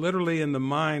it's literally in the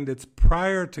mind. It's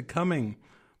prior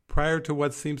to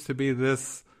what seems to be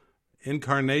this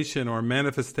incarnation or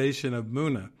manifestation of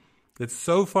Muna. It's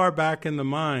so far back in the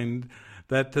mind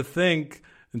that to think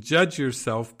and judge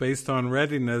yourself based on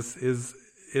readiness is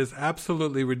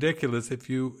absolutely ridiculous if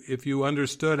you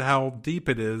understood how deep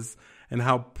it is and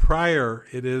how prior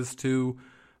it is to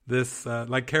this.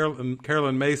 Like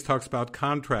Carolyn Mace talks about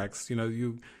contracts.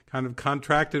 You kind of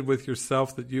contracted with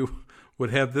yourself that you would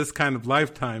have this kind of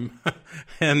lifetime,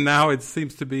 and now it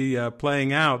seems to be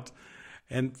playing out.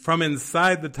 And from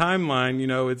inside the timeline,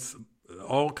 it's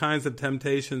all kinds of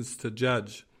temptations to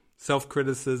judge,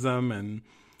 self-criticism and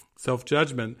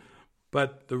self-judgment.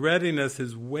 But the readiness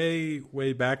is way,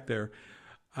 way back there.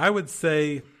 I would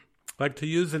say, like, to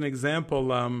use an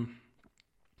example,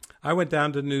 I went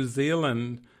down to New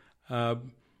Zealand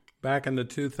back in the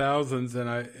 2000s,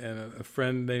 and a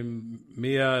friend named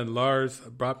Mia and Lars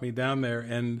brought me down there,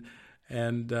 and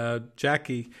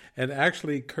Jackie, and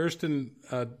actually Kirsten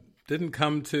didn't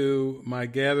come to my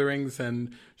gatherings,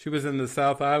 and she was in the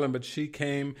South Island, but she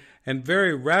came, and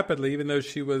very rapidly, even though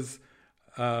she was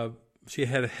she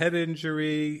had a head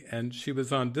injury and she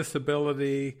was on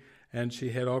disability and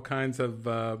she had all kinds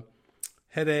of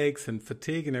headaches and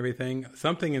fatigue and everything,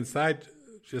 something inside,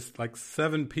 just like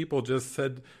 7 people just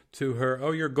said to her,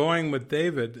 "Oh, you're going with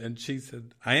David." And she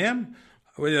said, "I am?"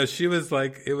 Well, she was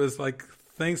like, it was like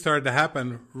things started to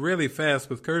happen really fast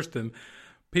with Kirsten.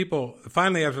 People,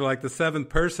 finally, after like the 7th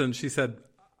person, she said,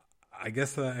 I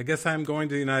guess I'm going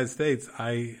to the United States.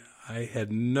 I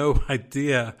had no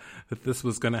idea that this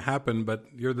was going to happen, but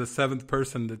you're the 7th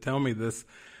person to tell me this.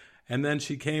 And then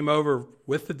she came over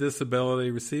with the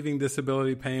disability, receiving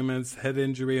disability payments, head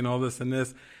injury, and all this and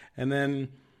this. And then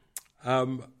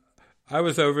I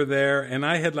was over there, and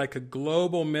I had like a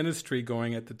global ministry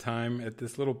going at the time at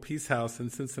this little peace house in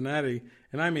Cincinnati.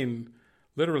 And I mean,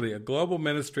 literally a global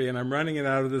ministry, and I'm running it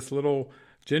out of this little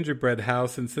gingerbread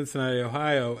house in Cincinnati,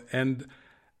 Ohio. And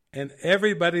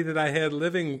everybody that I had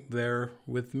living there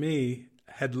with me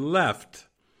had left.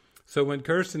 So when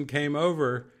Kirsten came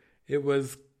over, it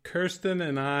was Kirsten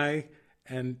and I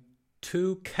and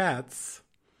 2 cats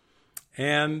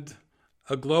and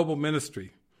a global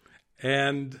ministry.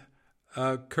 And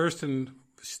Kirsten,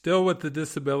 still with the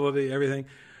disability, everything,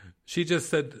 she just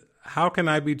said, "How can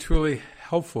I be truly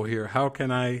helpful here? How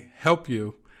can I help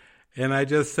you?" And I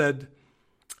just said,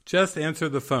 "Just answer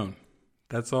the phone.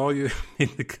 That's all you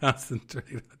need to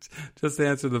concentrate on. Just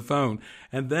answer the phone."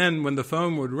 And then when the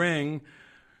phone would ring,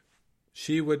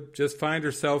 she would just find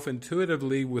herself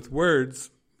intuitively with words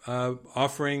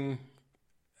offering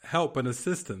help and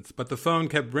assistance, but the phone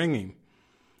kept ringing.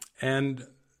 And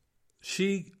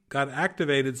she got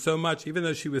activated so much, even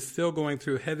though she was still going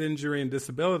through head injury and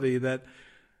disability, that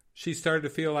she started to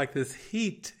feel like this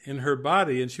heat in her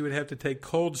body, and she would have to take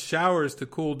cold showers to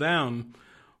cool down,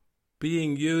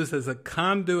 being used as a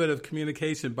conduit of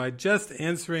communication by just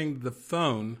answering the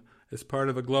phone as part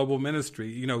of a global ministry.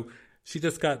 You know, she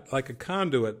just got like a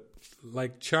conduit,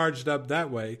 like charged up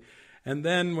that way. And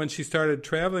then when she started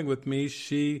traveling with me,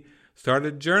 she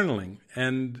started journaling.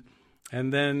 And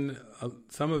then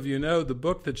some of you know the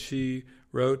book that she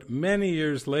wrote many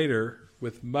years later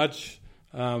with much,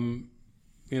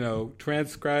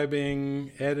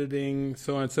 transcribing, editing,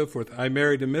 so on and so forth. I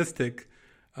Married a Mystic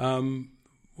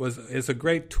is a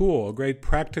great tool, a great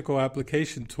practical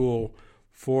application tool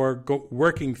for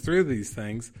working through these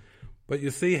things. But you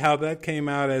see how that came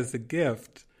out as a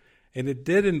gift. And it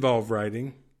did involve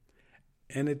writing,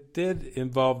 and it did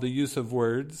involve the use of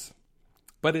words,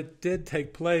 but it did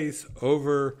take place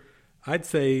over, I'd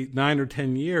say, 9 or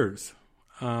 10 years.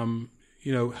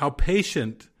 How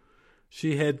patient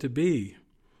she had to be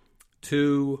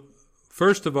to,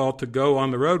 first of all, to go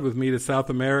on the road with me to South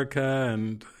America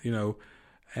and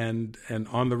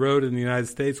on the road in the United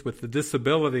States with the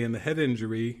disability and the head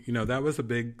injury.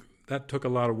 That took a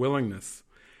lot of willingness.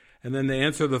 And then to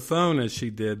answer the phone as she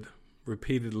did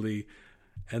repeatedly,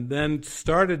 and then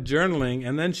started journaling,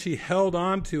 and then she held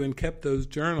on to and kept those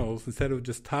journals instead of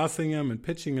just tossing them and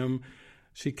pitching them.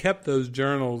 She kept those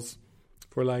journals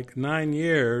for like 9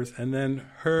 years, and then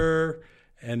her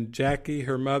and Jackie,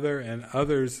 her mother, and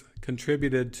others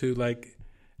contributed to like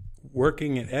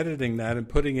working and editing that and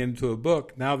putting it into a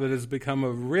book. Now that has become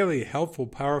a really helpful,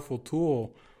 powerful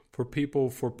tool for people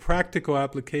for practical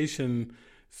application,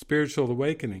 spiritual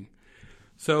awakening.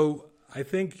 So I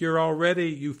think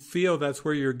you feel that's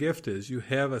where your gift is. You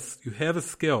have a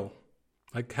skill,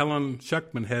 like Helen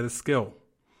Schuckman had a skill.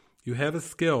 You have a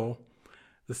skill.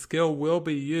 The skill will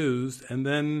be used, and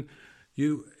then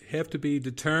you have to be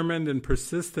determined and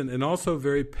persistent and also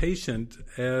very patient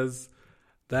as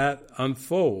that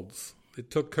unfolds.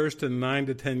 It took Kirsten 9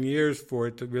 to 10 years for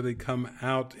it to really come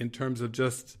out in terms of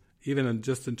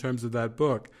in terms of that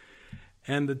book.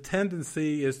 And the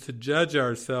tendency is to judge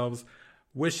ourselves,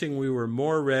 wishing we were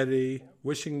more ready,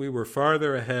 wishing we were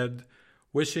farther ahead,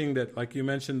 wishing that, like you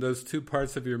mentioned, those two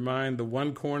parts of your mind, the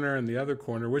one corner and the other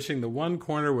corner, wishing the one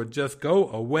corner would just go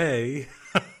away,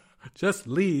 just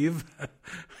leave,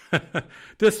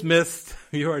 dismissed,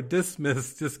 you are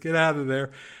dismissed, just get out of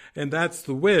there. And that's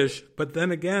the wish. But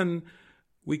then again,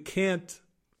 we can't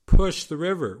push the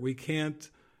river. We can't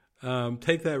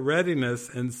take that readiness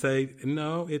and say,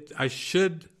 no, I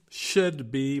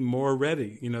should be more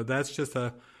ready. That's just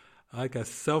a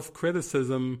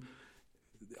self-criticism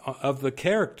of the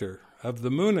character, of the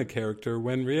Muna character,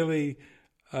 when really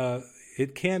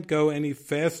it can't go any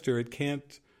faster. It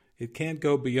can't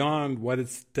go beyond what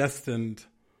it's destined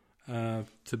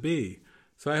to be.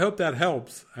 So I hope that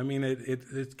helps. I mean,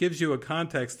 it gives you a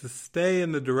context to stay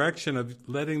in the direction of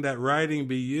letting that writing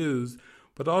be used,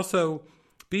 but also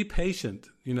be patient.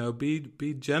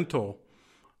 Be gentle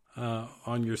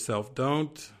on yourself.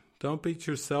 Don't beat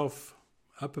yourself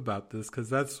up about this,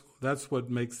 because that's what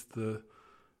makes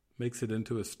it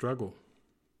into a struggle.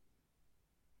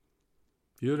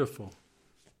 Beautiful.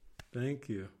 Thank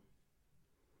you.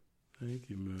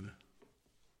 Thank you, Muna.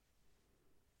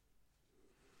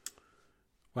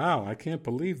 Wow, I can't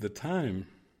believe the time.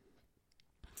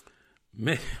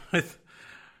 Man,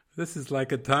 this is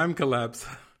like a time collapse.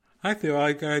 I feel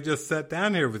like I just sat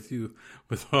down here with you,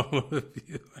 with all of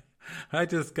you. I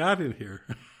just got in here.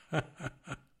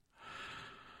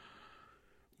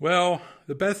 Well,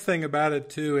 the best thing about it,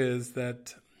 too, is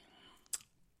that,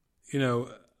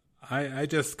 I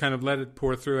just kind of let it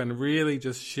pour through and really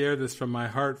just share this from my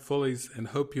heart fully and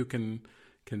hope you can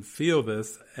feel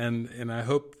this. And I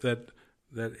hope that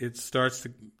it starts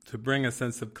to bring a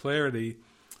sense of clarity.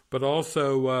 But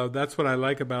also, that's what I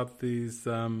like about these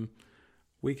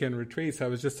weekend retreats. I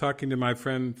was just talking to my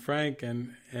friend Frank,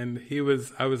 and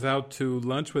I was out to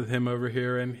lunch with him over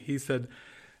here, and he said,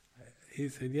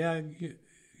 yeah,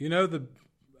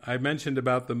 I mentioned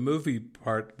about the movie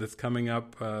part that's coming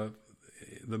up,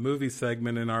 the movie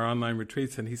segment in our online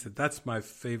retreats, and he said, that's my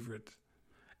favorite.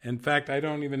 In fact, I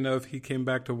don't even know if he came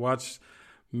back to watch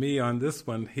me on this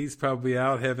one. He's probably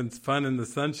out having fun in the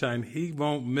sunshine. He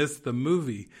won't miss the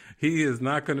movie. He is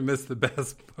not going to miss the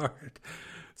best part.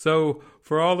 So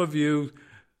for all of you,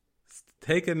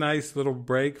 take a nice little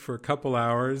break for a couple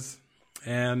hours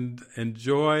and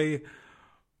enjoy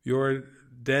your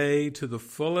day to the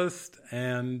fullest,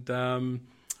 and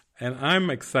I'm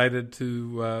excited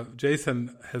to.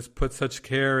 Jason has put such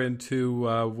care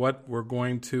into what we're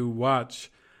going to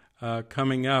watch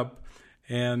coming up,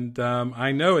 and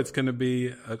I know it's going to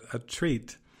be a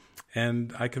treat,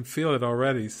 and I can feel it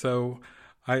already. So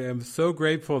I am so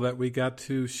grateful that we got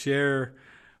to share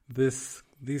this.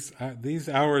 These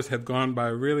hours have gone by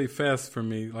really fast for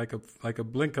me, like a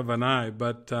blink of an eye.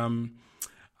 But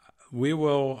we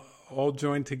will all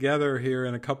join together here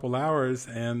in a couple hours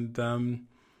and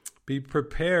be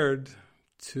prepared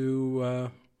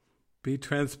to be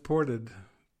transported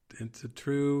into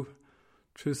true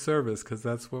service, because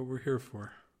that's what we're here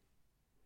for.